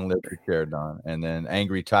 Patrick. Long live the chair, Don. And then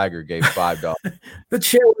Angry Tiger gave $5. The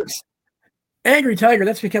chairs. Angry Tiger,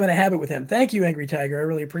 that's becoming a habit with him. Thank you, Angry Tiger. I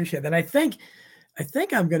really appreciate that. I think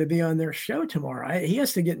I'm going to be on their show tomorrow. He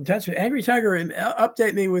has to get in touch with Angry Tiger and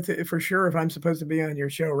update me with it for sure if I'm supposed to be on your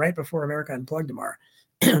show right before America Unplugged tomorrow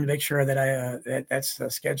to make sure that that's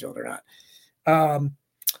scheduled or not.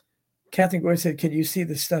 Catherine Goy said, can you see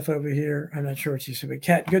the stuff over here? I'm not sure what you said,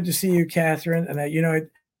 but good to see you, Catherine. And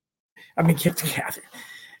Catherine.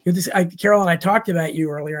 Good to see, Carol and I talked about you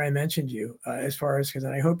earlier. I mentioned you as far as, because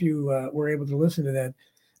I hope you were able to listen to that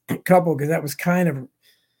couple, because that was kind of,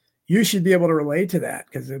 you should be able to relate to that,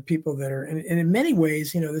 because the people that are, and in many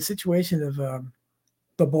ways, the situation of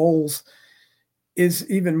the Bowles is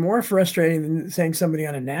even more frustrating than saying somebody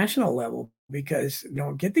on a national level, because you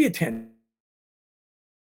don't get the attention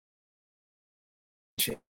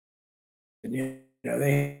You know,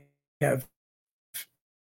 they have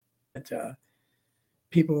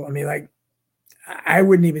people. I mean, like, I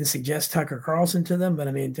wouldn't even suggest Tucker Carlson to them, but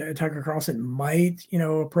I mean, Tucker Carlson might, you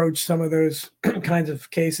know, approach some of those kinds of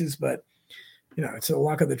cases, but you know, it's the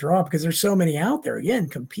luck of the draw because there's so many out there again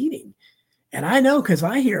competing. And I know because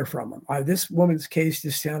I hear from them. This woman's case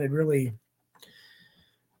just sounded really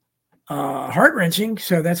heart-wrenching,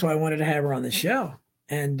 so that's why I wanted to have her on the show.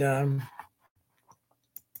 And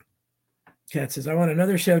Kat says, I want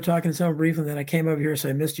another show talking to someone briefly, then I came over here, so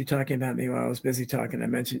I missed you talking about me while I was busy talking.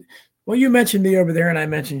 Well, you mentioned me over there, and I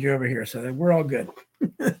mentioned you over here, so we're all good.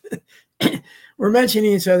 We're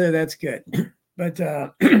mentioning each other, that's good. But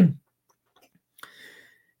at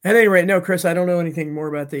any rate, no, Chris, I don't know anything more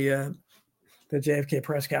about the JFK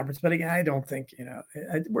press conference, but again, I don't think, you know,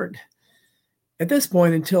 we're at this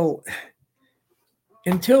point until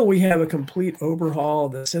we have a complete overhaul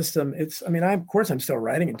of the system. It's, I mean, of course I'm still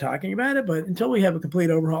writing and talking about it, but until we have a complete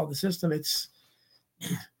overhaul of the system, it's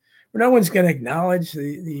no one's going to acknowledge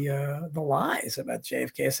the lies about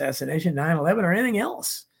JFK assassination, 9/11, or anything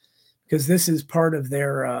else, because this is part of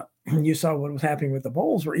their. You saw what was happening with the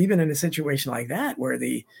polls, where even in a situation like that, where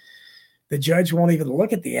the judge won't even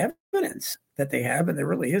look at the evidence that they have, and there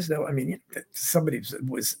really is no. I mean,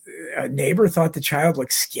 a neighbor thought the child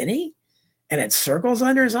looked skinny and had circles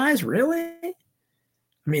under his eyes. Really? I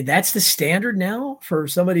mean, that's the standard now for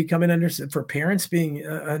somebody coming for parents being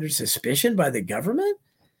under suspicion by the government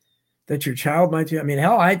that your child might do. I mean,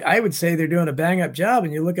 hell, I would say they're doing a bang up job.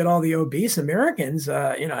 And you look at all the obese Americans,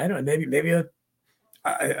 you know, I don't know, maybe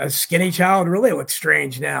a skinny child really looks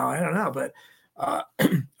strange now. I don't know, but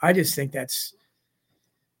I just think that's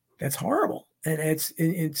horrible. And it's,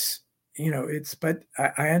 you know, but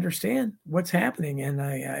I understand what's happening. And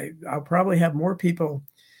I'll probably have more people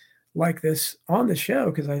like this on the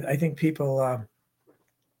show, because I think people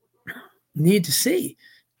need to see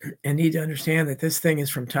and need to understand that this thing is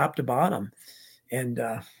from top to bottom. And,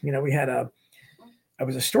 you know, I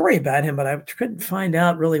was a story about him, but I couldn't find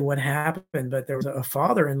out really what happened. But there was a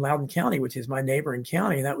father in Loudoun County, which is my neighboring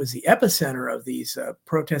county, and that was the epicenter of these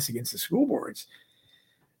protests against the school boards,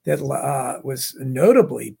 that was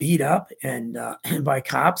notably beat up and by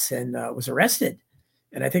cops and was arrested.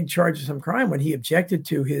 And I think charged with some crime when he objected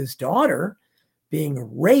to his daughter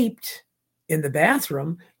being raped in the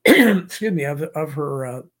bathroom, excuse me, of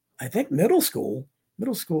her, I think middle school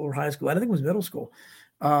or high school. I think it was middle school,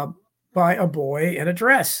 by a boy in a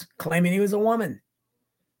dress, claiming he was a woman.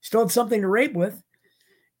 Still had something to rape with.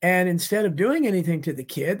 And instead of doing anything to the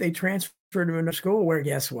kid, they transferred him into school where,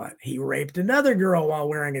 guess what? He raped another girl while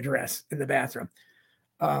wearing a dress in the bathroom.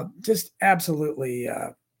 Just absolutely,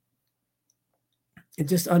 it's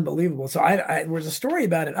just unbelievable. So there was a story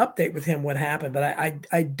about an update with him, what happened, but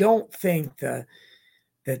I don't think that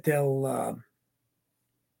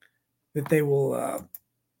they will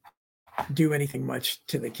do anything much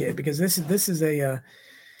to the kid, because this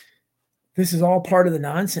is all part of the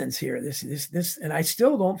nonsense here. This, and I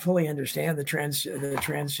still don't fully understand the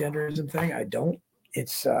transgenderism thing. I don't.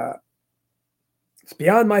 It's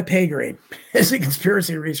beyond my pay grade as a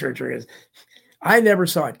conspiracy researcher. I never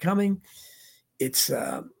saw it coming. It's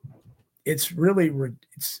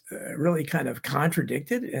really kind of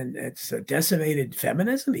contradicted, and it's decimated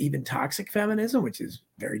feminism, even toxic feminism, which is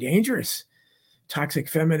very dangerous. Toxic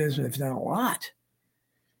feminism has done a lot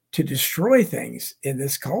to destroy things in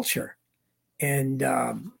this culture. And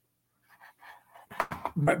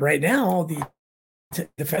but right now, the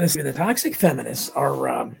feminists and the toxic feminists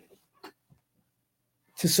are,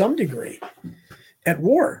 to some degree, at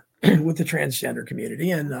war with the transgender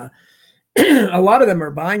community. And a lot of them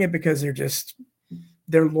are buying it because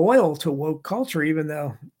they're loyal to woke culture, even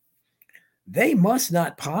though they must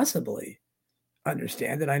not possibly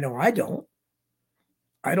understand it. I know I don't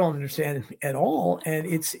understand it at all. And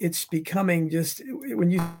it's becoming just,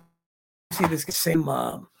 when you see this same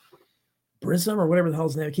Brism or whatever the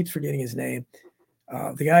hell's name, I keep forgetting his name.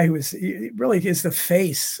 The guy who really is the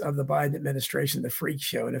face of the Biden administration, the freak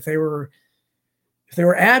show. And if they were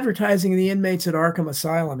advertising the inmates at Arkham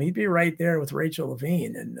Asylum, he'd be right there with Rachel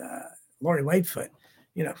Levine and Lori Lightfoot,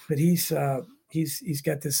 you know. But he's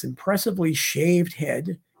got this impressively shaved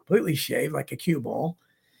head, completely shaved like a cue ball.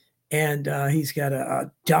 And he's got a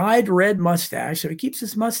dyed red mustache. So he keeps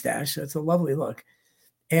his mustache. So it's a lovely look.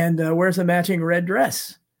 And wears a matching red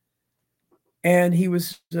dress. And he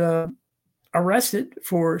was arrested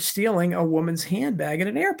for stealing a woman's handbag at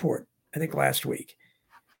an airport, I think last week.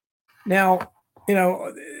 Now, you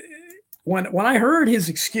know, when I heard his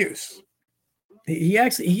excuse, he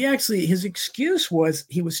actually his excuse was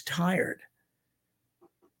he was tired.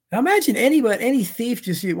 Now imagine any thief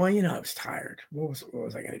just, I was tired. What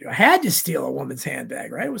was I going to do? I had to steal a woman's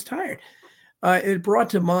handbag, right? I was tired. It brought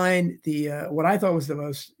to mind what I thought was the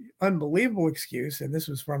most unbelievable excuse, and this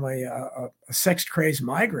was from a sex-crazed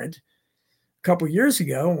migrant a couple of years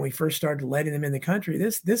ago when we first started letting them in the country.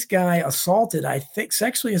 This guy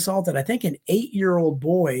sexually assaulted, I think, an 8-year-old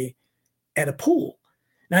boy at a pool.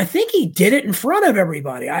 And I think he did it in front of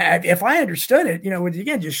everybody. If I understood it, which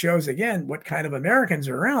again just shows what kind of Americans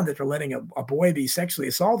are around, that they're letting a boy be sexually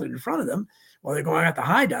assaulted in front of them while they're going out to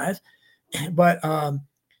high dives. But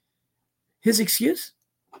his excuse,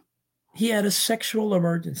 he had a sexual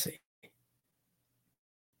emergency.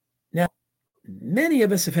 Now, many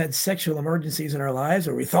of us have had sexual emergencies in our lives,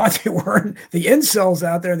 or we thought they weren't. The incels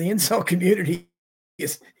out there, the incel community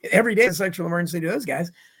is every day a sexual emergency to those guys.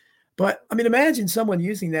 But I mean, imagine someone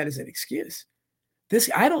using that as an excuse.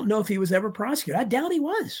 I don't know if he was ever prosecuted. I doubt he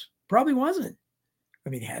was. Probably wasn't. I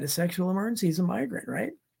mean, he had a sexual emergency. He's a migrant,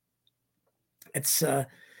 right? It's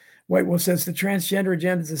White Wolf says the transgender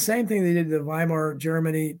agenda is the same thing they did to Weimar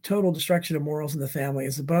Germany. Total destruction of morals in the family.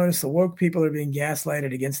 As a bonus, the woke people are being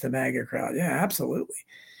gaslighted against the MAGA crowd. Yeah, absolutely.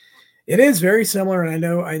 It is very similar, and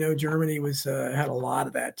I know Germany had a lot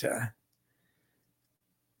of that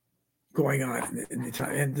going on in the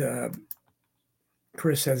time. And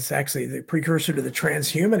Chris says it's actually the precursor to the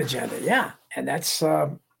transhuman agenda. Yeah, and that's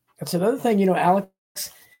another thing. Alex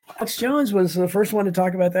Jones was the first one to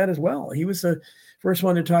talk about that as well. He was the first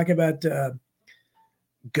one to talk about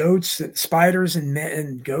goats and spiders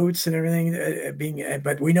and goats and everything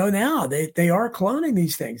but we know now they are cloning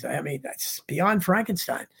these things. I mean, that's beyond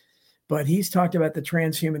Frankenstein. But he's talked about the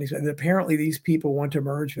transhumanism, and apparently these people want to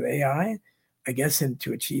merge with AI, I guess, and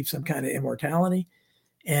to achieve some kind of immortality.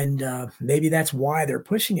 And maybe that's why they're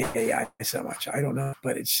pushing AI so much. I don't know,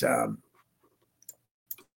 but it's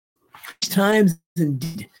times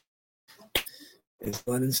indeed. It's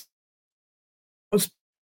London's most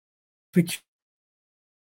peculiar.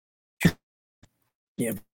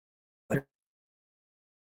 Yeah,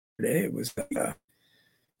 today it was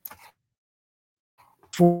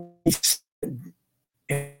 47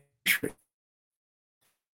 entry.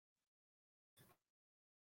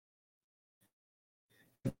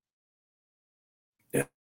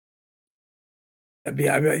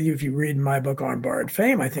 If you read my book on Borrowed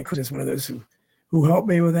Fame, I think was one of those who helped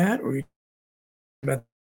me with that. Or about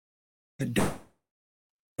the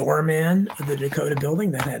doorman of the Dakota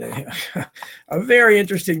building that had a very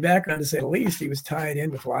interesting background, to say the least. He was tied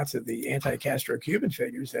in with lots of the anti-Castro Cuban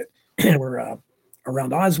figures that were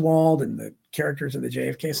around Oswald and the characters in the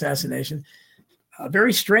JFK assassination.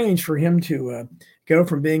 Very strange for him to go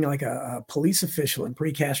from being like a police official in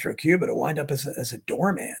pre-Castro Cuba to wind up as a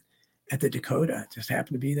doorman at the Dakota. Just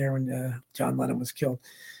happened to be there when John Lennon was killed.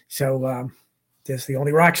 So just the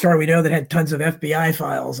only rock star we know that had tons of FBI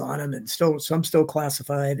files on him, and some still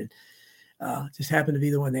classified, and just happened to be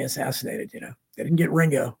the one they assassinated. They didn't get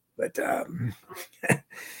Ringo, but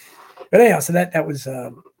anyhow, so that was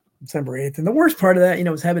December 8th. And the worst part of that,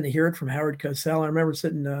 was having to hear it from Howard Cosell. I remember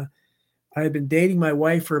sitting, I had been dating my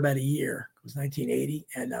wife for about a year. It was 1980,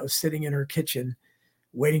 and I was sitting in her kitchen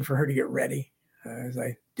waiting for her to get ready, as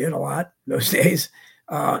I did a lot those days,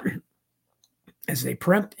 as they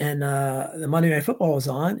prepped, and the Monday Night Football was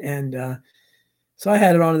on, and so I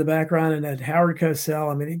had it on in the background, and that Howard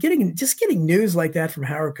Cosell. I mean, getting news like that from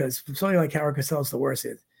somebody like Howard Cosell is the worst.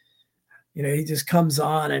 He just comes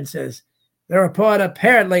on and says, "The report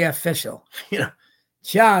apparently official.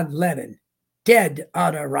 John Lennon dead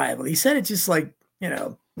on arrival." He said it just like,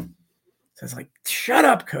 so it's like, shut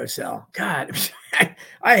up, Cosell. God,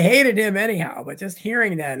 I hated him anyhow, but just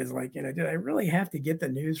hearing that is like, did I really have to get the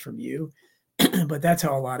news from you? But that's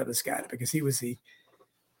how a lot of us got it, because he was the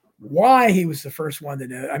first one to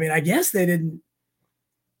know. I mean, I guess they didn't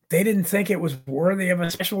think it was worthy of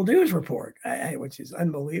a special news report, which is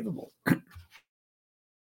unbelievable.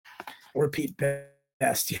 Or Pete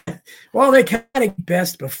Best. Well, they kind of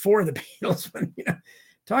Best before the Beatles, when,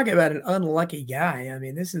 talking about an unlucky guy. I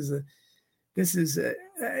mean, this is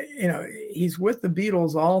he's with the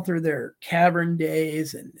Beatles all through their cavern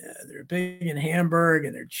days, and they're big in Hamburg,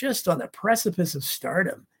 and they're just on the precipice of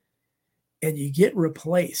stardom, and you get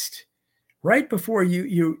replaced right before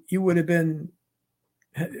you would have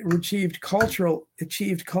achieved cultural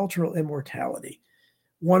immortality.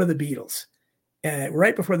 One of the Beatles, and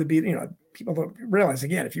right before the Beatles, people don't realize,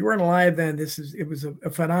 again, if you weren't alive then, it was a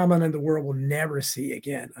phenomenon the world will never see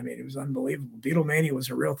again. I mean, it was unbelievable. Beatlemania was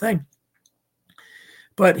a real thing.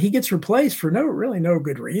 But he gets replaced for no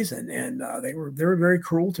good reason, and they were very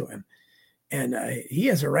cruel to him, and he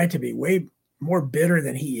has a right to be way more bitter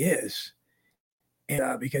than he is.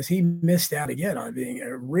 and, because he missed out again on being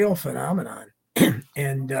a real phenomenon.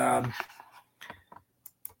 And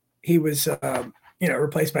he was,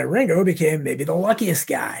 replaced by Ringo, who became maybe the luckiest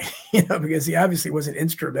guy, because he obviously wasn't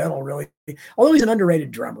instrumental, really. Although he's an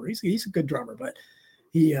underrated drummer. He's a good drummer, but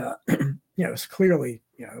he, it's clearly,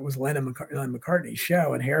 it was Lennon McCartney's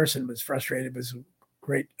show, and Harrison was frustrated, was a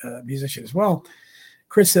great musician as well.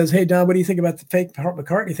 Chris says, "Hey, Don, what do you think about the fake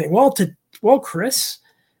McCartney thing?" Well, Chris,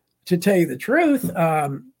 to tell you the truth,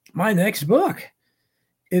 my next book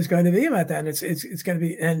is going to be about that. And it's going to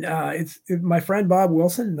be, and it's my friend Bob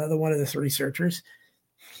Wilson, another one of the researchers.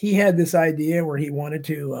 He had this idea where he wanted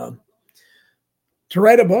to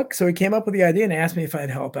write a book. So he came up with the idea and asked me if I'd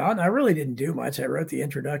help out. And I really didn't do much. I wrote the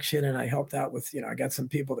introduction and I helped out with, I got some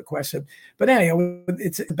people to question. But anyway,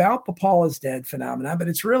 it's about the Paul is dead phenomenon, but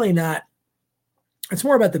it's really not. It's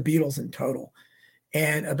more about the Beatles in total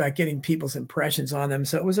and about getting people's impressions on them.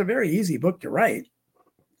 So it was a very easy book to write.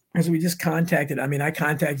 As we just I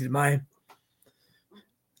contacted my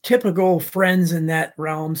typical friends in that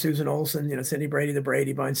realm, Susan Olsen, Cindy Brady, the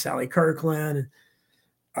Brady Bunch, Sally Kirkland,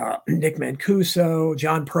 Nick Mancuso,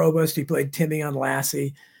 John Provost, he played Timmy on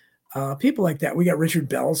Lassie, people like that. We got Richard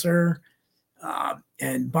Belzer,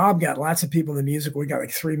 and Bob got lots of people in the music. We got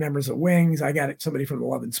like 3 members of Wings. I got somebody from the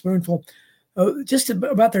Love and Spoonful. Just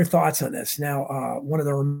about their thoughts on this. Now, one of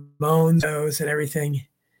the Ramones knows and everything.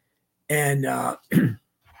 And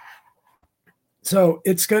so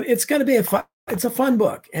it's going to be it's a fun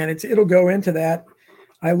book, and it'll go into that.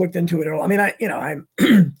 I looked into it all. I mean, I'm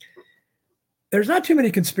there's not too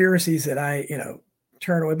many conspiracies that I,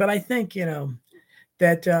 turn away, but I think,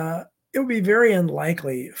 that it would be very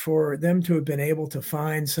unlikely for them to have been able to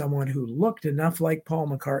find someone who looked enough like Paul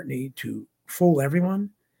McCartney to fool everyone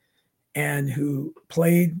and who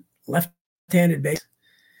played left-handed bass.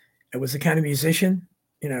 It was the kind of musician,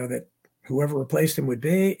 that whoever replaced him would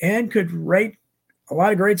be, and could write a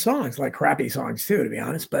lot of great songs, like crappy songs too, to be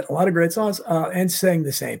honest, but a lot of great songs, and sang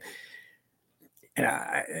the same.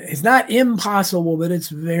 It's not impossible, but it's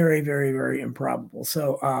very, very, very improbable.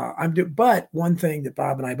 So but one thing that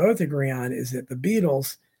Bob and I both agree on is that the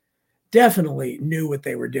Beatles definitely knew what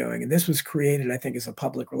they were doing. And this was created, I think, as a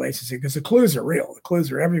public relationship, because the clues are real. The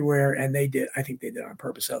clues are everywhere. And I think they did it on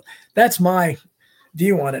purpose. So that's my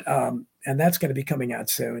view on it. And that's going to be coming out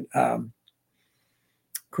soon.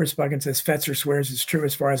 Chris Buggin says Fetzer swears it's true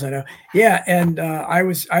as far as I know. Yeah. And I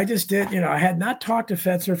had not talked to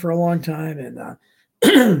Fetzer for a long time.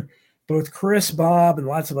 And both Chris, Bob, and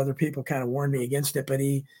lots of other people kind of warned me against it, but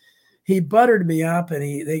he buttered me up, and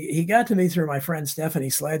he got to me through my friend Stephanie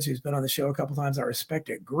Sledge, who's been on the show a couple of times. I respect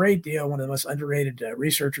a great deal. One of the most underrated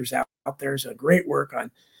researchers out there. Is a great work on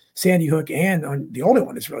Sandy Hook, and on the only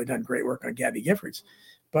one that's really done great work on Gabby Giffords.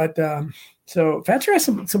 But so Fetzer has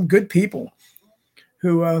some good people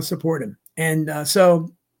who support him, and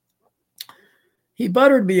so he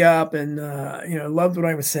buttered me up, and loved what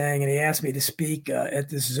I was saying, and he asked me to speak at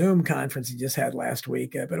this Zoom conference he just had last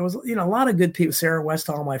week. But it was a lot of good people. Sarah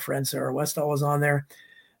Westall, my friend Sarah Westall, was on there.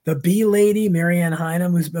 The Bee Lady, Marianne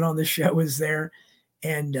Heinem, who's been on the show, was there,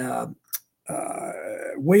 and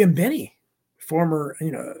William Binney, former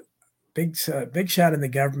big shot in the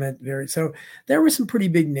government. So there were some pretty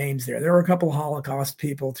big names there. There were a couple of Holocaust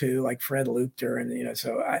people too, like Fred Luchter, and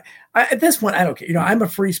so I at this point I don't care. I'm a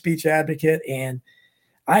free speech advocate, and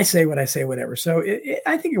I say what I say, whatever. So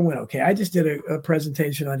I think it went okay. I just did a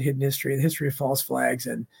presentation on hidden history, the history of false flags,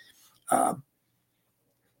 and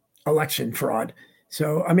election fraud.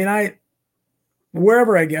 So I mean,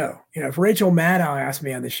 wherever I go, if Rachel Maddow asked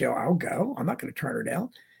me on the show, I'll go. I'm not going to turn her down.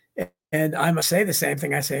 And I must say the same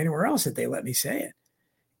thing I say anywhere else, that they let me say it.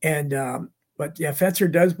 And, but yeah,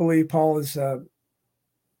 Fetzer does believe Paul is dead.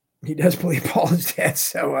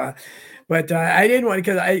 So, but I didn't want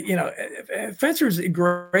to, because Fetzer's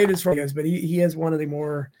great as far as he goes, but he has one of the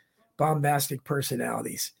more bombastic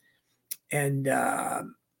personalities. And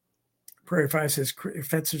Prairie Fire says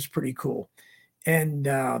Fetzer's pretty cool. And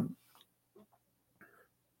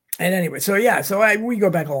anyway, so yeah, we go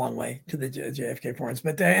back a long way to the JFK forums.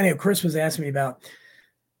 But anyway, Chris was asking me about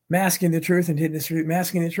Masking the Truth and Hidden History.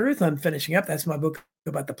 Masking the Truth, I'm finishing up. That's my book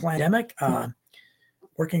about the pandemic.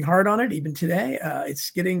 Working hard on it even today.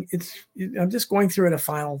 I'm just going through it a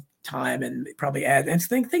final time and probably add. And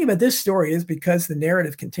the thing about this story is, because the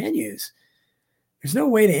narrative continues, there's no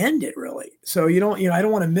way to end it really. So I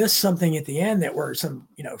don't want to miss something at the end that were some,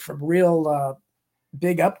 from real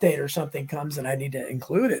big update or something comes and I need to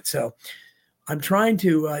include it. So I'm trying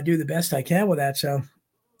to do the best I can with that. So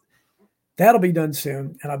that'll be done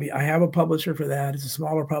soon. And I have a publisher for that. It's a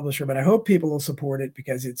smaller publisher, but I hope people will support it,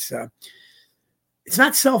 because it's it's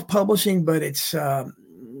not self-publishing, but it's a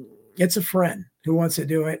friend who wants to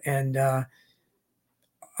do it. And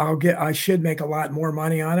I should make a lot more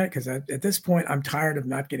money on it, because at this point I'm tired of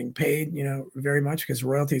not getting paid, very much, because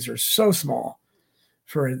royalties are so small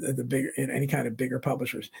for the bigger, any kind of bigger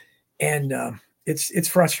publishers. And it's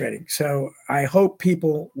frustrating. So I hope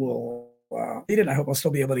people will read it. I hope I'll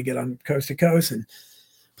still be able to get on Coast to Coast and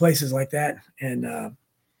places like that, and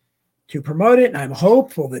to promote it. And I'm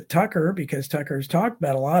hopeful that Tucker, because Tucker's talked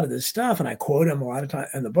about a lot of this stuff, and I quote him a lot of time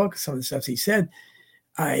in the book, some of the stuff he said.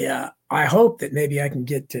 I hope that maybe I can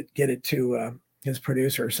get it to his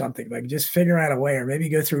producer or something. If I can just figure out a way, or maybe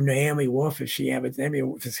go through Naomi Wolf, if Naomi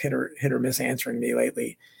Wolf has hit or miss answering me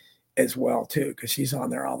lately as well too, because she's on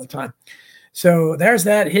there all the time. So there's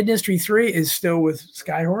that. Hidden History 3 is still with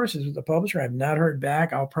Skyhorse, is with the publisher. I've not heard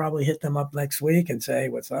back. I'll probably hit them up next week and say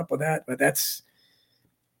what's up with that. But that's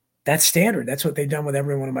standard. That's what they've done with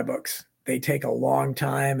every one of my books. They take a long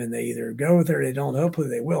time, and they either go with it or they don't. Hopefully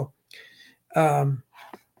they will.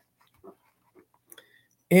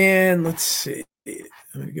 And let's see.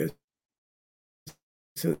 I'm going to go.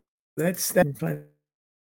 So that's that.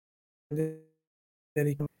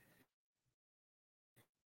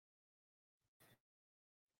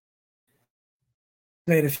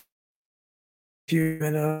 Made a few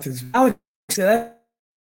minutes. Alex, that's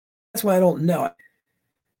why I don't know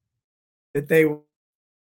that they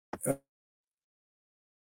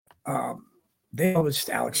published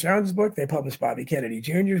Alex Jones' book. They published Bobby Kennedy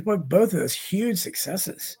Jr.'s book. Both of those huge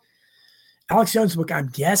successes. Alex Jones' book, I'm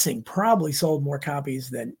guessing, probably sold more copies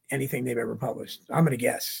than anything they've ever published. I'm going to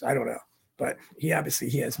guess. I don't know. But he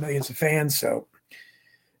has millions of fans. So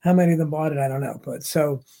how many of them bought it? I don't know. But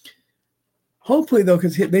so hopefully, though,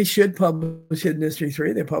 because they should publish Hidden History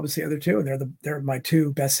 3. They published the other two, and they're my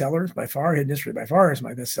two bestsellers by far. Hidden History by far is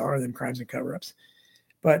my bestseller, then Crimes and Cover-Ups.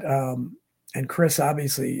 But and Chris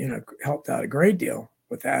obviously, helped out a great deal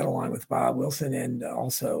with that, along with Bob Wilson and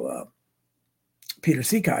also Peter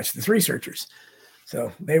Seakosh, the researchers.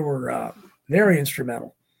 So they were very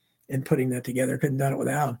instrumental in putting that together. Couldn't have done it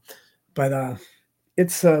without them. But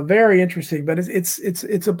it's very interesting. But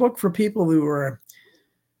it's a book for people who are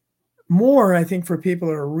more, I think, for people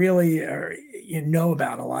who are really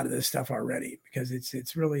about a lot of this stuff already, because it's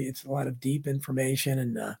a lot of deep information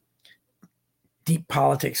and deep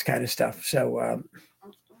politics kind of stuff. So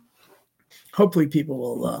hopefully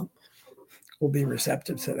people will be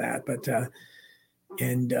receptive to that. But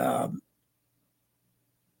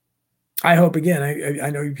I hope, again, I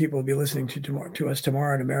know you people will be listening to us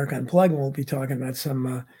tomorrow at America Unplugged, and we'll be talking about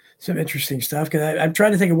some interesting stuff, because I'm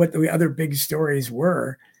trying to think of what the other big stories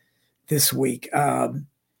were this week. And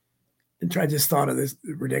I just thought of this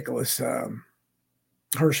ridiculous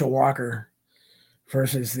Herschel Walker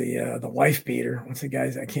versus the wife beater. What's the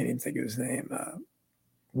guy's? I can't even think of his name.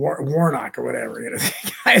 Warnock or whatever.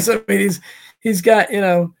 The guys. I mean, he's got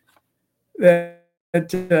that.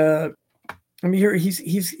 I mean, here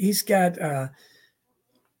he's got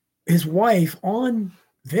his wife on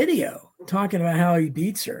video talking about how he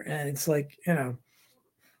beats her, and it's like,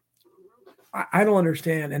 I don't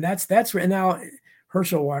understand. And that's and now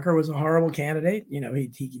Herschel Walker was a horrible candidate.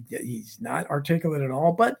 He's not articulate at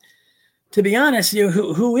all. But to be honest,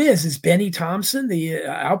 who is Benny Thompson?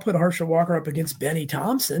 I'll put Herschel Walker up against Benny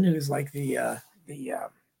Thompson, who's like the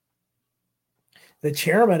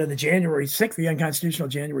chairman of the January 6th, the unconstitutional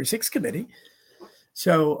January 6th committee.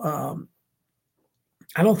 So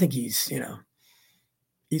I don't think he's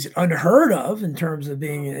unheard of in terms of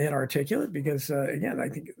being inarticulate, because again, I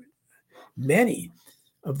think many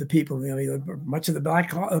of the people, much of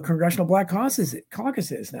the congressional black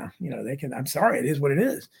caucuses now, they can, I'm sorry, it is what it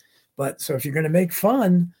is. But so if you're going to make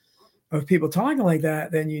fun of people talking like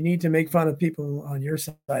that, then you need to make fun of people on your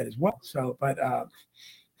side as well. So, but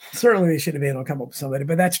certainly they should have been able to come up with somebody,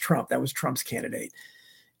 but that's Trump. That was Trump's candidate.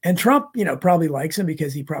 And Trump, probably likes him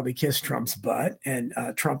because he probably kissed Trump's butt, and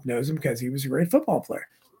Trump knows him because he was a great football player.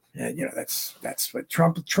 And, that's what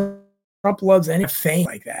Trump loves, any fame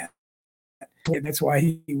like that. And that's why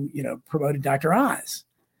he, promoted Dr. Oz.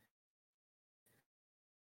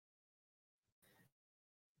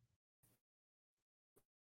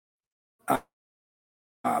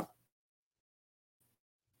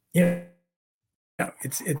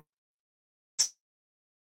 It's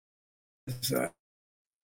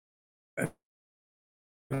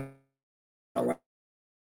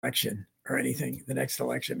election or anything, the next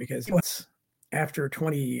election, because after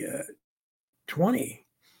 2020,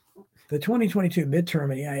 the 2022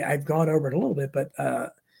 midterm, I've gone over it a little bit, but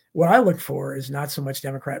what I look for is not so much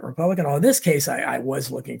Democrat and Republican. In this case, I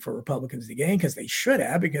was looking for Republicans to gain, because they should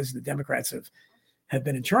have, because the Democrats have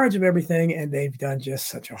been in charge of everything, and they've done just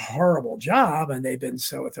such a horrible job, and they've been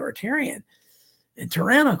so authoritarian and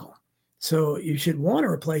tyrannical. So you should want to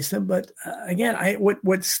replace them. But again,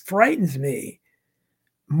 what frightens me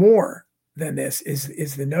more than this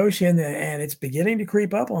is the notion that, and it's beginning to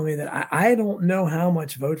creep up on me, that I don't know how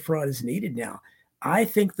much vote fraud is needed now. I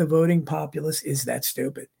think the voting populace is that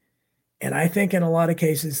stupid. And I think in a lot of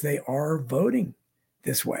cases they are voting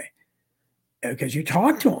this way because you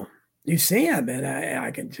talk to them. You see them, and I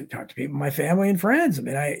can talk to people, my family and friends. I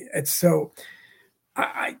mean,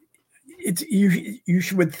 you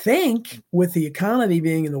would think with the economy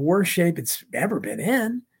being in the worst shape it's ever been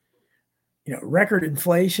in, record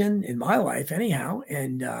inflation in my life anyhow,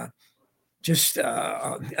 and just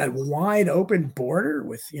a wide open border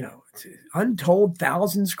with, untold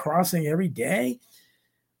thousands crossing every day.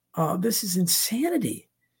 This is insanity.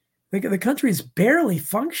 The country is barely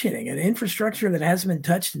functioning, an infrastructure that hasn't been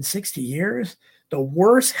touched in 60 years, the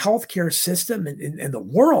worst healthcare system in the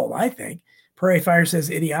world, I think. Prairie Fire says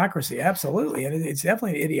idiocracy. Absolutely. And it's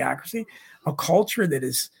definitely an idiocracy, a culture that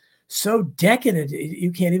is so decadent,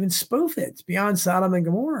 you can't even spoof it. It's beyond Sodom and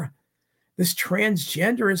Gomorrah. This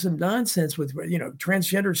transgenderism nonsense with,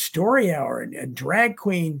 transgender story hour and drag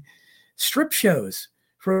queen strip shows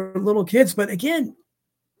for little kids. But again,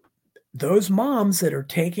 those moms that are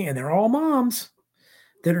taking, and they're all moms,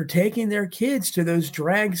 that are taking their kids to those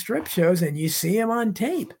drag strip shows, and you see them on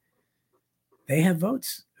tape, they have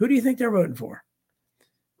votes. Who do you think they're voting for?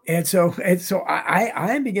 And so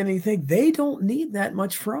I'm beginning to think they don't need that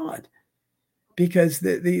much fraud, because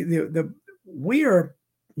we are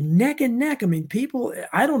neck and neck. I mean, people,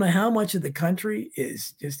 I don't know how much of the country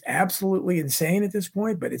is just absolutely insane at this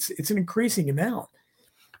point, but it's an increasing amount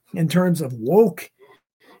in terms of woke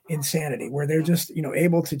insanity, where they're just,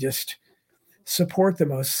 able to just support the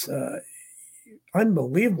most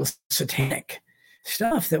unbelievable satanic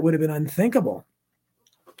stuff that would have been unthinkable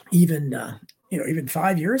even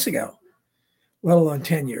 5 years ago, let alone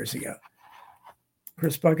 10 years ago.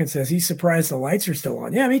 Chris Buchan says he's surprised the lights are still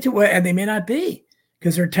on. Yeah, me too. And they may not be,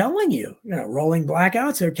 because they're telling you, rolling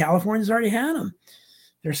blackouts there. California's already had them.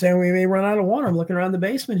 They're saying we may run out of water. I'm looking around the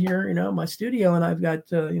basement here, my studio, and I've got,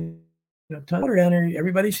 ton of water down there.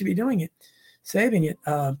 Everybody should be doing it, saving it.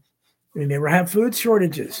 We may have food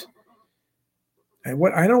shortages. And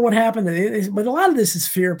I don't know what happened, but a lot of this is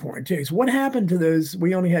fear porn too. So what happened to those?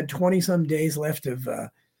 We only had 20 some days left of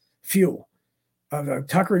fuel.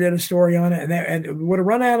 Tucker did a story on it, and it would have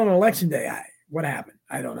run out on election day. What happened?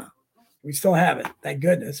 I don't know. We still have it, thank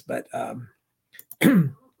goodness. But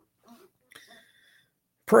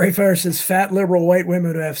Prairie Fire says fat liberal white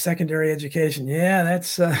women who have secondary education. Yeah,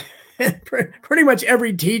 that's pretty much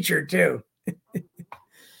every teacher too.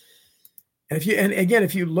 And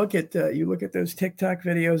if you look at those TikTok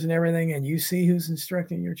videos and everything, and you see who's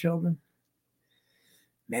instructing your children,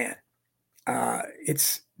 man,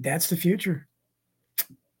 that's the future.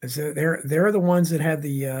 So they're the ones that have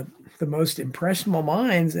the most impressionable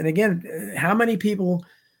minds. And again, how many people?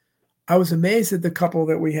 I was amazed at the couple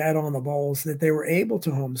that we had on the Bowls that they were able to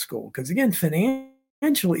homeschool, because again,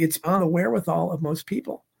 financially, it's on the wherewithal of most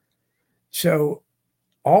people. So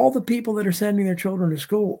all the people that are sending their children to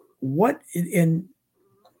school,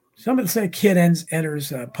 somebody say a kid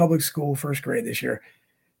enters public school first grade this year.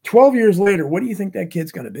 12 years later, what do you think that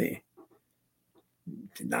kid's going to be?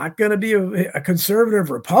 Not going to be a conservative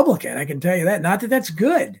Republican, I can tell you that. Not that that's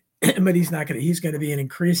good, but he's going to be an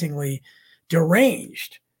increasingly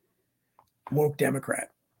deranged woke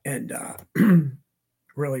Democrat. And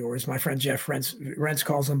really, or as my friend Jeff Rentz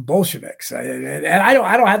calls them, Bolsheviks. And I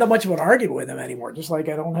don't have that much of an argument with them anymore. Just like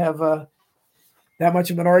I don't have that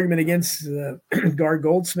much of an argument against Guard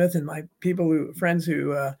Goldsmith and my friends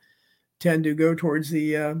who tend to go towards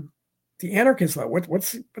the anarchist level.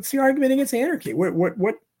 What's the argument against anarchy?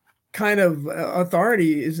 What kind of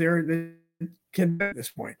authority is there that can at this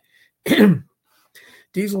point?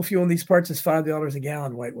 Diesel fuel in these parts is $5 a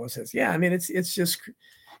gallon, Whitewell says. Yeah, I mean it's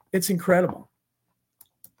incredible.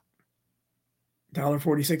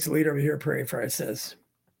 $1.46 a liter over here, Prairie Fire says.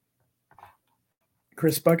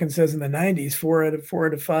 Chris Buchan says in the 90s, 4 out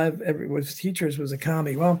of 5 teachers was a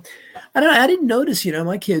commie. Well, I don't know. I didn't notice,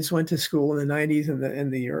 my kids went to school in the 90s and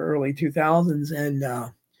in the early 2000s.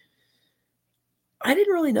 And I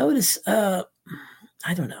didn't really notice, I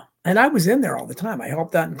don't know. And I was in there all the time. I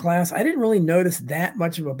helped out in class. I didn't really notice that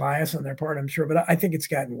much of a bias on their part, I'm sure. But I think it's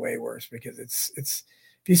gotten way worse, because it's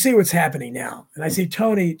if you see what's happening now. And I see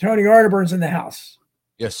Tony Arterburn's in the house.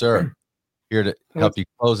 Yes, sir. Here to help you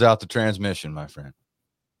close out the transmission, my friend.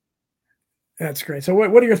 That's great. So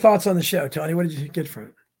what are your thoughts on the show, Tony? What did you get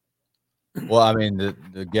from it? Well, I mean,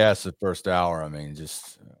 the guest the first hour, I mean,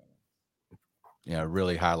 just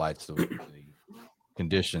really highlights the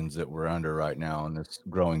conditions that we're under right now in this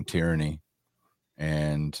growing tyranny,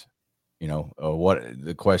 and what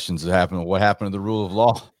the questions that happen. What happened to the rule of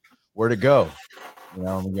law? Where'd it go? We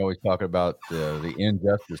always talk about the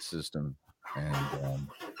injustice system, and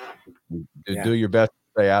do your best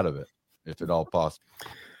to stay out of it if at all possible.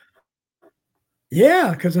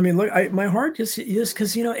 Yeah, because I mean, look, my heart just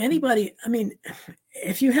because anybody. I mean,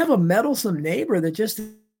 if you have a meddlesome neighbor that just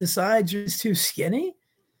decides you're too skinny,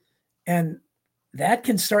 and that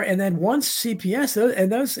can start. And then once CPS,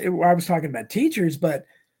 and those I was talking about teachers, but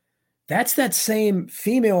that's that same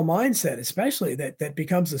female mindset, especially that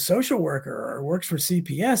becomes a social worker or works for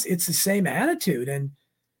CPS. It's the same attitude, and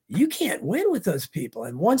you can't win with those people.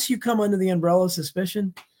 And once you come under the umbrella of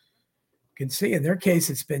suspicion, you can see in their case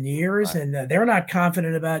it's been years, and they're not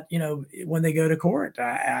confident about when they go to court.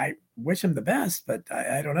 I wish them the best, but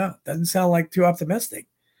I don't know. Doesn't sound like too optimistic.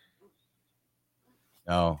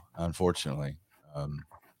 No, unfortunately.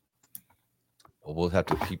 We'll have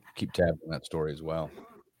to keep tabs on that story as well.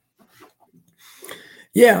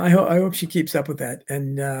 Yeah, I hope she keeps up with that.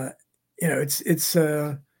 And it's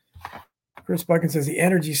Chris Buchan says the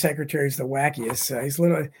energy secretary is the wackiest. He's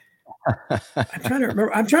literally. I'm trying to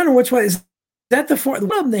remember. I'm trying to which one is that the one of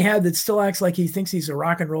them they have that still acts like he thinks he's a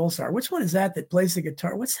rock and roll star. Which one is that plays the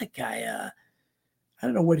guitar? What's that guy? I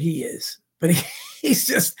don't know what he is, but he's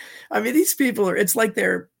just. I mean, these people are. It's like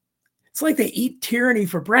they eat tyranny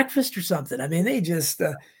for breakfast or something. I mean, they just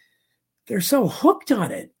they're so hooked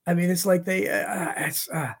on it. I mean, it's like it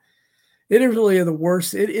is really the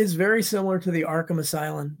worst. It is very similar to the Arkham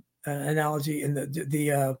Asylum analogy in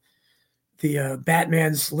the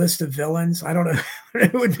Batman's list of villains. I don't know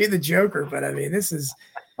who would be the Joker, but I mean,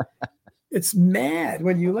 it's mad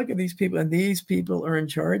when you look at these people, and these people are in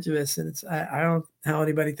charge of us. And I don't know how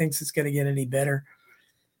anybody thinks it's going to get any better.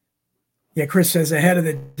 Yeah, Chris says the head of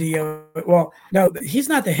the DOE. Well, no, he's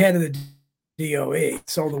not the head of the DOE.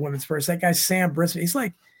 Sold the women's purse. That guy, Sam Brisbane. He's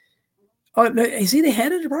like, oh, no, is he the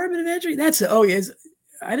head of the Department of Energy? He is.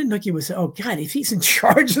 I didn't think he was. Oh God, if he's in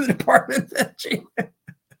charge of the Department of Energy.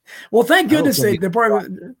 Well, thank goodness the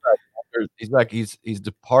Department. He's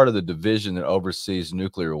the part of the division that oversees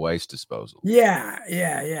nuclear waste disposal. Yeah.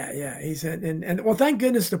 He said, and well, thank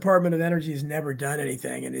goodness Department of Energy has never done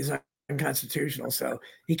anything and is unconstitutional, so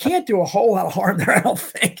he can't do a whole lot of harm there, I don't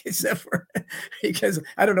think, except for because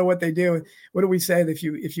I don't know what they do. What do we say that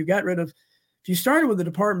if you started with the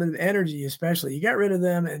Department of Energy, especially, you got rid of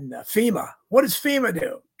them, and FEMA. What does FEMA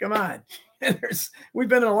do? Come on. And we've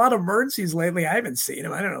been in a lot of emergencies lately. I haven't seen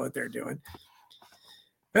them. I don't know what they're doing.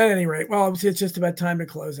 But at any rate, well, it's just about time to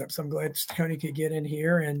close up. So I'm glad Tony could get in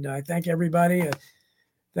here, and I thank everybody.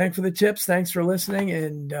 Thanks for the tips. Thanks for listening,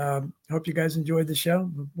 and hope you guys enjoyed the show.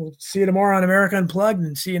 We'll see you tomorrow on America Unplugged,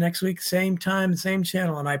 and see you next week, same time, same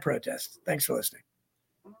channel on iProtest. Thanks for listening.